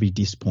 you're going to be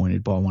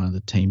disappointed by one of the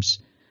teams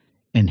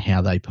and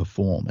how they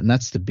perform. And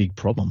that's the big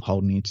problem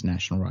holding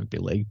international rugby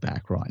league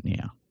back right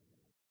now.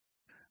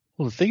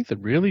 Well, the thing that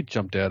really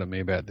jumped out at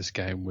me about this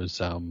game was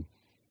New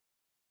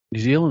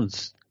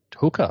Zealand's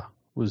hooker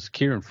was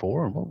Kieran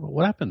Foran.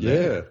 What happened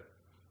there? Yeah.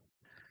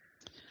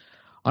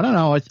 I don't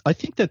know. I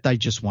think that they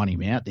just won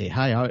him out there.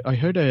 Hey, I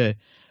heard a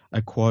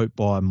quote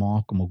by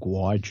Michael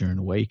Maguire during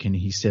the week, and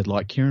he said,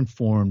 like, Kieran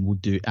Foran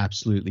would do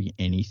absolutely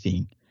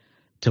anything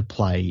to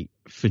play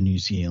for New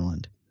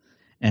Zealand.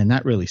 And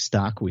that really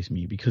stuck with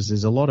me because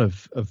there's a lot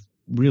of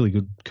really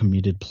good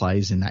committed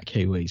players in that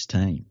Kiwis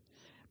team.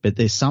 But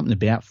there's something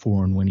about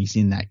Foran when he's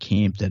in that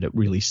camp that it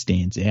really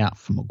stands out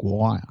for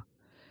Maguire.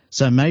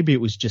 So maybe it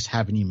was just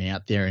having him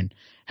out there and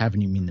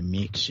having him in the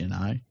mix, you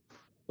know. It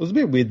was a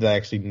bit weird they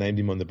actually named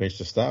him on the bench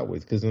to start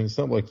with, because it's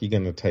not like you're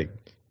going to take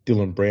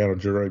Dylan Brown or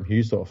Jerome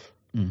Hughes off.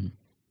 Mm.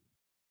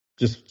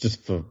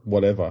 Just for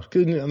whatever.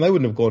 And they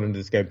wouldn't have gone into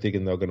this game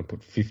thinking they were going to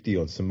put 50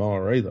 on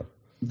Samoa either.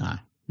 No.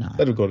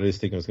 They'd have gone into this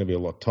thinking it was going to be a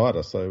lot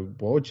tighter. So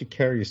why would you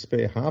carry your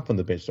spare half on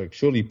the bench? Like,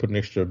 surely you put an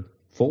extra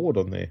forward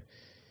on there.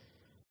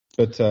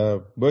 But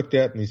worked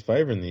out in his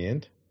favour in the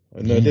end.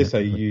 I dare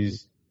say you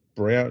use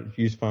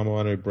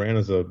Fa'amanu Brown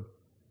as a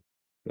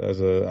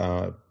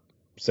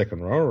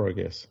second rower, I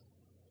guess.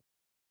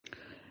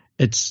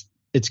 It's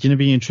going to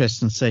be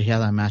interesting to see how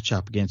they match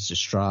up against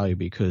Australia,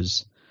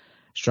 because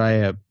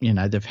Australia, you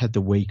know, they've had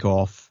the week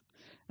off,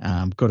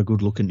 got a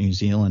good look at New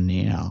Zealand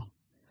now.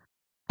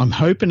 I'm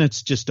hoping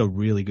it's just a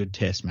really good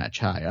test match.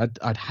 Hey,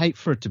 I'd hate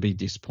for it to be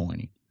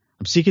disappointing.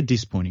 I'm sick of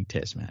disappointing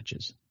test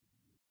matches.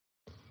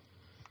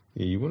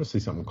 Yeah, you want to see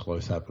something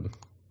close happen.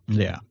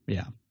 Yeah.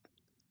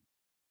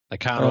 They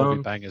can't all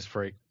be bangers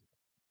free.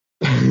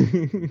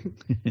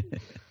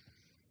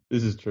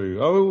 This is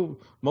true. Oh,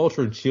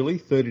 Malta and Chile,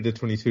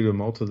 30-22 to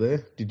Malta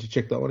there. Did you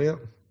check that one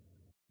out?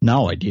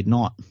 No, I did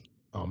not.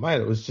 Oh,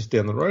 mate, it was just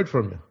down the road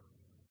from you.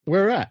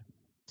 Where at?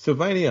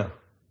 Sylvania.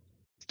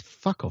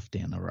 Fuck off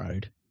down the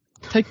road.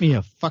 Take me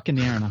a fucking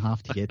hour and a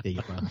half to get there,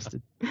 you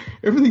bastard.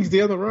 Everything's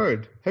down the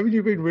road. Haven't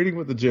you been reading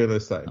what the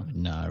journalists say? Oh,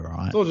 no,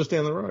 right. It's all just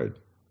down the road.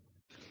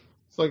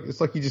 It's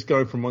like you just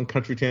go from one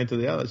country town to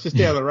the other. It's just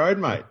down the road,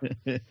 mate.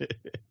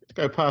 Just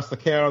go past the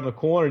cow on the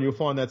corner and you'll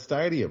find that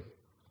stadium.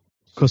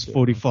 Costs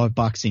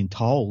 $45 in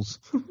tolls.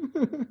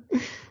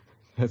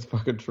 That's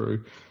fucking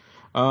true.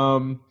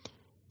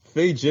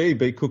 Fiji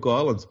beat Cook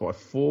Islands by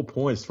 4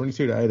 points,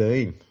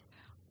 22-18.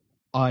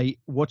 I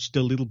watched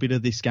a little bit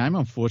of this game.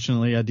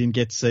 Unfortunately, I didn't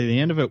get to see the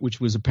end of it,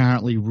 which was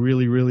apparently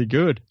really, really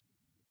good.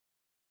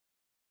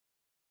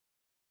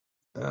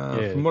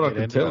 From what I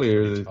can tell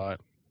you, I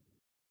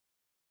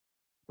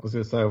was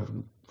going to say,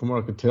 from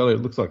what I can tell you,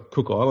 it looks like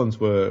Cook Islands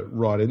were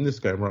right in this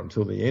game right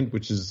until the end,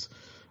 which is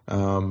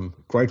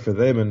great for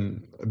them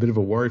and a bit of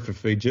a worry for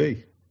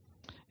Fiji.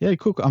 Yeah, the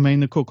Cook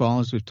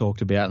Islands, we've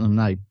talked about them.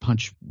 They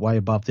punch way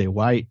above their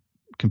weight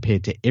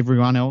compared to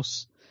everyone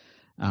else.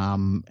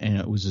 And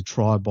it was a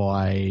try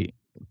by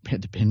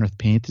the Penrith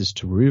Panthers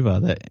to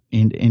Ruva that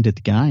ended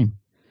the game.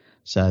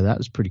 So that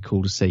was pretty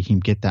cool to see him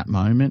get that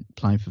moment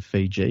playing for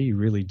Fiji. He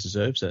really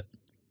deserves it.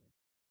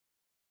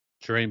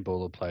 Dream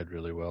Buller played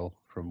really well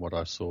from what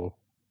I saw.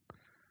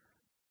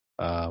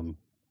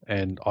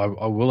 And I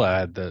will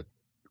add that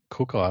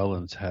Cook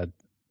Islands had,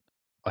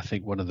 I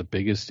think, one of the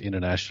biggest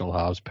international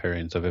halves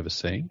pairings I've ever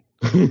seen.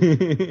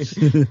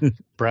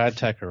 Brad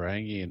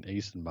Takarangi and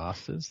Easton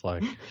Masters,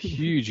 like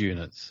huge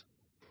units.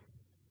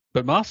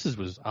 But Masters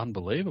was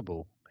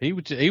unbelievable. He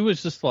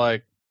was just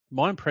like,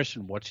 my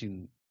impression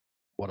watching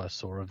what I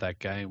saw of that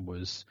game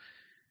was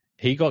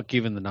he got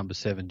given the number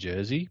 7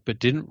 jersey, but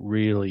didn't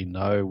really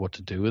know what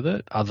to do with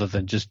it other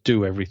than just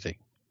do everything.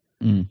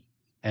 Mm.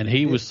 And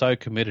he was so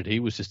committed. He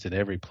was just in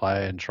every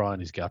play and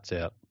trying his guts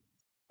out.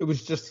 It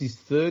was just his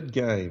third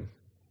game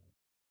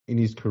in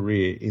his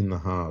career in the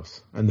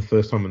halves and the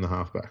first time in the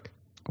halfback.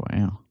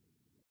 Wow.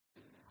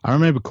 I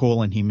remember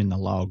calling him in the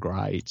lower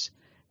grades,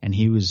 and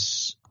he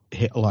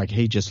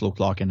just looked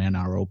like an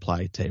NRL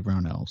player to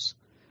everyone else.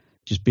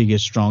 Just bigger,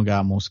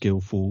 stronger, more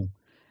skillful.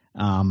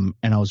 And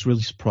I was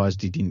really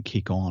surprised he didn't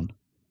kick on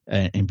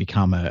and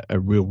become a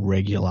real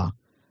regular,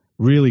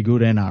 really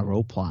good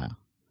NRL player.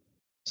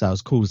 So it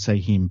was cool to see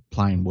him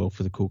playing well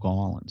for the Cook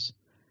Islands.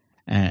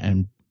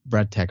 And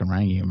Brad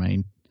Takarangi, I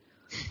mean,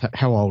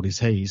 how old is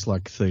he? He's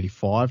like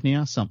 35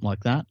 now, something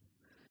like that.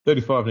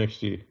 35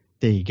 next year.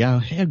 There you go.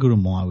 How good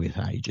am I with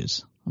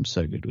ages? I'm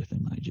so good with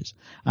them ages.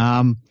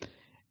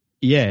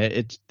 Yeah,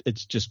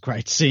 it's just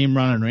great to see him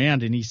running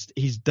around, and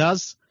he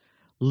does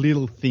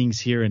little things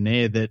here and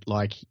there that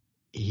like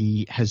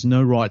he has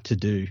no right to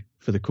do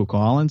for the Cook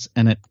Islands,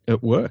 and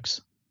it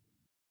works.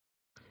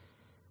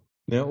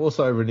 Now,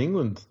 also over in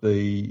England,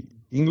 the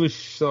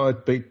English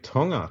side beat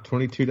Tonga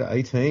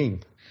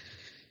 22-18.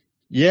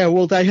 Yeah,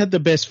 well, they had the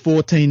best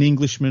 14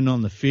 Englishmen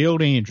on the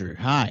field, Andrew.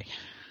 Hey.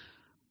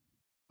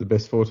 The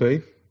best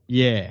 14?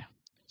 Yeah.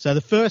 So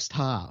the first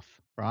half,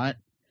 right?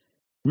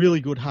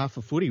 Really good half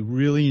of footy,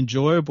 really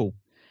enjoyable.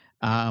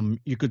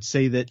 You could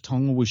see that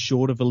Tonga was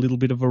short of a little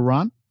bit of a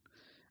run.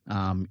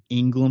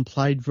 England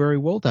played very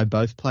well. They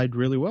both played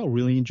really well,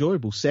 really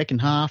enjoyable. Second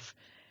half,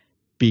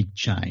 big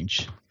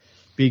change.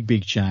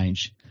 Big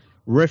change.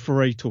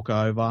 Referee took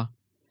over,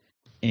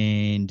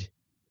 and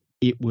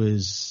it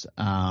was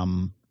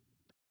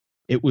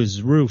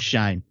real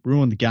shame.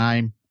 Ruined the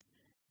game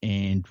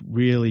and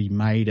really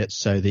made it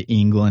so that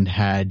England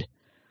had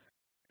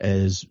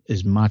as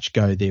much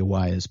go their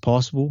way as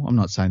possible. I'm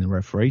not saying the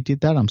referee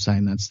did that. I'm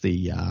saying that's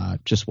the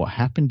just what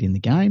happened in the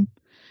game.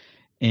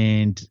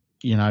 And,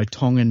 you know,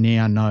 Tonga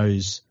now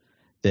knows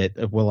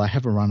that, well, they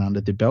have a run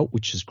under their belt,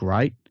 which is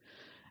great.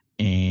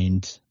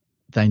 And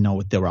they know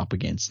what they're up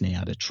against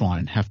now to try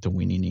and have to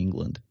win in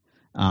England.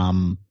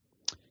 They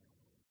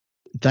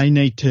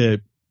need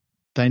to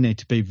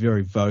be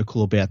very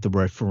vocal about the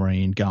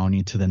refereeing going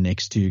into the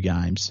next two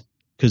games,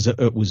 because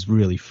it was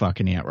really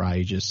fucking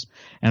outrageous.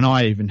 And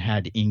I even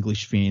had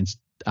English fans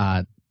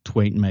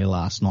tweeting me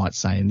last night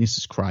saying, this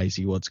is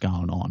crazy what's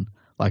going on.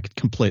 Like,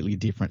 completely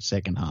different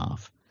second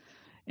half.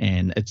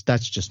 And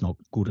that's just not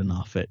good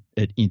enough at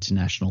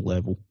international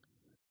level.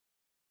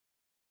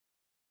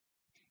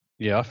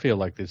 Yeah, I feel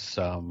like this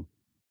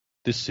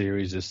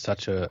series is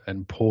such an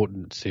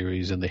important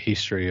series in the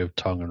history of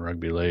Tongan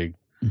Rugby League,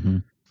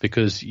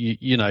 because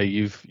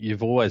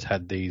you've always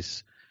had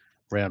these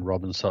round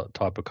robin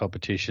type of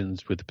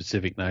competitions with the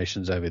Pacific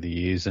nations over the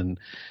years, and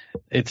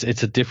it's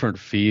a different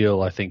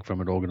feel, I think,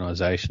 from an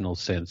organisational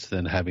sense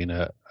than having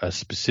a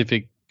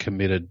specific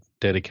committed,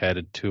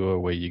 dedicated tour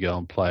where you go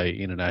and play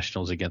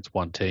internationals against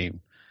one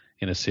team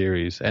in a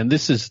series. And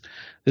this is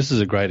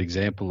a great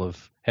example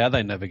of how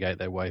they navigate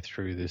their way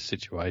through this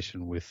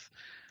situation with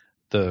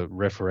the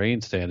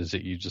refereeing standards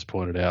that you just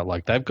pointed out.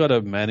 Like, they've got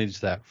to manage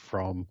that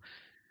from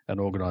an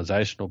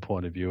organisational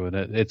point of view, and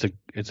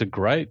it's a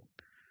great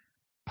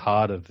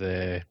part of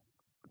their,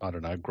 I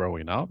don't know,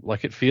 growing up.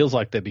 Like, it feels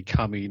like they're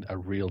becoming a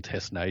real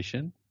test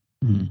nation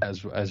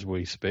as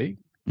we speak.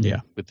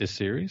 Yeah, with this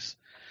series,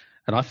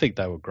 and I think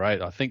they were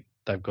great. I think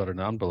they've got an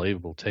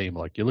unbelievable team.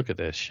 Like, you look at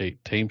their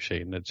team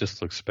sheet, and it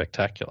just looks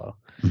spectacular.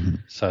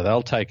 So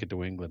they'll take it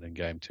to England in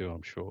game 2,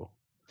 I'm sure.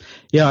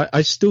 Yeah,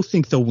 I still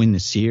think they'll win the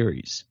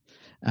series.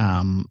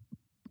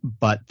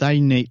 But they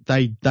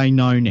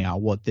know now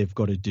what they've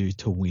got to do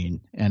to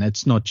win, and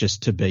it's not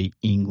just to beat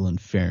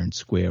England fair and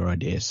square, I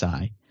dare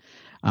say.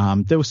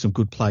 There were some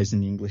good plays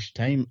in the English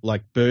team,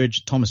 like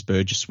Thomas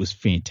Burgess was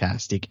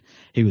fantastic.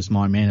 He was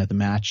my man of the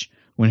match.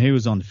 When he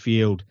was on the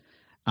field,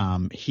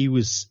 he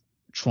was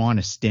trying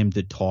to stem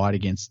the tide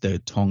against the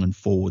Tongan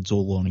forwards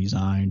all on his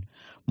own.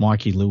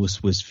 Mikey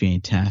Lewis was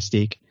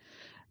fantastic.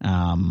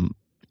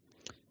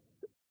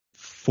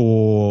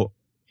 For,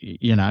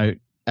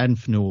 Adam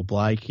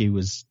Fanua-Blake, he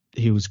was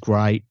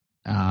great.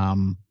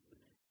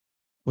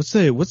 What's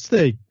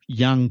the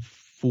young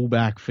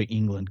fullback for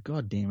England?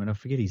 God damn it, I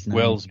forget his name.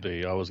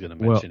 Wellesby, I was going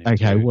to mention him.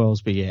 Okay, too.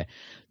 Wellesby, yeah.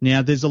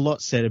 Now, there's a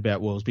lot said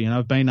about Wellesby, and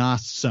I've been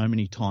asked so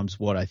many times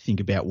what I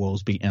think about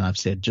Wellesby, and I've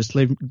said, just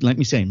let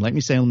me see him, let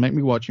me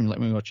watch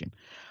him.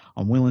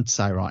 I'm willing to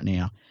say right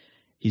now,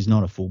 he's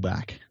not a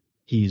fullback.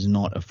 He is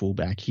not a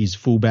fullback. His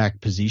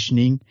fullback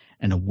positioning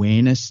and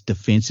awareness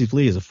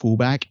defensively as a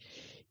fullback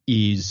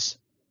is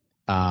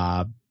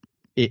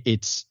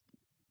it's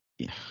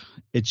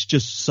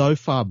just so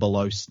far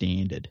below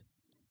standard.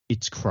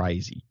 It's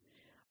crazy.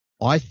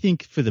 I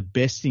think for the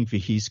best thing for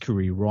his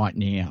career right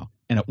now,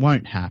 and it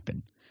won't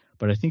happen,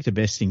 but I think the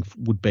best thing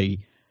would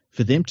be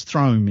for them to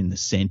throw him in the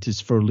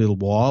centres for a little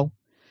while,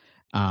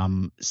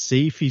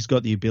 see if he's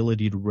got the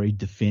ability to read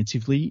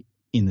defensively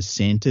in the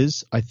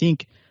centres. I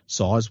think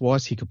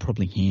size-wise he could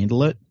probably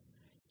handle it,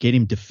 get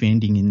him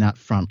defending in that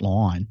front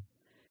line,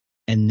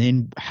 and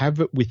then have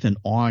it with an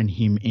eye on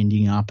him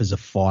ending up as a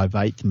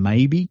 5'8"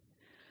 maybe.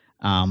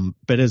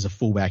 But as a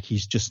fullback,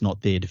 he's just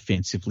not there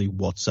defensively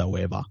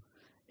whatsoever.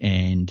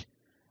 And,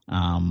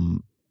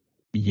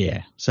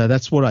 so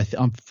that's what I've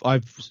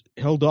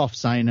held off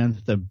saying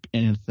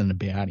anything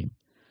about him.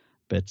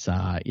 But,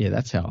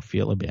 that's how I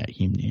feel about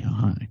him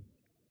now, hey?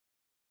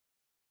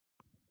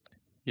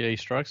 Yeah, he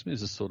strikes me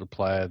as the sort of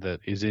player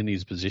that is in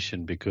his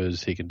position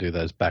because he can do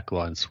those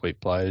backline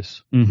sweep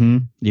plays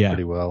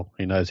pretty well.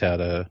 He knows how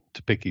to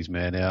pick his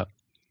man out.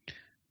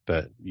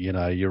 But,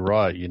 you're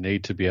right. You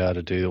need to be able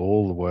to do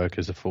all the work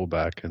as a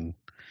fullback, and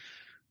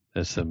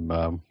there's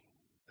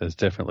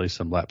definitely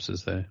some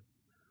lapses there.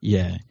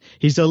 Yeah,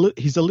 he's a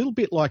little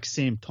bit like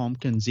Sam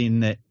Tompkins in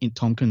that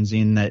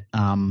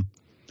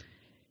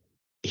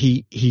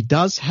he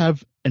does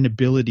have an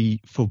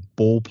ability for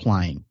ball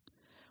playing,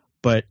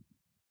 but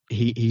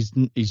he's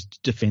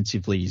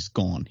defensively he's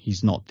gone.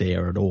 He's not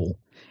there at all.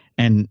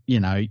 And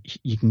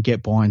you can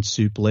get by in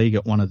Super League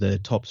at one of the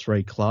top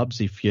 3 clubs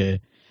if you're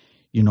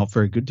not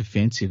very good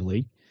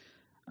defensively.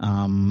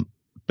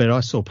 But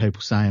I saw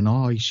people saying,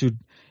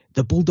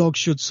 the Bulldogs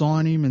should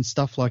sign him and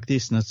stuff like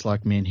this. And it's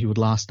like, man, he would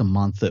last a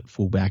month at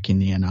fullback in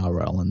the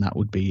NRL and that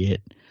would be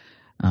it.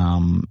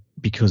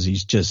 Because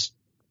he's just,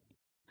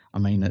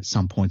 at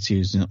some points he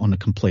was on a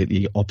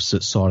completely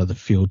opposite side of the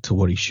field to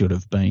what he should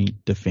have been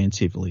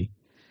defensively.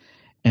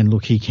 And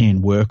look, he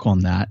can work on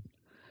that.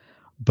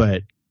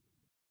 But,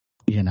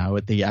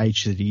 at the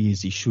age that he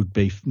is, he should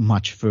be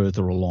much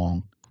further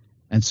along.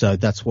 And so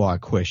that's why I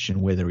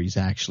question whether he's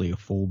actually a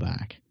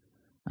fullback.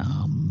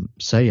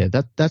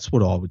 That's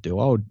what I would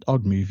do.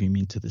 I'd move him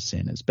into the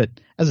centres. But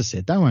as I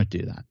said, they won't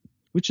do that,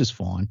 which is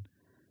fine.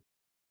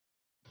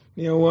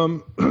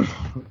 I'm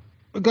going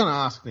to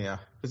ask now,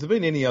 has there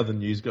been any other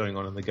news going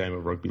on in the game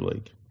of rugby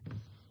league?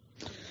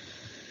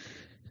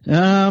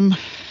 I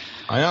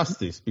asked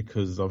this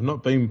because I've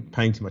not been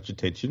paying too much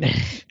attention.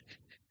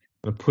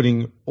 I'm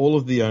putting all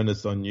of the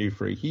onus on you,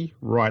 Freaky,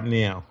 right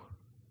now.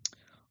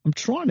 I'm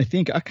trying to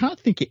think. I can't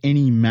think of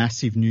any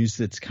massive news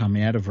that's come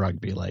out of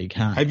rugby league.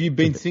 Huh? Have you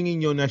been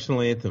singing your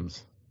national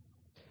anthems?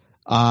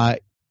 No,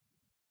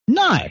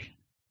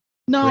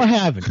 I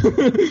haven't.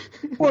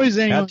 What is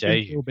anyone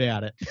going to do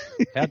about it?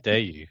 How dare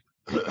you?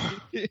 Oh,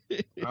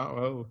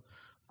 well,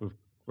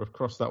 we've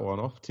crossed that one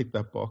off. Tick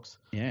that box.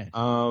 Yeah.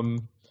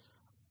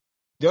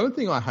 The other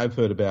thing I have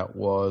heard about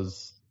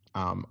was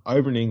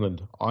over in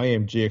England,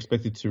 IMG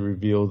expected to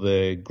reveal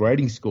their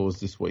grading scores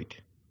this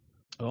week.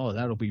 Oh,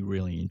 that'll be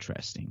really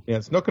interesting. Yeah,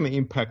 it's not going to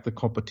impact the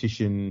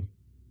competition,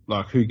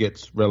 like who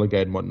gets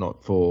relegated and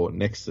whatnot for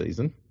next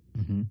season,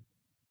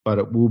 but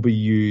it will be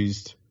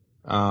used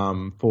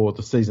for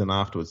the season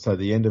afterwards, so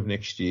the end of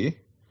next year,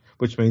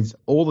 which means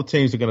all the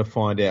teams are going to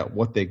find out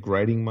what their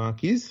grading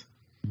mark is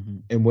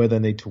and where they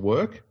need to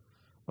work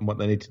and what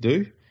they need to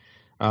do.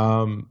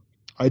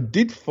 I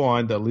did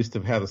find a list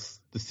of how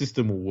the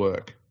system will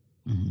work.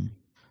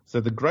 So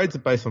the grades are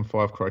based on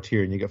 5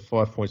 criteria, and you get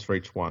 5 points for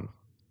each one.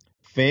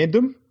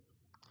 Fandom,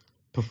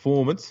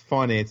 performance,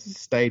 finances,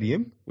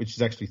 stadium, which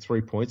is actually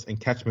 3 points, and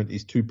catchment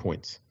is 2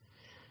 points.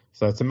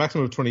 So it's a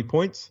maximum of 20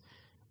 points.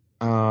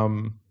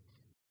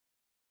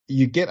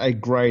 You get a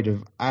grade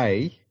of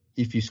A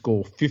if you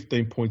score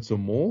 15 points or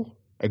more,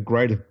 a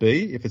grade of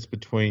B if it's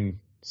between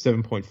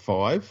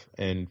 7.5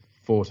 and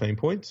 14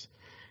 points,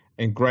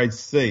 and grade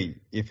C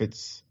if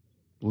it's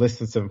less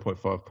than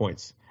 7.5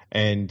 points.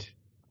 And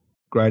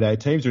grade A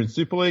teams are in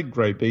Super League,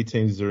 grade B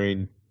teams are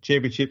in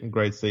Championship, and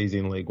grade C is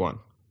in League One.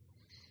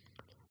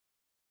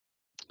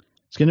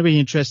 It's going to be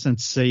interesting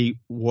to see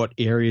what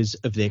areas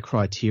of their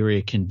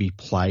criteria can be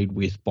played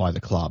with by the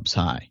clubs,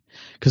 hey?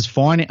 Because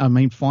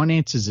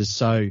finances are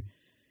so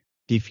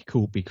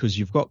difficult because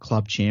you've got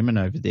club chairmen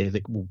over there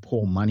that will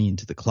pour money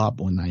into the club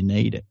when they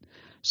need it.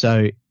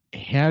 So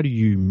how do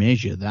you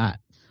measure that?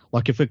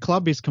 Like if a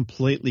club is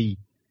completely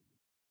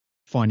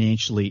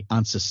financially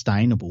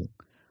unsustainable,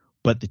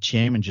 but the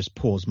chairman just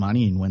pours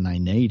money in when they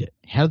need it,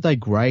 how do they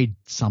grade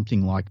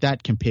something like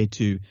that compared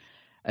to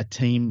a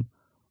team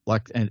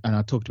like, and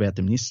I talked about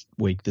them this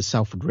week, the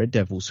Salford Red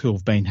Devils, who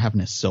have been having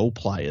to sell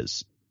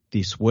players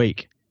this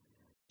week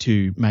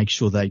to make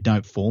sure they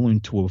don't fall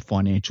into a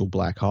financial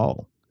black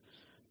hole.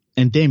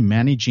 And they're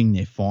managing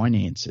their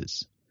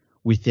finances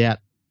without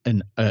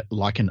an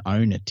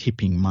owner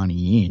tipping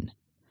money in.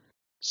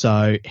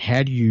 So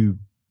how do you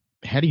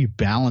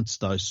balance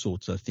those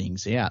sorts of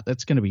things out?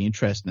 That's going to be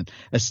interesting.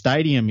 A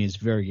stadium is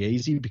very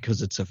easy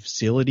because it's a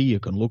facility. You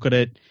can look at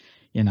it.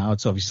 You know,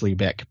 it's obviously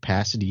about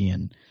capacity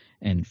and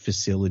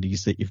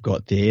facilities that you've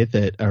got there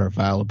that are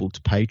available to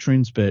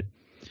patrons. But,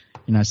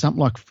 you know, something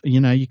like,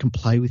 you know, you can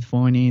play with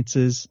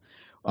finances.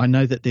 I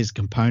know that there's a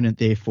component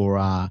there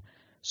for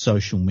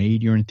social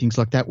media and things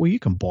like that where you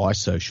can buy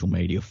social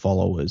media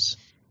followers.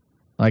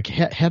 Like,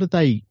 how do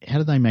they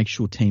make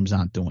sure teams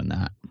aren't doing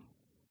that?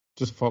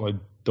 Just follow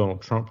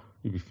Donald Trump.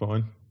 You'll be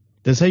fine.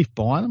 Does he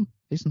buy them?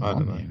 He's not I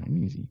don't know.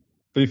 there, is he?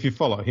 But if you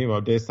follow him, I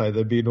dare say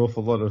there'd be an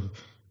awful lot of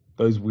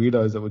those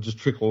weirdos that would just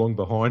trickle along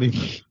behind him,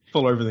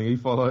 follow everything he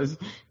follows.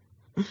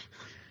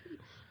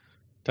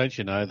 Don't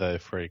you know, though,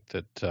 Freak,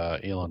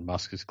 that Elon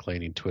Musk is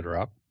cleaning Twitter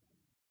up?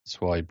 That's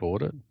why he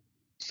bought it.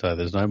 So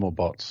there's no more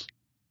bots.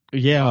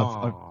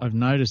 Yeah, I've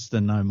noticed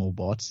the no more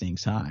bots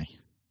things, hey?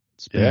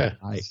 It's been,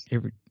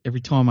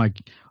 every time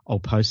I'll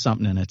post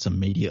something and it's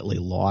immediately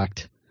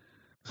liked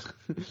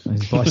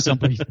by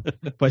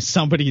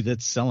somebody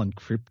that's selling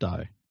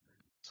crypto.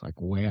 It's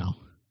like, wow.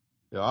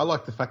 Yeah, I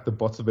like the fact the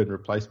bots have been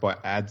replaced by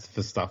ads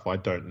for stuff I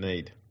don't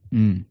need.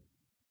 Yeah,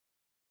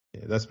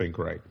 that's been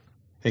great.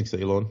 Thanks,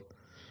 Elon.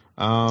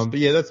 But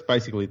yeah, that's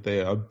basically it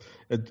there.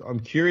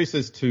 I'm curious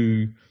as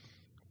to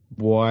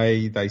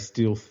why they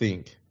still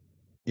think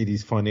it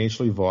is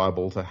financially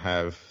viable to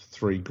have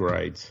 3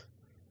 grades.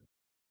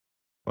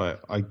 Why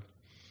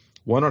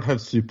not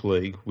have Super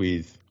League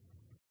with,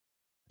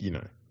 you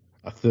know,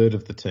 a third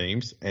of the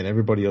teams and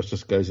everybody else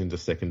just goes into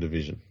second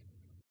division?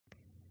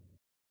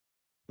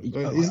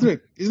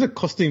 Isn't it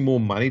costing more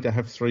money to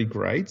have 3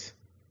 grades?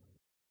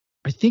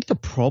 I think the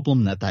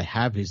problem that they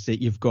have is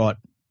that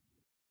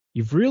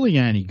you've really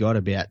only got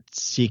about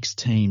 6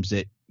 teams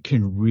that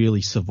can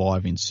really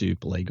survive in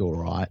Super League, all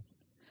right?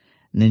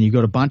 And then you've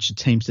got a bunch of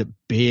teams that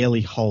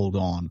barely hold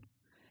on.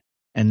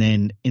 And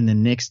then in the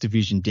next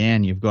division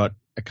down, you've got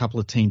a couple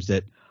of teams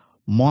that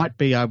might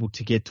be able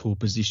to get to a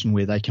position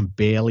where they can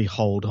barely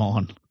hold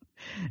on.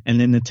 And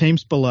then the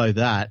teams below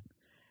that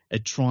are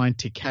trying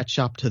to catch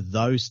up to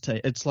those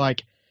teams. It's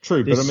like...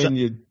 True, but I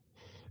mean,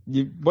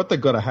 what they've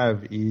got to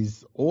have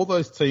is all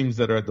those teams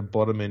that are at the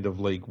bottom end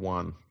of League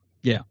One.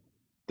 Yeah.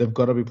 They've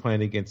got to be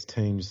playing against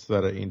teams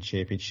that are in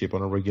Championship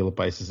on a regular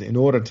basis in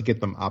order to get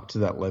them up to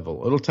that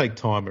level. It'll take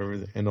time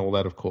and all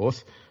that, of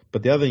course.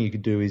 But the other thing you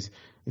could do is,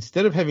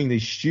 instead of having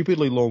these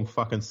stupidly long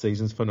fucking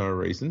seasons for no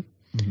reason,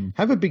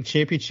 have a big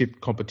Championship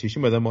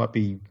competition where there might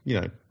be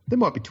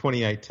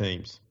 28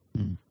 teams.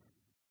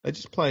 They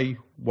just play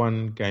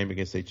one game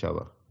against each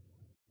other.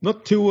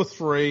 Not 2 or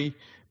 3.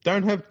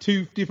 Don't have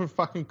 2 different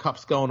fucking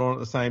cups going on at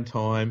the same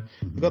time.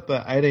 You've got the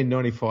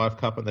 1895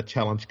 Cup and the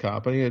Challenge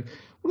Cup. And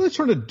what are they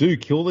trying to do?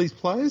 Kill these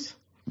players?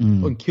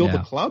 And kill the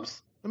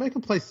clubs? They make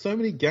them play so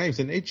many games,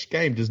 and each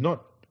game it's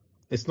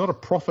not a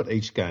profit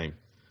each game.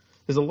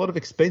 There's a lot of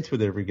expense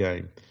with every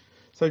game.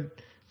 So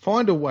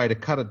find a way to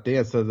cut it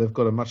down so they've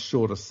got a much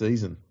shorter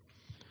season.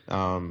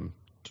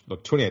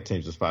 Look, 28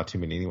 teams is far too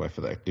many anyway for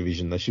that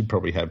division. They should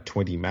probably have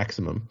 20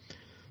 maximum.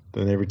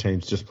 Then every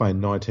team's just playing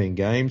 19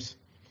 games.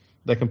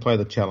 They can play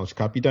the Challenge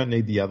Cup. You don't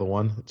need the other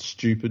one. It's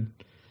stupid.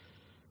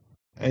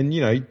 And,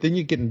 then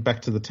you're getting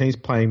back to the teams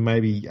playing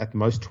maybe at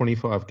most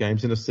 25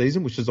 games in a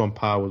season, which is on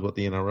par with what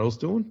the NRL's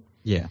doing.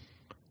 Yeah.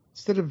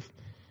 Instead of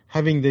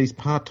having these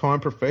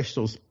part-time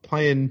professionals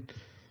playing,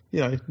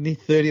 near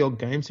 30-odd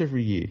games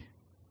every year.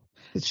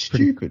 It's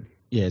stupid.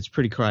 It's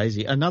pretty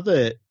crazy.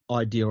 Another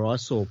idea I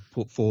saw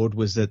put forward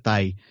was that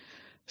they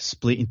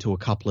split into a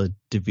couple of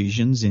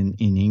divisions in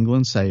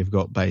England. So you've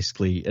got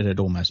basically, it'd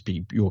almost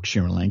be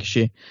Yorkshire and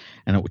Lancashire,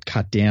 and it would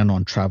cut down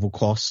on travel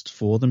costs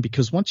for them,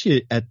 because once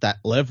you're at that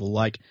level,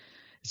 like,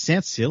 it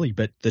sounds silly,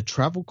 but the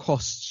travel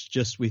costs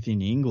just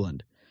within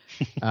England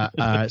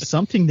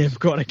something they've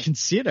got to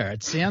consider.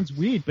 It sounds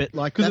weird, but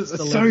like, that's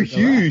it's so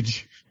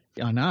huge.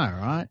 I know,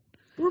 right?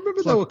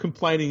 Remember they were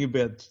complaining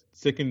about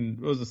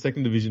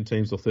second division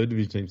teams or third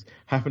division teams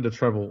having to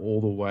travel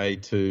all the way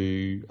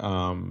to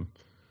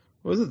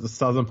the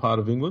southern part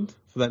of England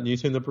for that new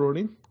team they brought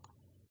in?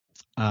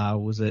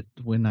 Was it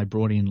when they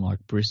brought in like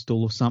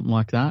Bristol or something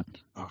like that?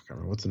 I can't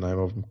remember what's the name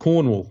of them.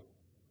 Cornwall.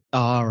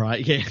 Oh,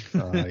 right, yeah.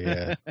 Oh,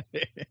 yeah.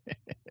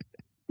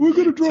 We're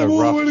going to drive all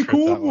the way to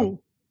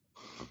Cornwall.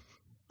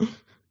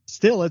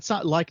 Still, it's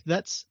not like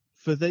that's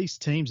for these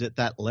teams at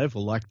that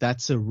level. Like,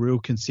 that's a real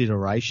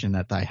consideration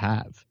that they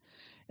have,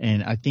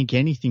 and I think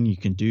anything you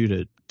can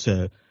do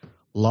to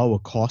lower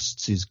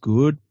costs is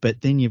good.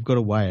 But then you've got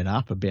to weigh it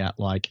up about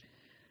like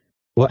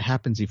what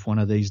happens if one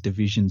of these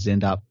divisions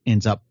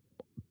ends up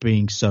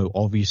being so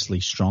obviously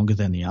stronger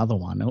than the other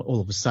one.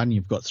 All of a sudden,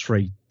 you've got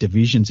three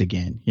divisions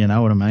again. You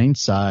know what I mean?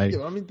 So,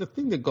 yeah, I mean, the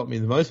thing that got me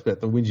the most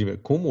about the whinging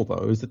about Cornwall,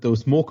 though, is that there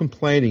was more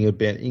complaining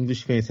about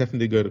English fans having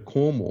to go to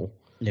Cornwall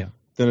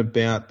than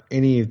about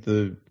any of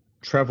the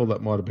travel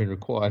that might have been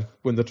required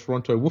when the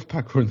Toronto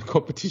Wolfpack were in the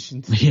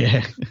competitions.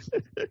 Yeah.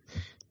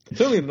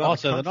 Certainly in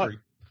another country.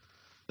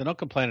 They're not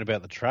complaining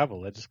about the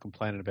travel. They're just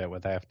complaining about where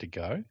they have to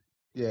go.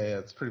 Yeah,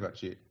 that's pretty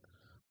much it.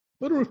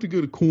 I don't have to go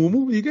to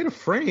Cornwall. You go to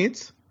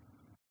France.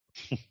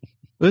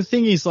 The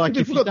thing is, like,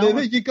 if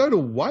you go to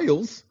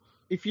Wales.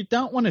 If you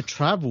don't want to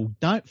travel,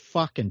 don't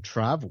fucking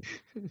travel.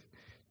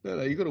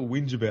 No, you got to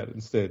whinge about it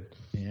instead.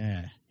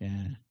 Yeah.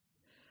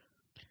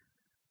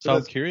 So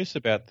I'm curious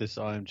about this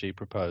IMG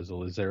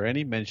proposal. Is there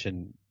any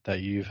mention that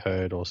you've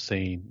heard or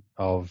seen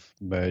of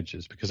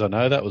mergers? Because I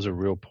know that was a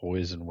real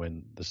poison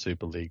when the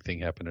Super League thing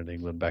happened in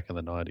England back in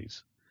the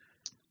 90s.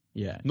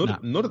 Yeah.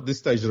 Not at this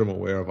stage that I'm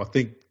aware of. I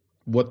think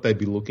what they'd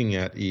be looking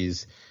at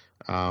is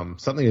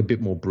something a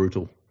bit more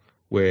brutal.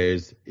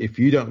 Whereas if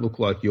you don't look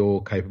like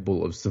you're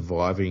capable of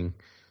surviving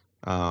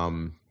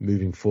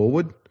moving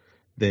forward,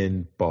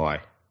 then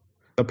bye.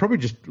 They'll probably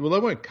they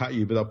won't cut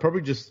you, but they'll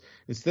probably just,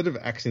 instead of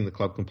axing the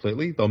club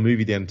completely, they'll move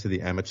you down to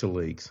the amateur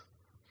leagues,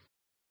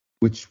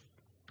 which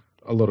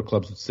a lot of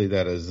clubs would see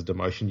that as a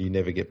demotion you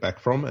never get back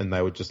from, and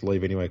they would just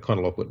leave anyway, kind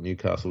of like what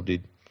Newcastle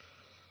did.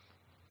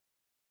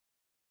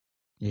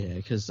 Yeah,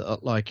 because, there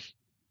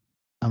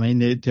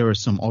are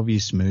some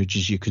obvious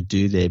mergers you could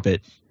do there,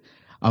 but,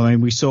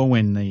 we saw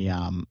when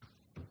the,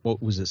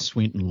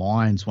 Swinton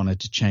Lions wanted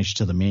to change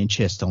to the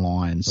Manchester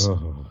Lions.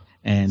 Oh.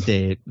 And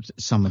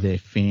some of their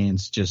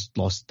fans just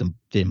lost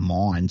their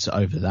minds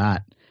over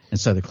that. And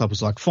so the club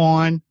was like,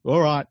 fine, all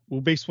right,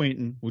 we'll be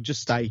Swinton. We'll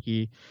just stay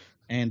here.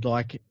 And,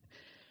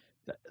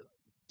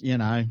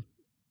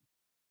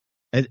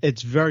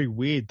 it's very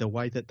weird the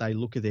way that they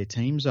look at their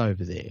teams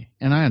over there.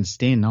 And I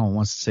understand no one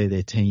wants to see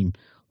their team,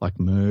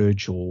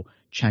 merge or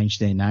change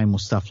their name or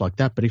stuff like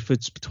that. But if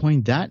it's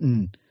between that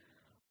and,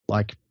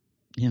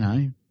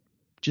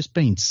 just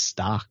being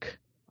stuck,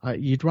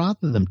 you'd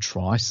rather them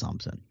try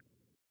something.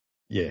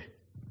 Yeah,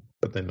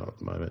 but they're not at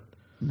the moment.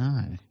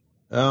 No.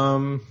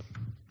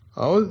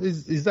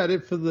 Is that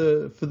it for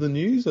the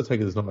news? I take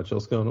it there's not much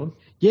else going on.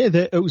 Yeah,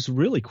 it was a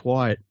really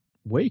quiet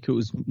week. It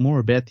was more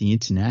about the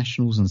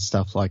internationals and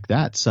stuff like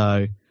that.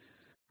 So,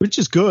 which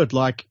is good.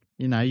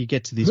 You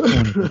get to this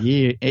point of the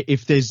year.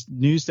 If there's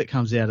news that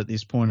comes out at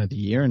this point of the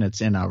year and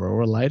it's NRL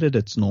related,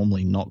 it's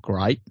normally not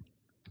great.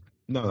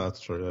 No, that's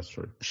true. That's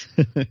true.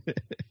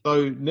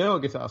 So now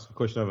I get to ask a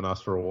question I haven't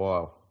asked for a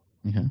while.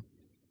 Okay.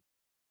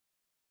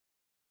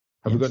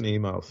 Have we got any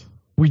emails?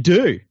 We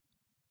do.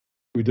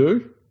 We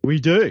do?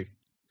 We do.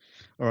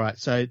 All right.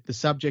 So the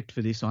subject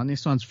for this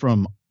one's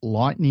from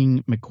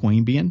Lightning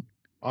McQueembian.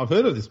 I've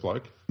heard of this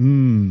bloke.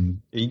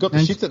 He got the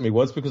shits at me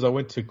once because I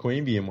went to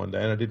Queanbeyan one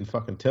day and I didn't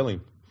fucking tell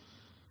him.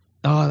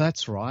 Oh,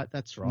 that's right.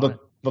 That's right.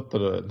 Not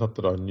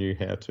that I knew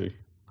how to.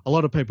 A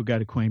lot of people go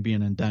to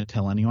Queanbeyan and don't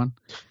tell anyone.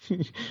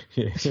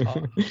 Yeah.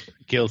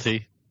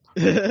 Guilty.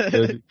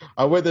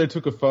 I went there and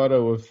took a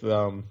photo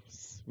of,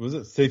 was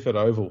it Seaford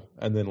Oval,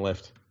 and then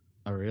left.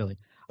 Oh, really?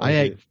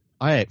 I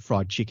ate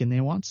fried chicken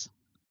there once.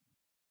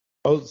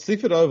 Oh,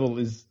 Seaford Oval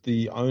is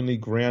the only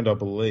ground, I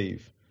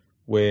believe,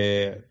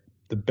 where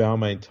the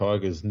Balmain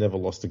Tigers never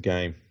lost a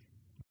game.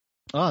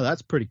 Oh,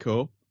 that's pretty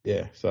cool.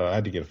 Yeah, so I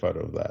had to get a photo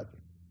of that.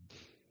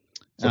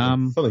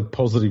 Something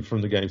positive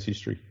from the game's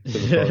history.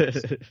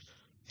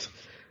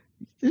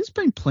 There's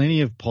been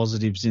plenty of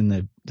positives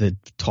in the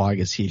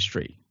Tigers'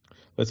 history.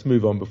 Let's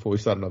move on before we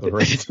start another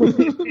rant.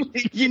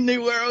 You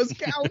knew where I was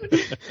going.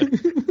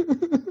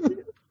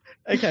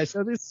 Okay,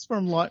 so this is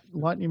from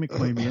Lightning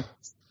McQueen.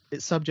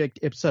 It's subject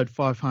episode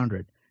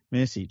 500.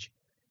 Message.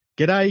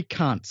 G'day,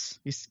 cunts.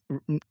 This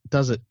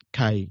does it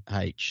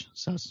KH,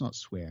 so it's not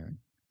swearing.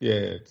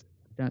 Yeah.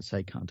 Don't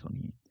say cunt on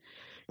here.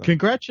 No.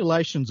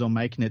 Congratulations on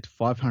making it to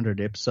 500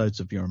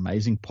 episodes of your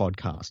amazing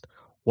podcast.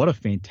 What a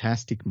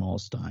fantastic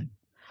milestone.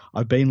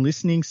 I've been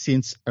listening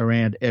since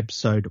around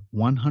episode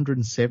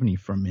 170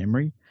 from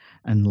memory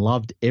and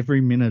loved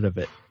every minute of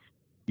it.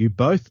 You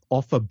both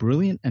offer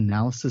brilliant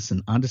analysis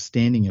and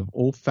understanding of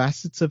all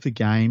facets of the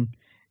game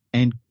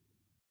and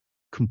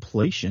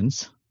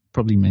completions,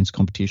 probably means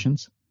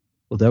competitions,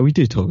 although we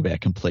do talk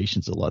about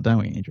completions a lot, don't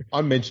we, Andrew?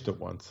 I mentioned it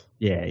once.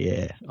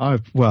 Yeah. I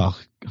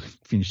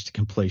finished a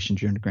completion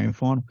during the grand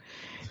final.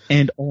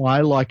 And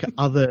I, like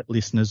other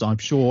listeners, I'm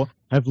sure,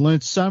 have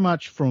learned so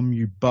much from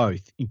you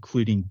both,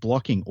 including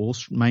blocking all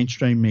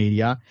mainstream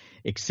media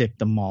except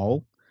the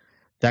mole.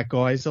 That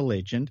guy is a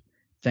legend.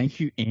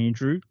 Thank you,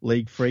 Andrew,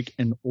 League Freak,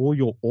 and all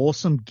your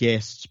awesome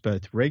guests,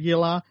 both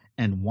regular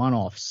and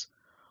one-offs.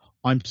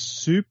 I'm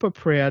super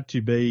proud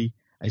to be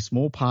a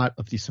small part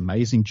of this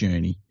amazing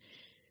journey.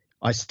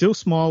 I still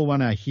smile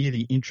when I hear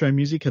the intro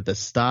music at the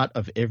start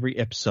of every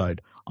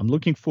episode. I'm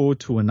looking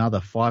forward to another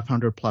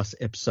 500-plus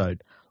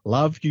episode.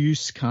 Love you,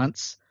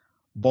 cunts.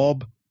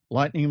 Bob,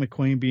 Lightning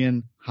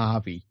McQueen,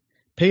 Harvey.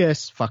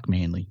 P.S. Fuck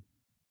Manly.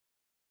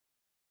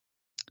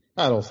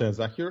 That all sounds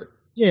accurate.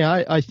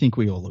 Yeah, I think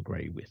we all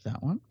agree with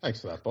that one.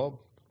 Thanks for that, Bob.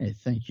 Yeah,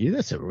 thank you.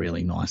 That's a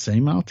really nice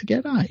email to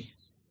get, eh?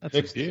 That's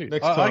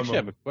next I actually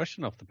have a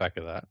question off the back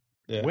of that.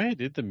 Yeah. Where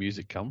did the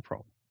music come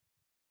from?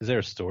 Is there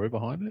a story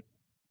behind it?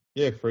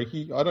 Yeah,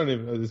 freaky. I don't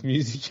even know this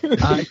music.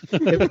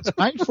 It was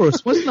made for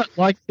us, wasn't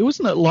it?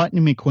 Wasn't it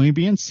Lightning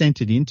McQueen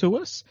sent it in to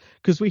us?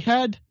 Because we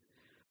had,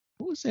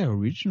 what was our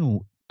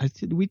original?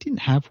 We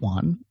didn't have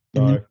one.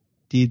 No.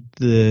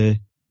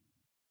 Did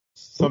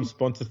some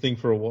sponsor thing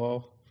for a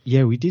while.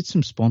 Yeah, we did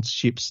some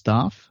sponsorship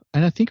stuff,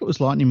 and I think it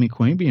was Lightning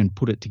McQueen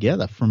put it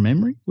together from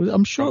memory.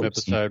 I'm sure from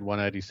episode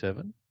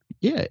 187.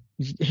 Yeah,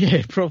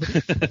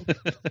 probably.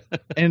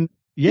 And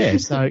yeah,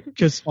 so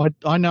because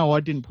I know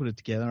I didn't put it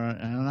together,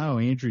 and I know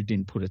Andrew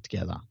didn't put it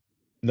together.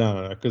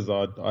 No, because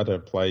I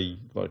don't play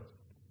like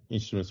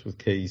instruments with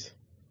keys.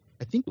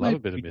 I think a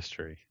bit of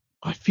mystery.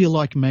 I feel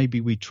like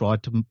maybe we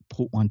tried to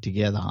put one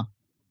together,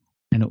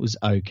 and it was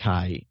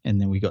okay, and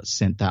then we got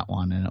sent that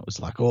one, and it was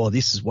like, oh,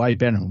 this is way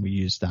better, and we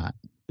used that.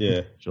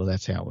 Yeah. Sure,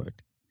 that's how it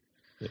worked.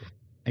 Yeah.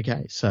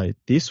 Okay, so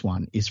this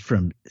one is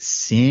from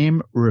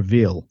Sam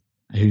Reville,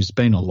 who's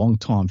been a long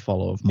time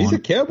follower of mine. He's a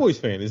Cowboys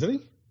fan, isn't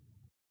he?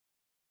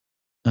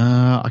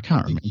 I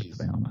can't remember, to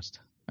be honest.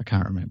 I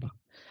can't remember.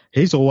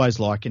 He's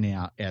always liking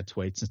our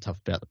tweets and stuff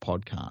about the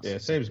podcast. Yeah,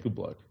 Sam's a good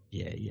bloke.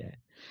 Yeah.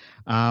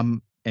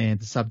 And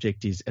the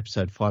subject is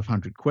episode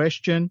 500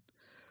 question.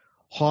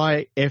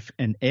 Hi, F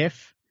and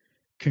F.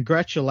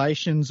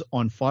 Congratulations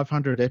on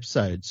 500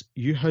 episodes.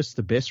 You host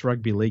the best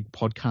rugby league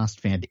podcast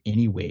found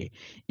anywhere.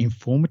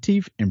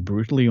 Informative and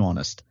brutally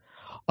honest.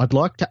 I'd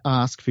like to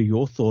ask for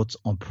your thoughts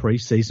on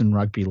pre-season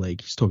rugby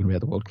league. He's talking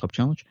about the World Club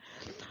Challenge.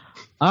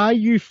 Are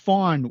you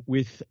fine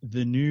with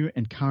the new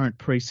and current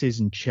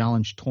pre-season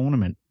challenge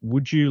tournament?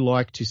 Would you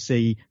like to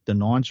see the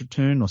Nines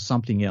return or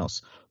something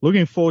else?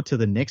 Looking forward to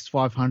the next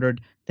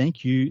 500.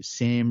 Thank you,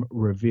 Sam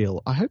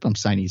Reville. I hope I'm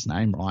saying his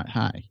name right,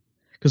 hey?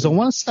 Because I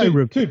want to say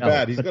Reville. Too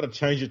bad. He's got to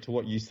change it to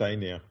what you say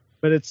now.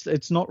 But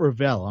it's not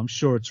Reville. I'm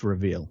sure it's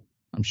Reveal.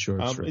 I'm sure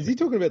it's Reveal. Is he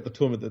talking about the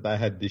tournament that they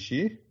had this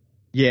year?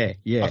 Yeah.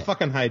 I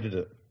fucking hated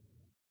it.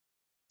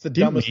 It's the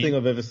dumbest thing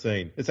I've ever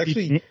seen. It's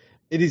actually,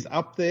 it is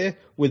up there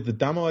with the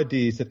dumb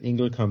ideas that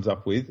England comes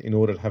up with in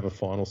order to have a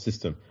final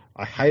system.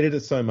 I hated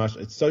it so much.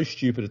 It's so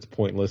stupid. It's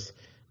pointless.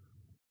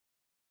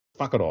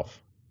 Fuck it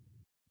off.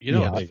 You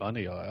know what's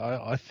funny?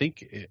 I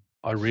think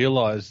I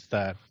realised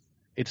that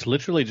it's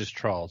literally just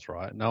trials,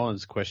 right? No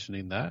one's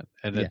questioning that,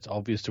 and it's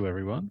obvious to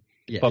everyone.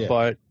 Yeah. But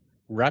by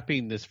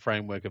wrapping this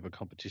framework of a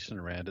competition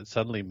around it,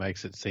 suddenly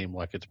makes it seem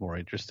like it's more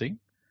interesting.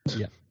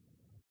 Yeah.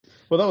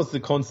 Well, that was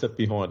the concept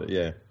behind it,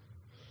 yeah.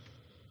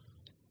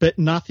 But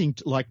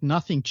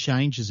nothing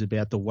changes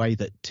about the way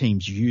that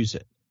teams use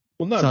it.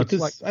 Well, no, so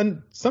because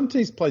and some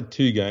teams played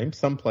 2 games,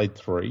 some played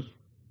 3.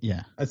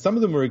 Yeah. And some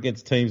of them were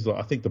against teams like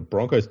I think the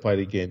Broncos played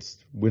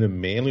against Wynnum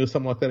Manly or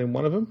something like that in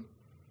one of them.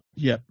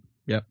 Yep.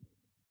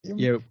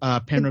 Yeah,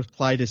 Penrith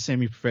played a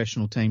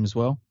semi-professional team as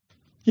well.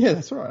 Yeah,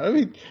 that's right. I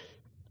mean,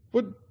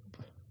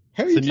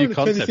 how are you trying to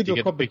turn this into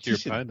a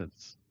competition? Your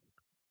opponents.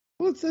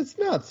 Well, it's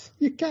nuts.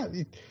 You can't.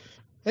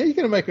 How are you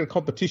going to make it a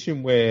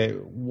competition where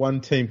one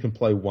team can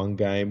play 1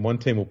 game, one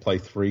team will play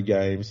 3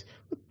 games?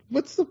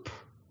 What's the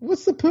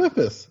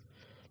purpose?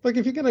 Like,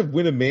 if you're going to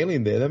win a Manly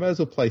in there, they may as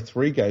well play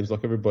 3 games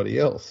like everybody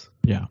else.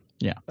 Yeah.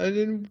 And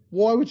then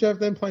why would you have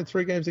them playing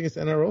 3 games against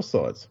NRL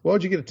sides? Why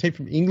would you get a team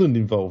from England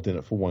involved in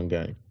it for 1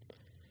 game?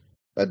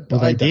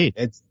 They did.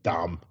 It's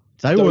dumb.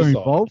 They were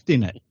involved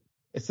in it.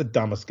 It's the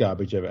dumbest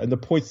garbage ever. And the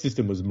point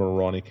system was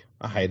moronic.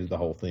 I hated the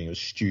whole thing. It was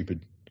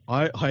stupid.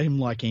 I am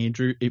like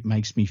Andrew. It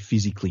makes me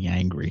physically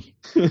angry.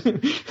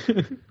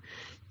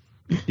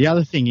 The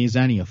other thing is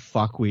only a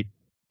fuckwit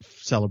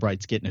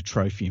celebrates getting a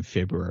trophy in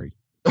February.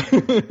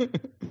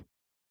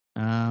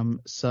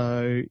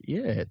 So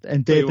yeah,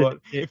 and if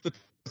the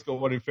Tigers got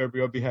one in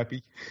February, I'd be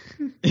happy.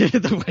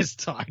 The West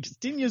Tigers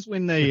didn't you just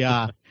win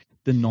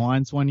the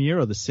Nines one year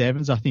or the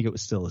Sevens? I think it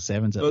was still the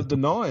Sevens. The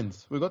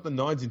Nines. We got the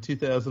Nines in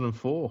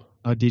 2004.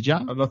 Oh, did you?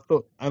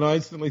 And I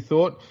instantly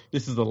thought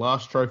this is the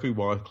last trophy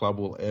my club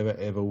will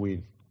ever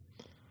win.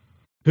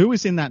 Who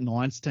was in that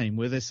Nines team?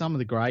 Were there some of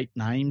the great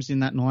names in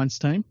that Nines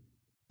team?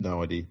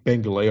 No idea.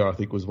 Bengalia, I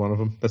think, was one of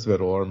them. That's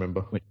about all I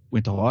remember.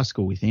 Went to high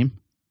school with him.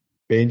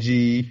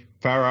 Benji,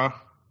 Farah.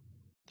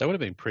 That would have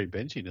been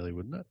pre-Benji nearly,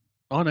 wouldn't it?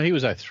 Oh, no, he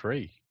was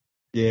 03.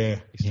 Yeah.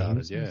 He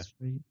started, yeah.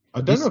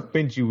 I don't know if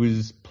Benji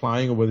was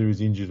playing or whether he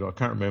was injured. I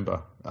can't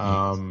remember.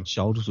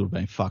 Shoulders would have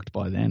been fucked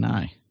by then,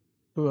 eh?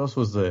 Who else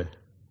was there?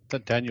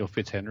 That Daniel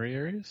Fitzhenry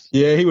areas?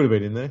 Yeah, he would have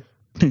been in there.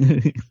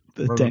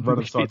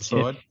 Daniel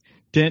side.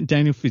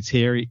 Daniel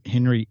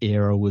Fitzhenry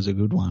era was a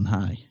good one,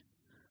 hey?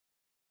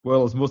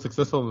 Well, it's more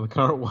successful than the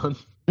current one.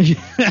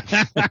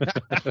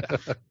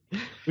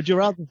 Would you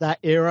rather that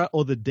era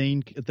or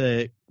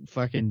the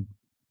fucking,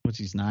 what's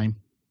his name?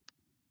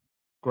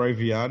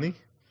 Graviani.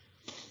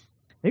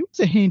 He was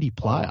a handy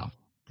player.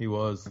 He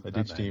was. I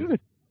ditched him.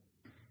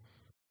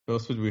 Who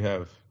else would we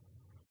have?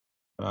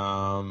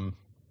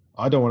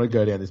 I don't want to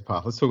go down this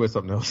path. Let's talk about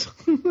something else.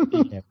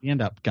 Yeah, we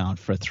end up going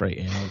for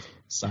 3 hours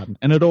sudden,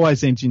 and it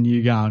always ends in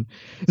you going,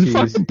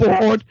 "Fucking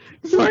bored."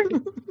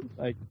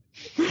 Like,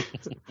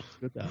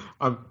 good though.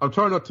 I'm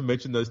trying not to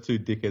mention those two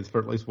dickheads for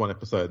at least one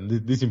episode, and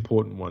this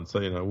important one.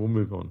 So we'll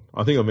move on.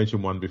 I think I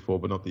mentioned one before,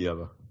 but not the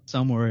other.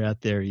 Somewhere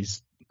out there,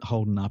 he's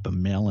holding up a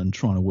melon,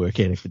 trying to work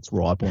out if it's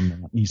ripe or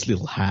not. His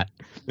little hat.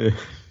 Yeah.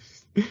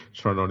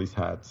 Trying on his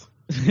hats.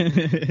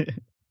 The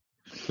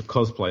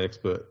cosplay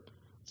expert.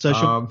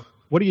 So,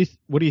 what do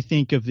you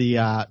think of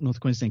the North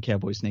Queensland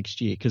Cowboys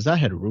next year? Because they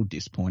had a real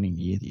disappointing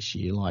year this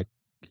year. Like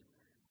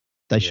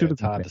they should have.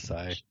 It's hard to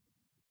say.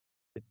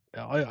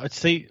 I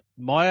see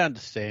my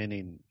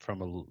understanding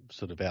from a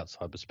sort of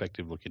outside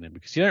perspective looking in,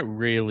 because you don't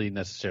really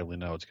necessarily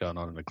know what's going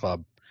on in the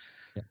club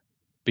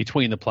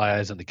between the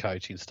players and the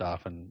coaching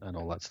staff and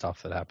all that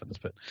stuff that happens.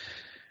 But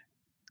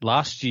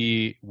last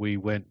year we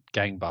went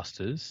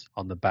gangbusters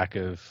on the back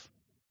of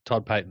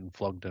Todd Payton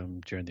flogged them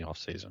during the off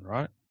season,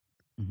 right?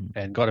 Mm-hmm.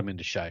 And got him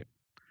into shape.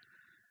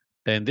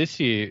 Then this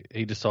year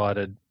he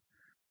decided,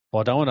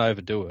 well, I don't want to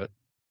overdo it,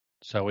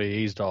 so he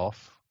eased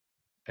off,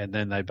 and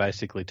then they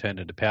basically turned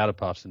into powder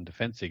puffs in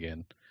defence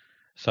again.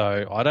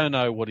 So I don't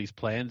know what his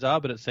plans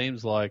are, but it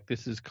seems like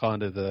this is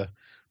kind of the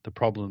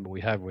problem that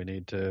we have. We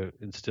need to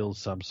instill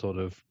some sort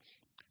of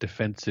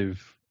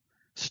defensive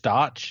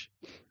starch,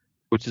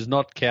 which is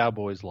not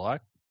Cowboys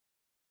like.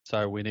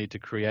 So we need to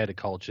create a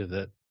culture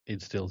that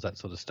instills that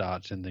sort of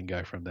starch and then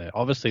go from there.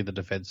 Obviously, the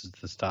defence is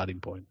the starting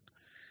point.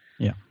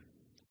 Yeah.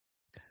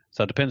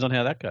 So it depends on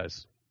how that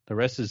goes. The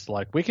rest is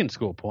like, we can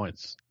score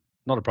points.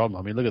 Not a problem.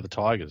 I mean, look at the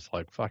Tigers.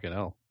 Like, fucking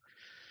hell.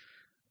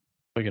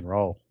 We can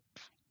roll.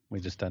 We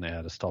just don't know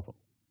how to stop them.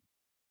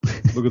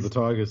 Look at the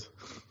Tigers.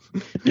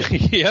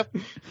 Yep.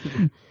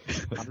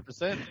 100%.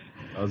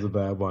 That was a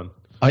bad one.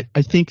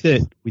 I think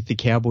that with the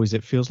Cowboys,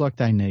 it feels like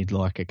they need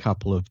like a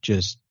couple of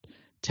just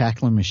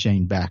tackling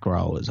machine back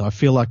rollers. I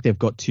feel like they've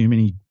got too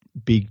many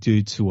big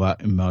dudes who are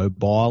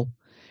immobile,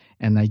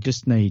 and they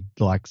just need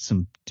like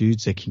some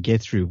dudes that can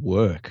get through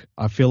work.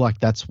 I feel like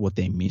that's what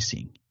they're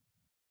missing.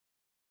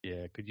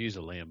 Yeah, could use a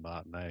Liam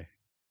Martin, eh?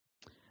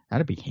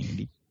 That'd be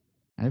handy.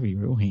 That'd be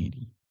real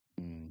handy.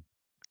 Mm.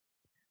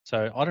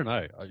 So, I don't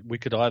know. We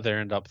could either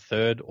end up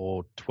 3rd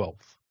or 12th.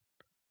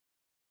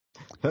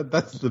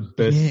 That's the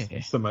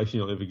best summation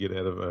you'll ever get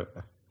out of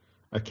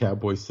a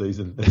Cowboys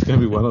season. It's going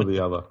to be one or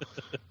the other.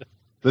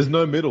 There's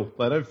no middle.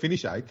 They don't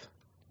finish 8th.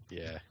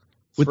 Yeah.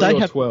 Would they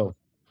have 12?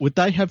 Would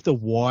they have the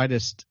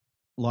widest,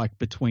 like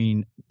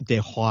between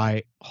their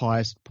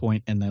highest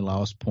point and their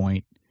lowest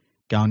point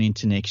going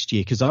into next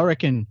year? Because I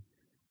reckon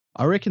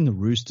the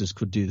Roosters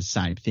could do the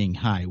same thing.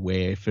 Hey,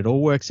 where if it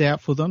all works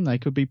out for them, they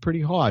could be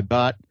pretty high,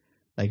 but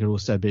they could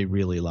also be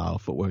really low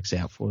if it works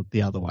out for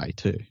the other way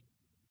too.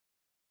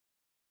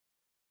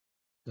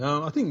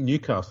 I think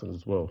Newcastle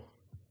as well.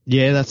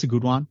 Yeah, that's a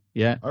good one.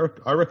 Yeah,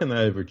 I reckon they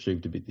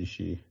overachieved a bit this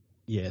year.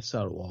 Yeah,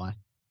 so do I.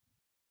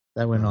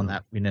 They went on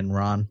that win and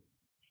run.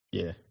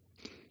 Yeah.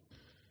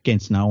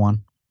 Against no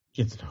one.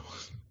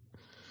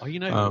 Oh, you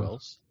know who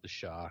else? The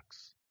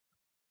Sharks.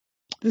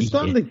 They're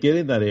starting to get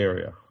in that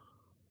area.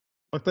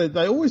 Like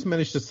they always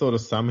manage to sort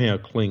of somehow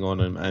cling on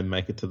and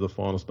make it to the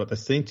finals, but they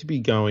seem to be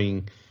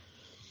going,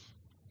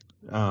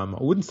 I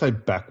wouldn't say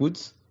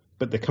backwards,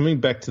 but they're coming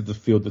back to the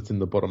field that's in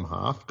the bottom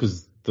half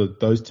because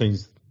those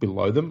teams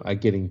below them are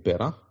getting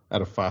better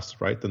at a faster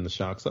rate than the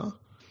Sharks are.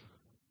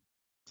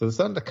 So they're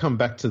starting to come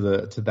back to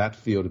that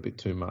field a bit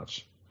too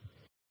much.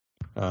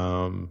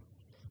 And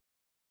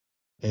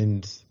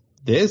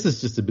Theirs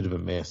is just a bit of a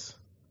mess.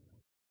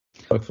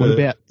 Like for What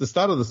about the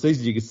start of the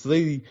season, you could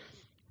see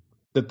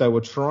that they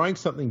were trying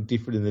something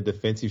different in the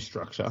defensive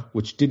structure,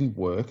 which didn't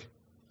work.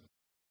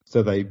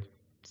 So they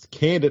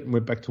canned it and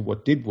went back to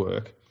what did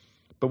work.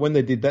 But when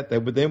they did that, they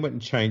then went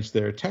and changed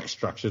their attack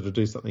structure to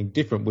do something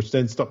different, which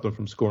then stopped them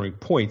from scoring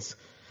points.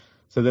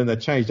 So then they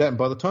changed that. And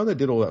by the time they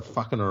did all that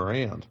fucking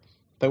around,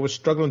 they were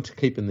struggling to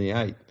keep in the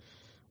 8.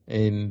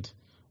 And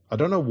I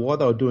don't know why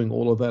they were doing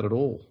all of that at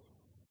all.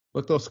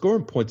 Like, they were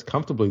scoring points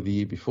comfortably the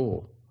year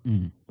before.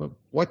 But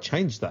why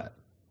change that?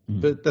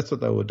 But that's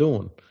what they were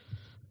doing.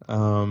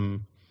 Because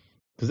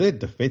their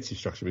defensive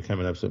structure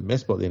became an absolute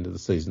mess by the end of the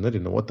season. They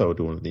didn't know what they were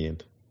doing at the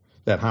end.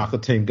 They had half the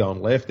team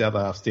going left, the other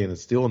half standing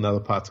still, and the other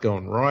part's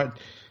going right.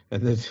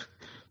 And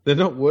they're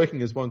not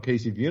working as one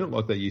cohesive unit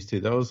like they used to.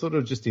 They were sort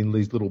of just in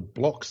these little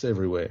blocks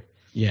everywhere.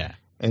 Yeah.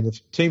 And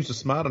if teams were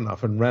smart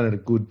enough and ran at a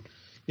good,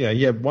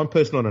 you have one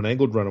person on an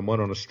angled run and one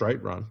on a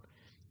straight run,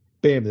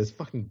 bam, there's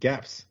fucking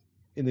gaps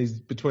in these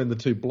between the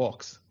two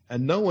blocks.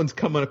 And no one's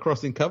coming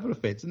across in cover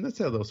defense. And that's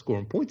how they were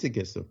scoring points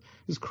against them.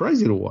 It's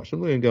crazy to watch. I'm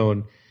looking and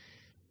going,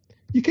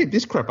 you keep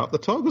this crap up, the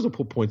Tigers will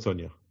put points on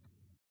you.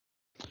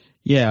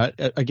 Yeah,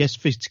 I guess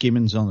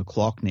Fitzgibbon's on the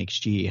clock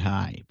next year,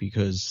 hey,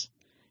 because,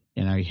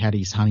 he had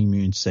his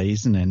honeymoon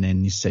season and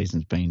then this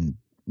season's been,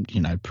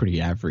 pretty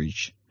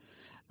average.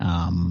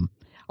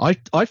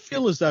 I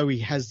feel as though he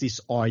has this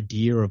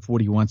idea of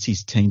what he wants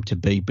his team to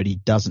be, but he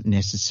doesn't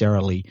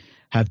necessarily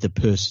have the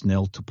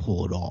personnel to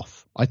pull it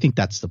off. I think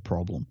that's the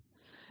problem.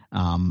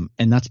 And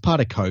that's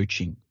part of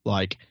coaching.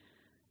 Like,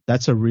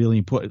 that's a really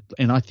important,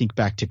 and I think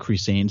back to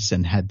Chris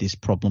Anderson had this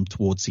problem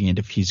towards the end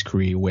of his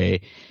career where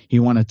he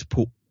wanted to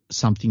put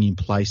something in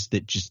place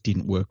that just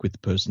didn't work with the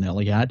personnel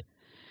he had.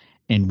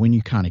 And when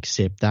you can't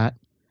accept that,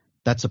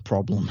 that's a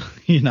problem,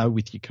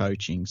 with your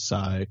coaching.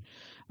 So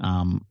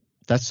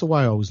that's the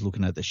way I was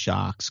looking at the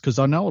Sharks, because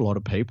I know a lot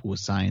of people were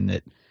saying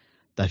that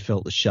they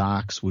felt the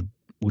Sharks would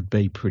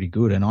be pretty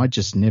good, and I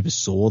just never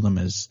saw them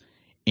as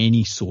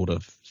any sort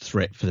of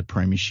threat for the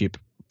premiership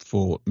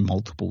for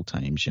multiple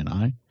teams,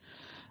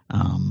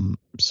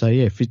 So,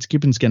 yeah,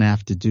 Fitzgibbon's going to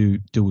have to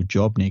do a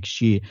job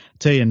next year. I'll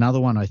tell you another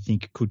one I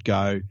think could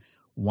go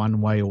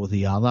one way or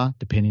the other,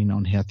 depending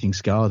on how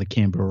things go, are the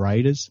Canberra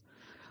Raiders.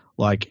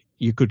 Like,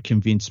 you could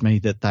convince me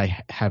that they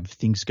have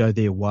things go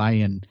their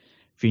way and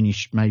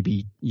finish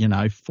maybe,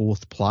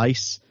 4th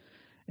place.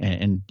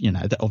 And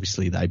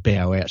obviously they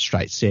bow out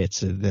straight sets.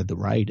 So they're the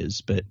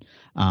Raiders. But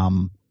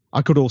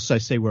I could also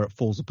see where it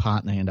falls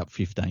apart and they end up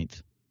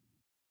 15th.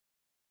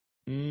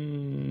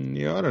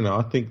 Yeah, I don't know.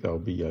 I think they'll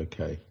be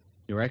okay.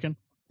 You reckon?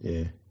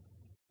 Yeah.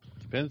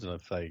 Depends on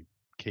if they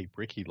keep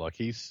Ricky. Like,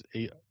 he's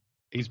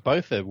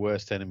both their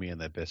worst enemy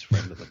and their best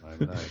friend at the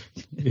moment.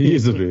 He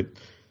is a bit.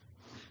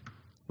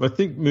 I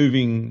think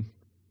moving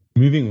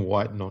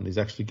Whiten on is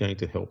actually going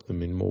to help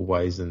them in more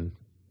ways than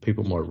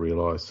people might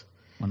realise.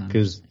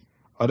 Because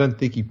I don't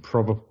think he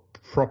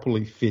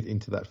properly fit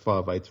into that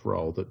 5/8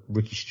 role that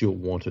Ricky Stewart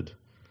wanted.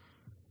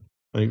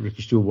 I think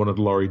Ricky Stewart wanted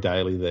Laurie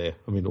Daly there.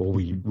 I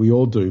mean, we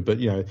all do, but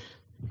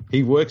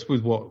he works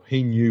with what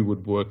he knew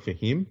would work for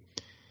him.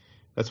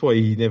 That's why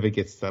he never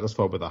gets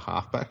satisfied with a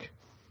halfback,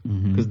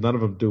 because none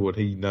of them do what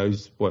he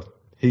knows what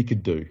he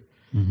could do.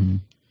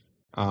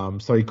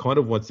 So he kind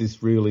of wants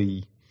this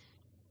really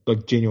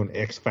genuine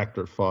X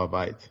factor at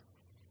 5/8,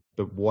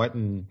 but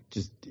Whiten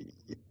just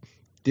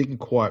didn't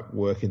quite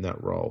work in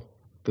that role.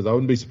 Because I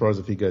wouldn't be surprised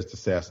if he goes to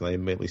South and they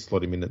immediately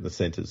slot him in at the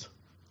centres.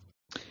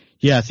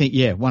 Yeah, I think,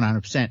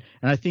 100%. And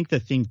I think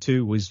the thing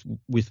too was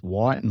with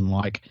Whiten,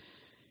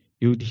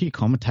 you would hear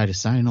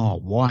commentators saying,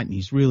 Whiten,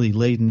 he's really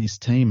leading this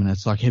team. And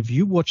it's like, have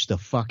you watched the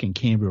fucking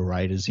Canberra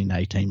Raiders in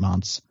 18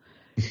 months?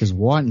 Because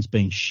Whiten's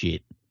been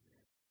shit.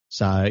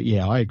 So,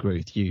 yeah, I agree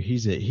with you.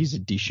 He's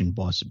addition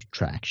by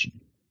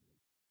subtraction.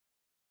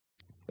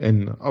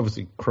 And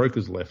obviously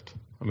Croker's left.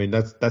 I mean,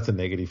 that's a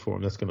negative for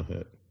him. That's going to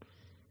hurt.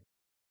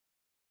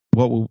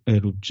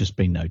 It'll just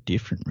be no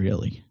different,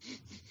 really.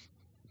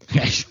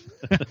 I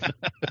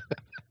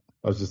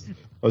was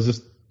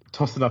just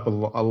tossing up a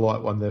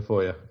light one there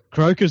for you.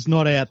 Croker's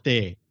not out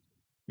there.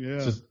 Yeah,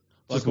 just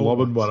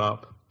lobbing one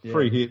up. Yeah.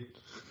 Free hit.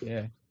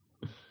 Yeah.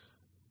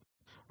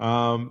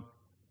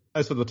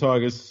 As for the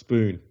Tigers,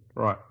 spoon.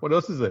 Right. What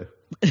else is there?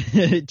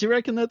 Do you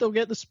reckon that they'll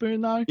get the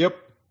spoon though? Yep.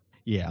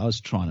 Yeah, I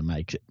was trying to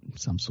make it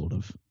some sort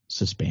of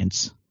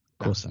suspense.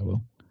 Of course they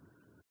will.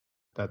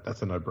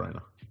 That's a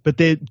no-brainer. But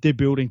they're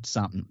building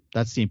something.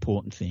 That's the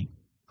important thing.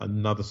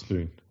 Another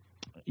spoon.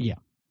 Yeah.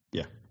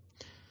 Yeah.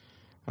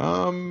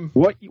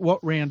 What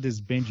round does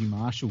Benji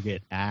Marshall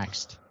get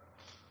axed?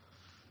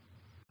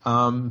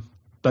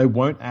 They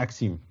won't axe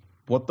him.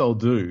 What they'll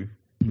do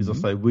is they'll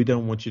say, we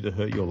don't want you to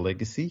hurt your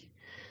legacy.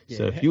 Yeah.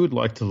 So if you would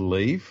like to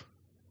leave,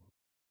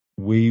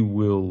 we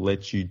will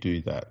let you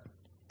do that.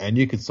 And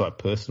you could cite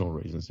personal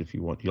reasons if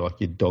you want. Your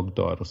dog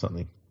died or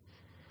something.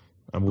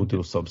 And we'll do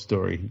a sub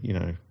story,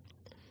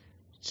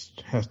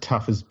 how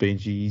tough has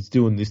Benji. He's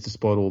doing this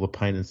despite all the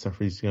pain and stuff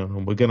he's going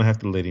on. We're going to have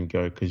to let him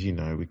go because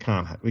we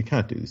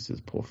can't do this to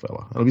this poor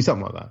fella. It'll be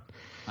something like that.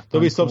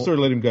 There'll be a sob story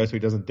to let him go so he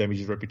doesn't damage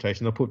his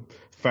reputation. They'll put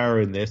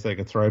Farah in there so they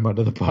can throw him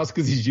under the bus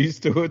because he's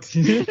used to it.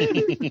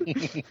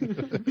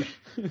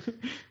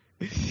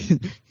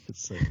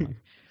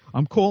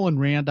 I'm calling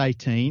round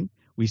 18.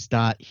 We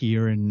start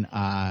hearing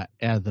out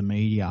of the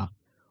media,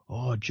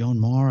 oh, John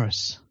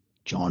Morris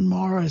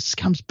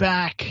comes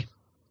back.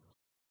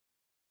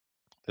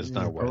 There's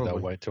no way probably. They'll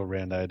wait till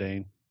round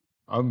 18.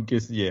 I'm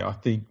guessing, yeah, I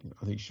think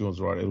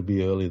Shawn's right. It'll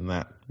be earlier than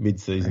that,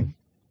 mid-season.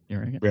 You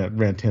reckon?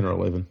 Round 10 or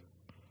 11.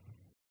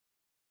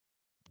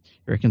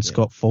 You reckon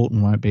Scott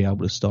Fulton won't be able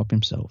to stop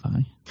himself,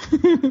 eh?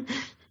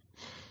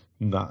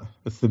 Nah,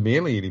 it's the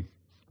Manly in him.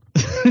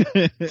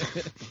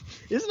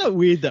 Isn't it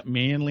weird that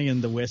Manly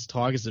and the West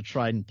Tigers are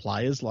trading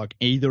players like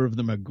either of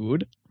them are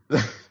good?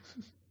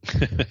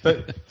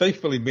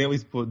 Thankfully,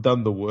 Manly's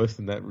done the worst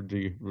in that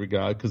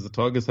regard because the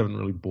Tigers haven't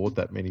really bought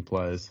that many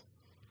players.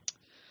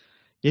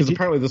 Because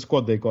apparently the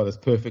squad they got is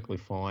perfectly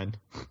fine.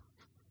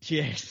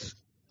 Yes.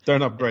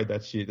 Don't upgrade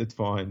that shit. It's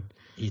fine.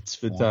 It's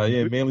fine.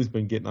 But Manly's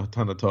been getting a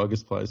ton of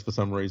Tigers players for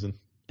some reason.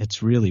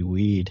 It's really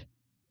weird.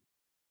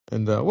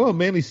 And,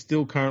 Manly's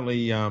still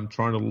currently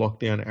trying to lock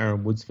down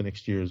Aaron Woods for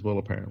next year as well,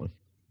 apparently.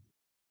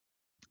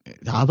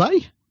 Are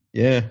they?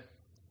 Yeah.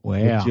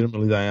 Wow.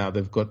 Legitimately they are.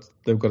 They've got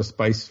a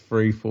space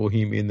free for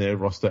him in their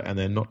roster and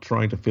they're not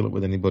trying to fill it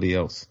with anybody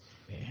else.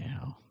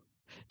 Wow.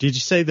 Did you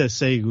see the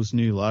Seagulls'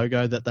 new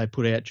logo that they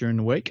put out during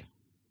the week?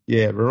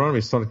 Yeah, it reminded me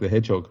of Sonic the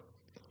Hedgehog.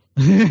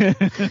 It's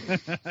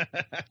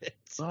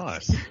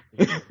nice.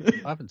 I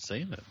haven't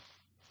seen it.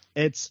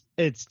 It's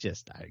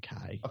just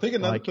okay. I think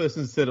another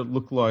person said it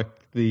looked like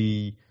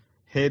the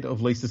head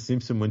of Lisa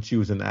Simpson when she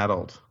was an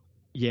adult.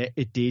 Yeah,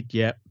 it did.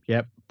 Yep.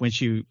 When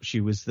she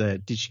was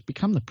did she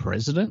become the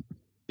president?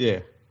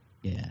 Yeah.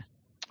 Yeah.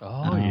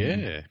 Oh,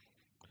 yeah.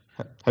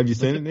 Have you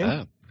seen it now?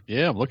 That.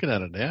 Yeah, I'm looking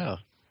at it now.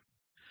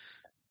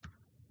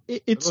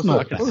 It's not.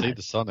 I can see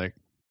the Sonic.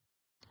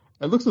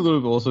 It looks a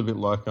little bit also a bit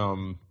like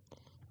the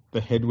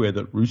headwear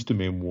that Rooster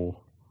Man wore.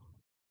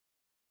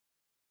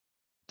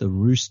 The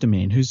Rooster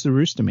Man. Who's the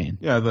Rooster Man?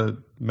 Yeah,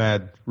 the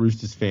mad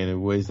Roosters fan who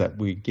wears that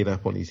weird get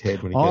up on his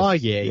head when he goes. Oh,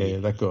 yeah,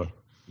 that guy.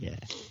 Yeah.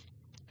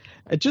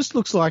 It just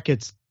looks like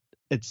it's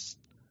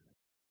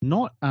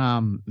not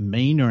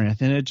mean or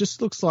anything. It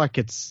just looks like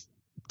it's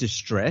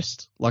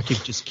distressed, like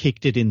you've just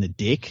kicked it in the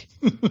dick.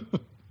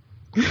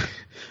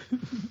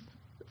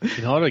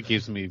 You know what it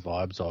gives me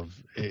vibes of?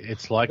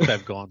 It's like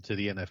they've gone to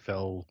the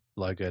NFL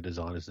logo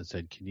designers and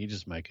said, "Can you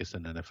just make us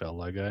an NFL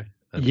logo?"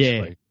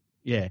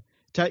 Yeah.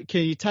 Can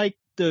you take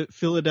the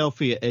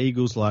Philadelphia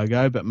Eagles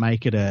logo but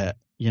make it a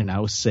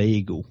sea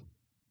eagle?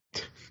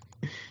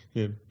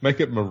 Yeah, make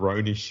it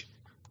maroonish.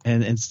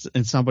 And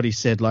somebody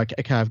said, like,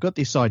 okay, I've got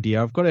this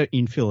idea. I've got to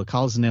infill the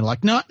colours. And they're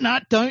like, no,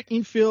 don't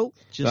infill.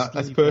 Just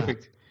that's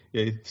perfect. That.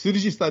 Yeah, as soon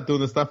as you start doing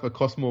the stuff, it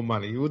costs more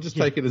money. We'll just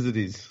take it as it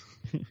is.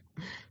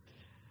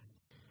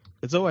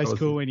 It's always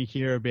cool when you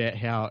hear about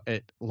how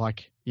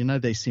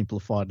these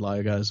simplified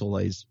logos all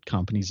these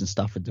companies and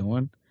stuff are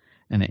doing,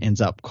 and it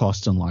ends up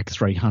costing like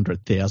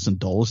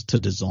 $300,000 to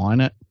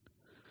design it.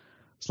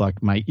 It's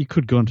like, mate, you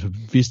could go into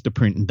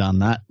Vistaprint and done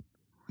that.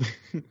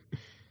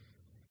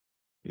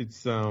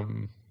 It's I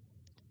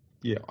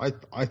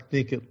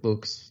think it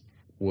looks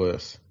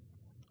worse.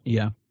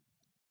 Yeah.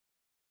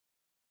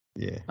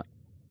 Yeah.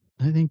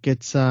 I think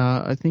it's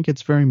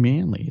very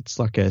manly. It's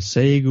like a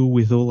seagull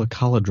with all the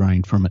colour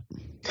drained from it.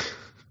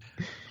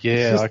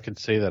 Yeah, I can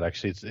see that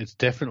actually. It's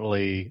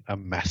definitely a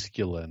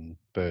masculine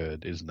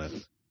bird, isn't it?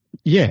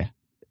 Yeah.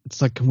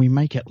 It's like, can we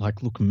make it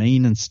look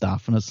mean and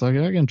stuff? And it's like,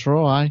 I can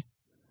try.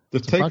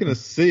 They've taken a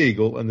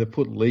seagull and they've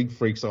put League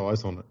Freak's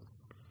eyes on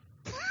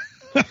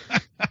it.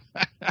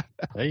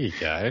 There you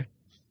go.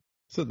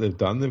 That's what they've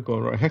done. They've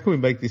gone, right, how can we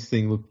make this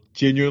thing look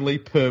genuinely,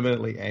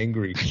 permanently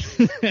angry?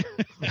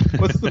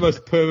 What's the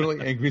most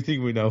permanently angry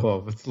thing we know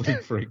of? It's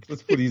League Freak.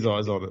 Let's put his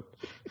eyes on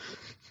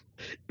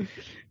it.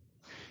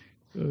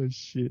 Oh,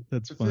 shit.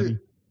 That's funny.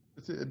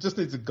 It just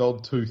needs a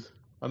gold tooth.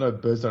 I know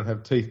birds don't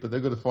have teeth, but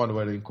they've got to find a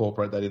way to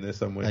incorporate that in there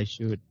somewhere. They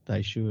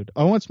should.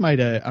 I once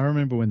made I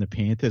remember when the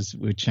Panthers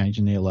were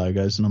changing their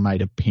logos, and I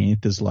made a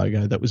Panthers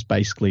logo that was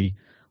basically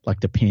like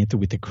the panther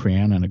with a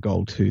crown and a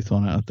gold tooth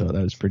on it. I thought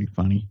that was pretty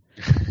funny.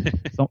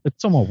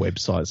 It's on my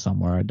website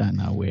somewhere. I don't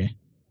know where.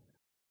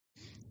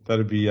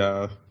 That'd be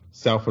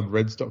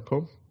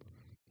salfordreds.com.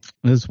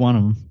 There's one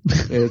of them.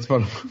 Yeah, it's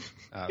one of them.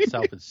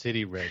 Salford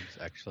City Reds,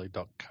 actually,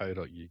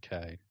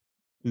 .co.uk.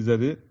 Is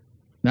that it?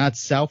 No,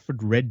 it's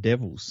Salford Red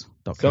Devils.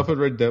 Salford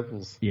Red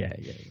Devils. Yeah.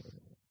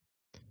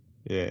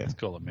 Let's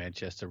call it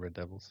Manchester Red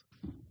Devils.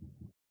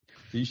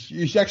 You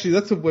should, actually,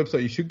 that's a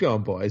website you should go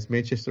and buy, is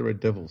Manchester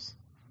Red Devils.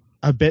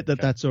 I bet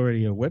that's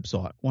already a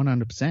website,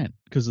 100%,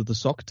 because of the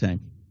soccer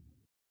team.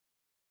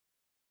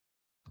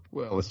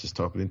 Well, let's just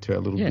type it into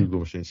our little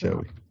Google machine, shall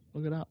we?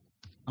 Look it up.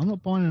 I'm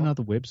not buying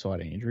another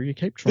website, Andrew. You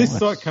keep trying. This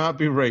site can't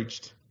be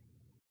reached.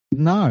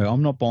 No,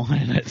 I'm not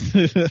buying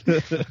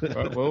it.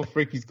 Right, well,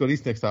 Freaky's got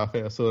his next half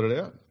hour sorted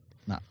out.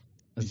 No.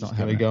 You're just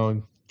going to go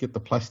and get the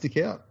plastic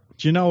out.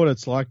 Do you know what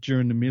it's like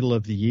during the middle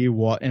of the year?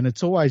 And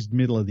it's always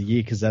middle of the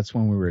year because that's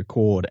when we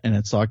record. And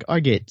it's like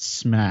I get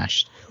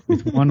smashed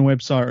with one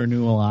website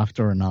renewal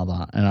after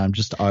another, and I'm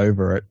just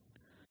over it.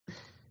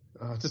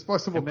 Just buy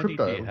some more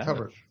crypto and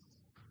cover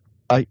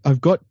it. I've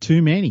got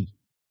too many.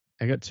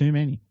 I got too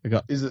many.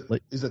 Is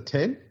it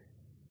 10?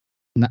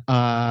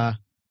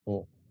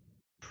 Or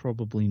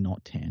probably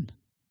not 10.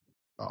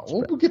 Oh,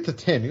 well, we'll get to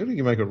 10. You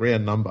can make a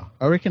round number.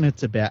 I reckon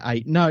it's about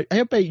 8. No,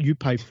 how about you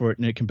pay for it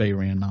and it can be a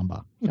round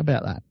number? How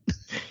about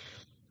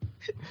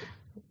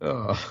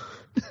that?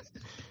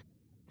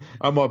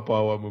 I might buy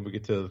one when we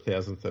get to the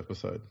 1,000th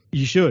episode.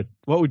 You should.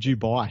 What would you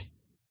buy?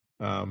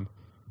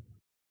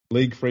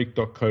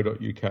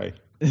 Leaguefreak.co.uk.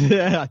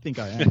 I think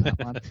I am that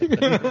one.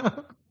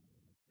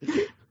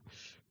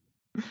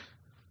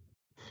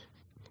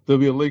 There'll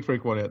be a League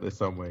Freak one out there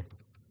somewhere.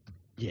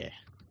 Yeah.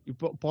 You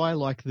buy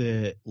like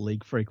the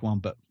League Freak one,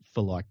 but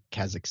for like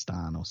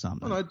Kazakhstan or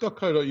something. Oh, no,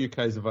 .co.uk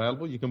is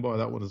available. You can buy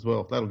that one as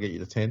well. That'll get you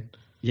to 10.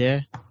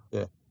 Yeah?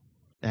 Yeah.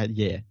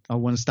 Yeah. I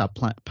want to start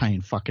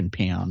paying fucking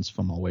pounds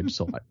for my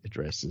website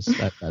addresses.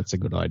 That's a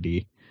good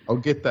idea. I'll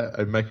get that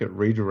and make it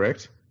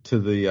redirect to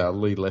the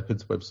Lee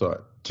Leopard's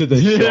website. To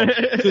their shop.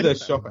 To their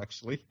shop,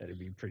 actually. That'd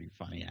be pretty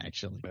funny,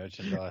 actually.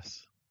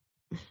 Merchandise.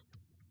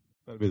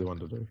 That'd be the one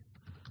to do.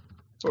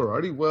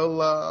 Alrighty,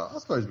 well, I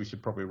suppose we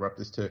should probably wrap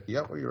this turkey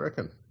up. What do you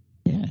reckon?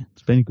 Yeah,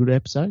 it's been a good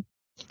episode.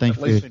 Thanks.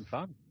 At least it's been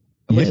fun.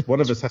 At least one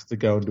of us has to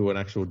go and do an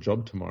actual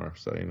job tomorrow,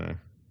 so you know.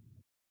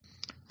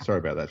 Sorry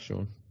about that,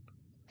 Shawn.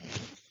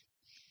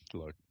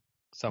 Look,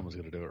 someone's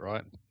going to do it,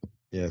 right?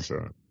 Yeah, that's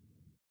right.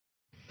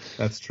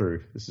 That's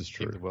true. This is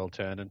true. Keep the world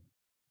turning.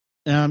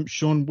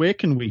 Shawn, where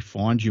can we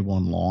find you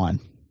online?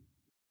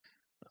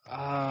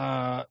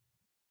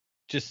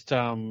 Just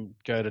go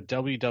to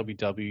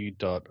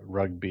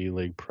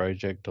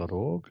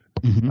www.rugbyleagueproject.org.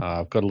 Mm-hmm.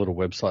 I've got a little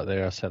website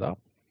there I set up.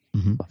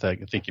 Mm-hmm. I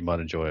think you might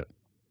enjoy it.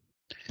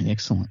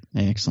 Excellent.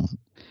 And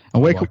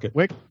where can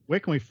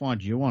we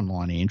find you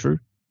online, Andrew?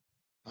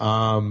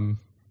 At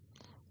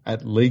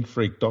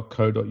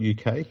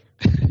leaguefreak.co.uk.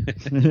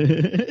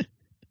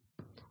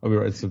 I'll be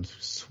writing some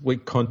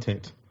sweet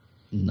content.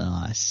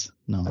 Nice.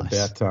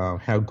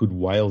 About how good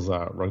Wales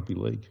are at rugby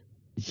league.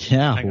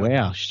 Yeah,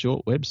 wow.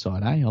 Short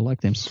website, eh? I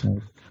like them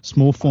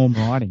small form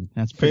writing.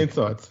 That's fan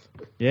sites.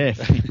 Yeah,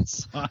 fan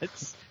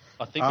sites.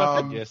 I think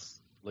I could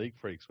guess League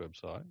Freak's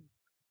website.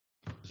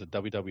 Is it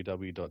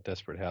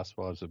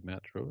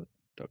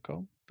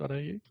www.desperatehousewivesofmounttruitt.com.au?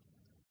 You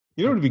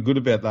know what would be good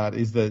about that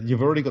is that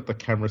you've already got the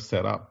camera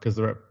set up because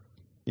they're at,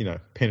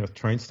 Penrith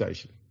train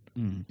station.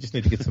 You just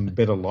need to get some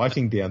better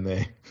lighting down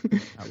there.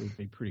 That would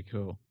be pretty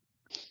cool.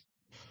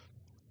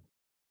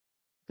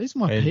 These are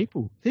my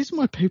people. These are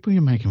my people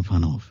you're making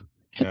fun of.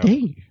 How dare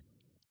you?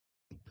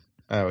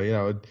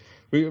 Oh,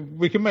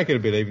 we can make it a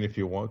bit even if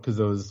you want, because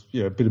there was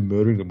a bit of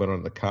murdering that went on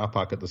in the car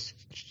park at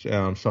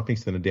the shopping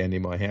centre down near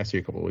my house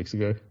here a couple of weeks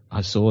ago.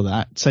 I saw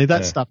that. See,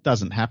 that stuff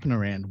doesn't happen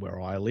around where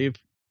I live.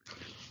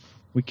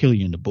 We kill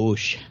you in the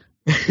bush.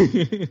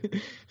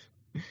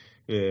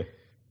 Yeah.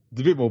 It's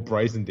a bit more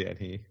brazen down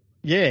here.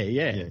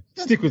 Yeah.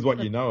 Stick with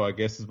what you know, I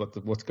guess, is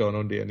what's going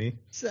on down here.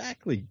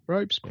 Exactly.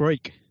 Ropes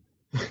Creek.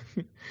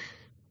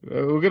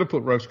 We're going to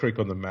put Ropes Creek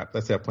on the map.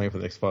 That's our plan for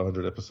the next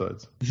 500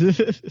 episodes.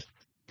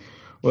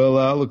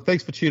 Well, look,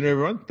 thanks for tuning in,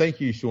 everyone.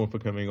 Thank you, Shawn, for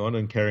coming on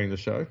and carrying the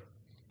show.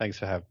 Thanks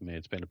for having me.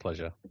 It's been a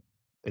pleasure.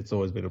 It's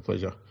always been a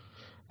pleasure.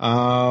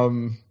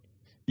 You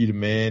the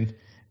man.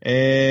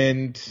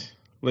 And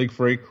League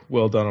Freak,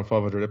 well done on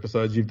 500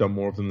 episodes. You've done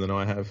more of them than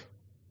I have.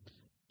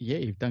 Yeah,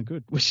 you've done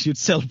good. We should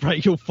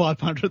celebrate your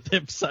 500th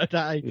episode,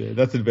 eh? Yeah,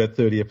 that's in about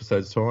 30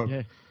 episodes' time.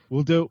 Yeah,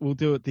 we'll do it with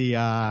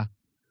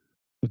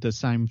the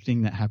same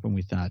thing that happened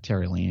with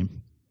Terry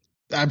Lamb.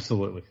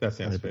 Absolutely, that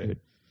sounds fair. Good.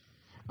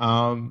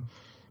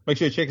 Make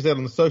sure you check us out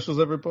on the socials,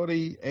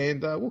 everybody,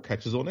 and we'll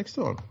catch us all next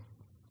time.